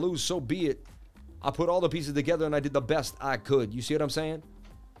this and I lose, so be it. I put all the pieces together, and I did the best I could. You see what I'm saying?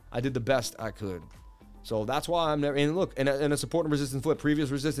 I did the best I could. So that's why I'm never... And look, and a support and resistance flip. Previous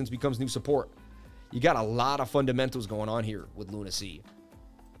resistance becomes new support. You got a lot of fundamentals going on here with Lunacy.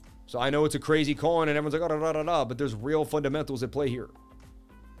 So I know it's a crazy coin and everyone's like, oh, da, da, da, but there's real fundamentals at play here.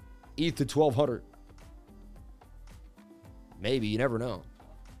 ETH to 1,200. Maybe, you never know.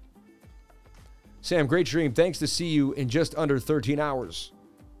 Sam, great stream. Thanks to see you in just under 13 hours.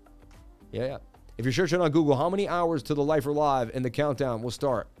 Yeah. If you're searching on Google, how many hours to the Lifer Live and the countdown will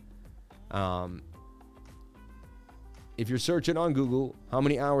start? If you're searching on Google, how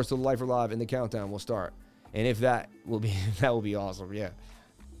many hours to the Lifer Live and the countdown will start? And if that will be awesome, yeah.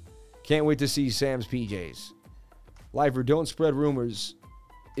 Can't wait to see Sam's PJs. Lifer, don't spread rumors.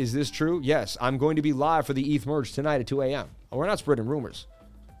 Is this true? Yes, I'm going to be live for the ETH merge tonight at 2 a.m. Oh, we're not spreading rumors.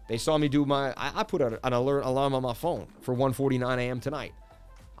 They saw me do I put an alert alarm on my phone for 1:49 a.m. tonight.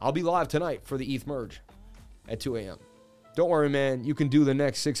 I'll be live tonight for the ETH merge at 2 a.m. Don't worry, man. You can do the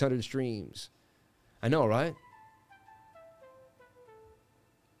next 600 streams. I know, right?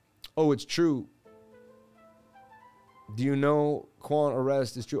 Oh, it's true. Do you know quant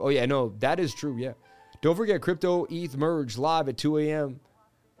arrest is true? Oh, yeah, no, that is true, yeah. Don't forget Crypto ETH Merge live at 2 a.m.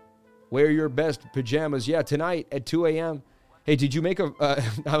 Wear your best pajamas. Yeah, tonight at 2 a.m. Hey, did you make I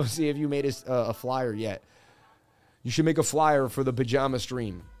will see if you made a flyer yet. You should make a flyer for the pajama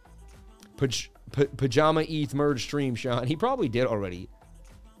stream. Pajama ETH Merge stream, Sean. He probably did already.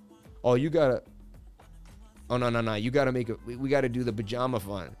 Oh, you got to... Oh, no. You got to make it... We got to do the pajama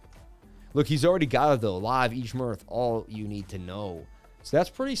fun. Look, he's already got it, though. Live each month, all you need to know. So that's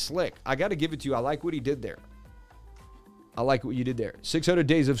pretty slick. I got to give it to you. I like what he did there. I like what you did there. 600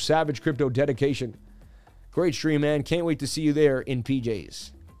 days of Savage Crypto dedication. Great stream, man. Can't wait to see you there in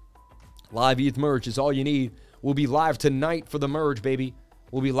PJs. Live ETH merge is all you need. We'll be live tonight for the merge, baby.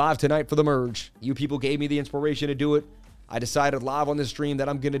 We'll be live tonight for the merge. You people gave me the inspiration to do it. I decided live on this stream that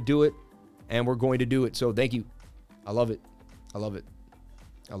I'm going to do it, and we're going to do it. So thank you. I love it. I love it.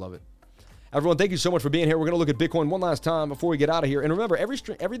 I love it. Everyone, thank you so much for being here. We're going to look at Bitcoin one last time before we get out of here. And remember,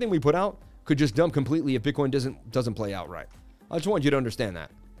 everything we put out could just dump completely if Bitcoin doesn't play out right. I just want you to understand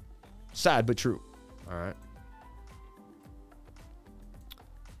that. Sad, but true. All right.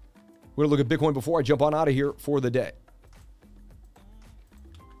 We're going to look at Bitcoin before I jump on out of here for the day.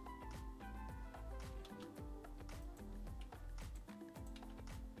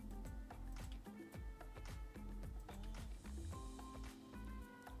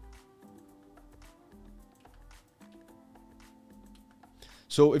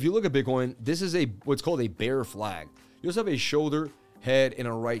 So if you look at Bitcoin, this is what's called a bear flag. You also have a shoulder, head, and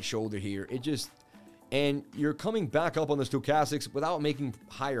a right shoulder here. And you're coming back up on the stochastics without making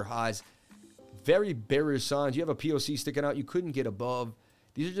higher highs. Very bearish signs. You have a POC sticking out you couldn't get above.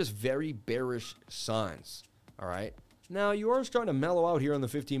 These are just very bearish signs. All right. Now you are starting to mellow out here on the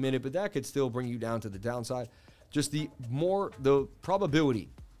 15-minute, but that could still bring you down to the downside. Just the probability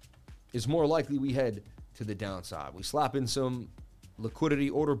is more likely we head to the downside. We slap in some liquidity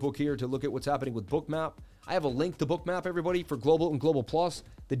order book here to look at what's happening with Bookmap. I have a link to Bookmap, everybody, for Global and Global Plus.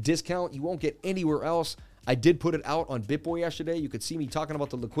 The discount you won't get anywhere else. I did put it out on BitBoy yesterday. You could see me talking about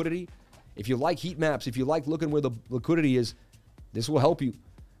the liquidity. If you like heat maps, if you like looking where the liquidity is, this will help you.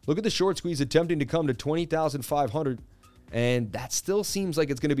 Look at the short squeeze attempting to come to 20,500, and that still seems like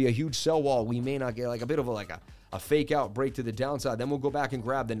it's going to be a huge sell wall. We may not get like a bit of a fake out break to the downside. Then we'll go back and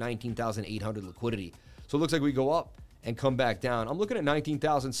grab the 19,800 liquidity. So it looks like we go up and come back down. I'm looking at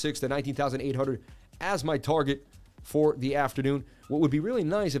 19,600 to 19,800 as my target for the afternoon. What would be really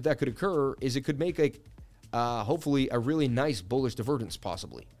nice if that could occur is it could make hopefully a really nice bullish divergence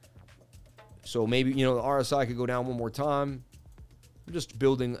possibly. So maybe, the RSI could go down one more time. I'm just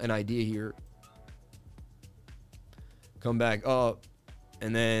building an idea here. Come back up,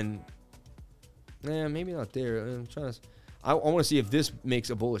 and then, maybe not there. I want to see if this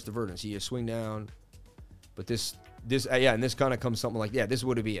makes a bullish divergence. You swing down, but this, and this kind of comes something like, this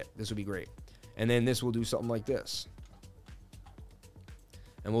would be it. This would be great. And then this will do something like this.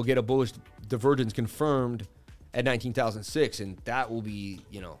 And we'll get a bullish divergence confirmed at 19,006, and that will be,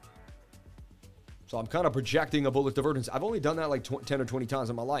 So I'm kind of projecting a bullish divergence. I've only done that like 10 or 20 times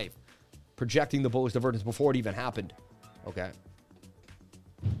in my life. Projecting the bullish divergence before it even happened. Okay.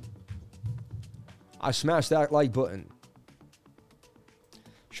 I smashed that like button.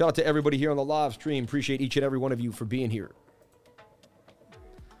 Shout out to everybody here on the live stream. Appreciate each and every one of you for being here.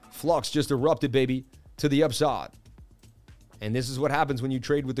 Flux just erupted, baby, to the upside. And this is what happens when you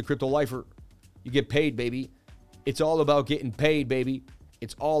trade with the Crypto Lifer. You get paid, baby. It's all about getting paid, baby.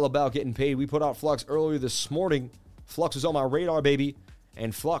 It's all about getting paid. We put out Flux earlier this morning. Flux was on my radar, baby.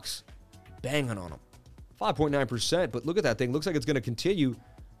 And Flux, banging on them. 5.9%, but look at that thing. Looks like it's going to continue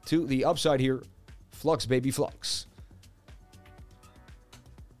to the upside here. Flux, baby, Flux.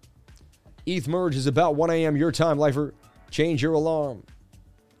 ETH merge is about 1 a.m. your time, Lifer. Change your alarm.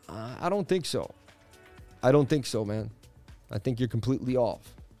 I don't think so. I don't think so, man. I think you're completely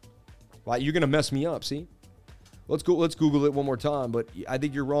off. Well, you're going to mess me up, see? Let's Google it one more time, but I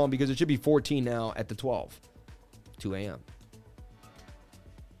think you're wrong because it should be 14 now at the 2 a.m.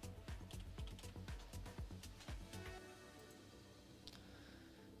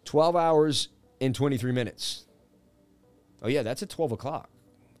 $12 hours and 23 minutes. Oh, yeah, that's at 12 o'clock.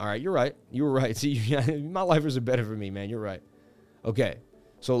 All right, you're right. You were right. See, my lifers are better for me, man. You're right. Okay,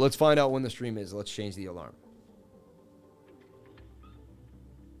 so let's find out when the stream is. Let's change the alarm.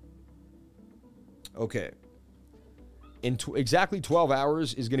 Okay. In exactly 12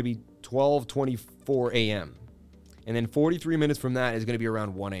 hours is going to be 12:24 a.m. And then 43 minutes from that is going to be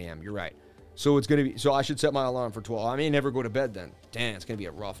around 1 a.m. You're right. So it's going to be, so I should set my alarm for 12. I may never go to bed then. Damn, it's going to be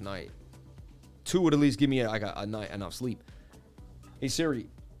a rough night. 2 would at least give me a night enough sleep. Hey Siri.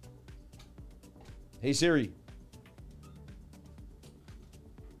 Hey Siri.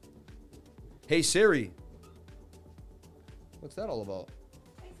 Hey Siri. What's that all about?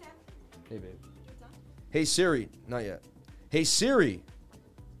 Hey, Sam. Hey babe. You're done? Hey Siri. Not yet. Hey Siri.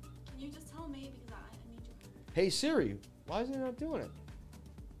 Can you just tell me because I need your help? Hey Siri. Why is it not doing it?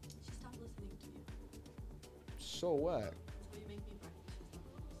 She stopped listening to you. So whack. So you make me breakfast. She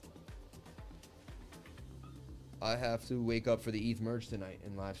stopped listening. I have to wake up for the ETH merge tonight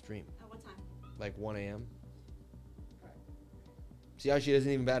in live stream. At what time? Like 1 a.m. See how she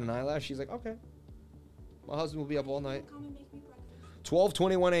doesn't even bat an eyelash? She's like, okay. My husband will be up all night. Come and make me breakfast.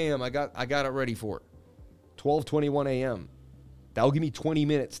 12:21 a.m. I got it ready for it. 12:21 a.m. That'll give me 20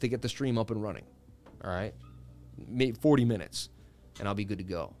 minutes to get the stream up and running. All right? Maybe 40 minutes. And I'll be good to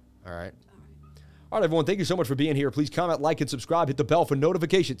go. All right? All right. All right, everyone. Thank you so much for being here. Please comment, like, and subscribe. Hit the bell for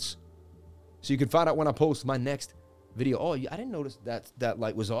notifications so you can find out when I post my next video. Oh, I didn't notice that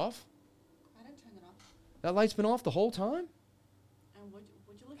light was off. That light's been off the whole time? And would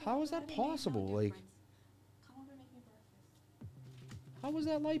you look at How me? is that It made no possible? Like, difference. Come over and make me breakfast. how has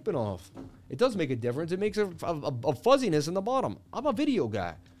that light been off? It does make a difference. It makes a fuzziness in the bottom. I'm a video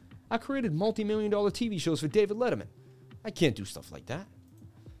guy. I created multi-million-dollar TV shows for David Letterman. I can't do stuff like that.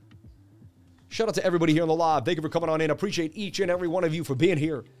 Shout out to everybody here on the live. Thank you for coming on in. Appreciate each and every one of you for being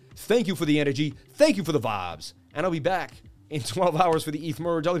here. Thank you for the energy. Thank you for the vibes. And I'll be back in 12 hours for the ETH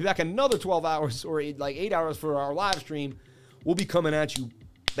merge. I'll be back another 12 hours or like 8 hours for our live stream. We'll be coming at you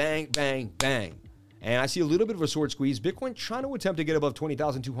bang, bang, bang. And I see a little bit of a short squeeze. Bitcoin trying to attempt to get above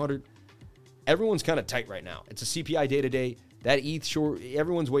 20,200. Everyone's kind of tight right now. It's a CPI day to day. That ETH short,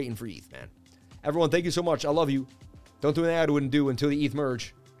 everyone's waiting for ETH, man. Everyone, thank you so much. I love you. Don't do anything I wouldn't do until the ETH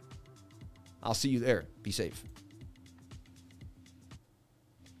merge. I'll see you there. Be safe.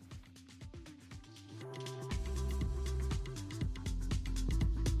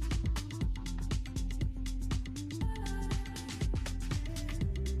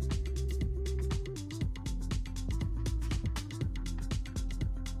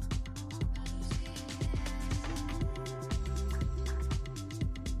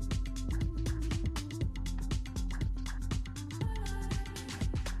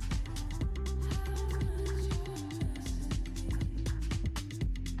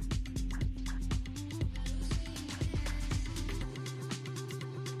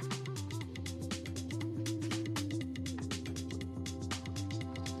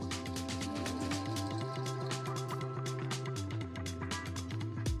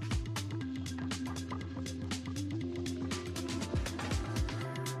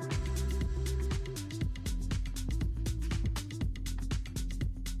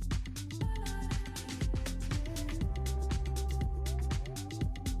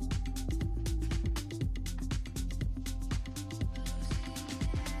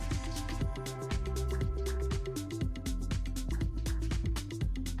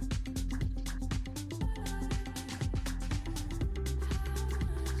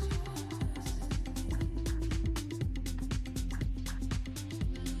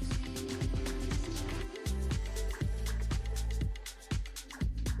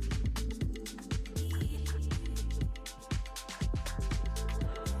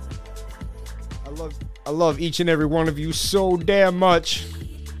 I love each and every one of you so damn much.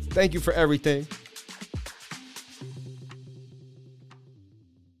 Thank you for everything.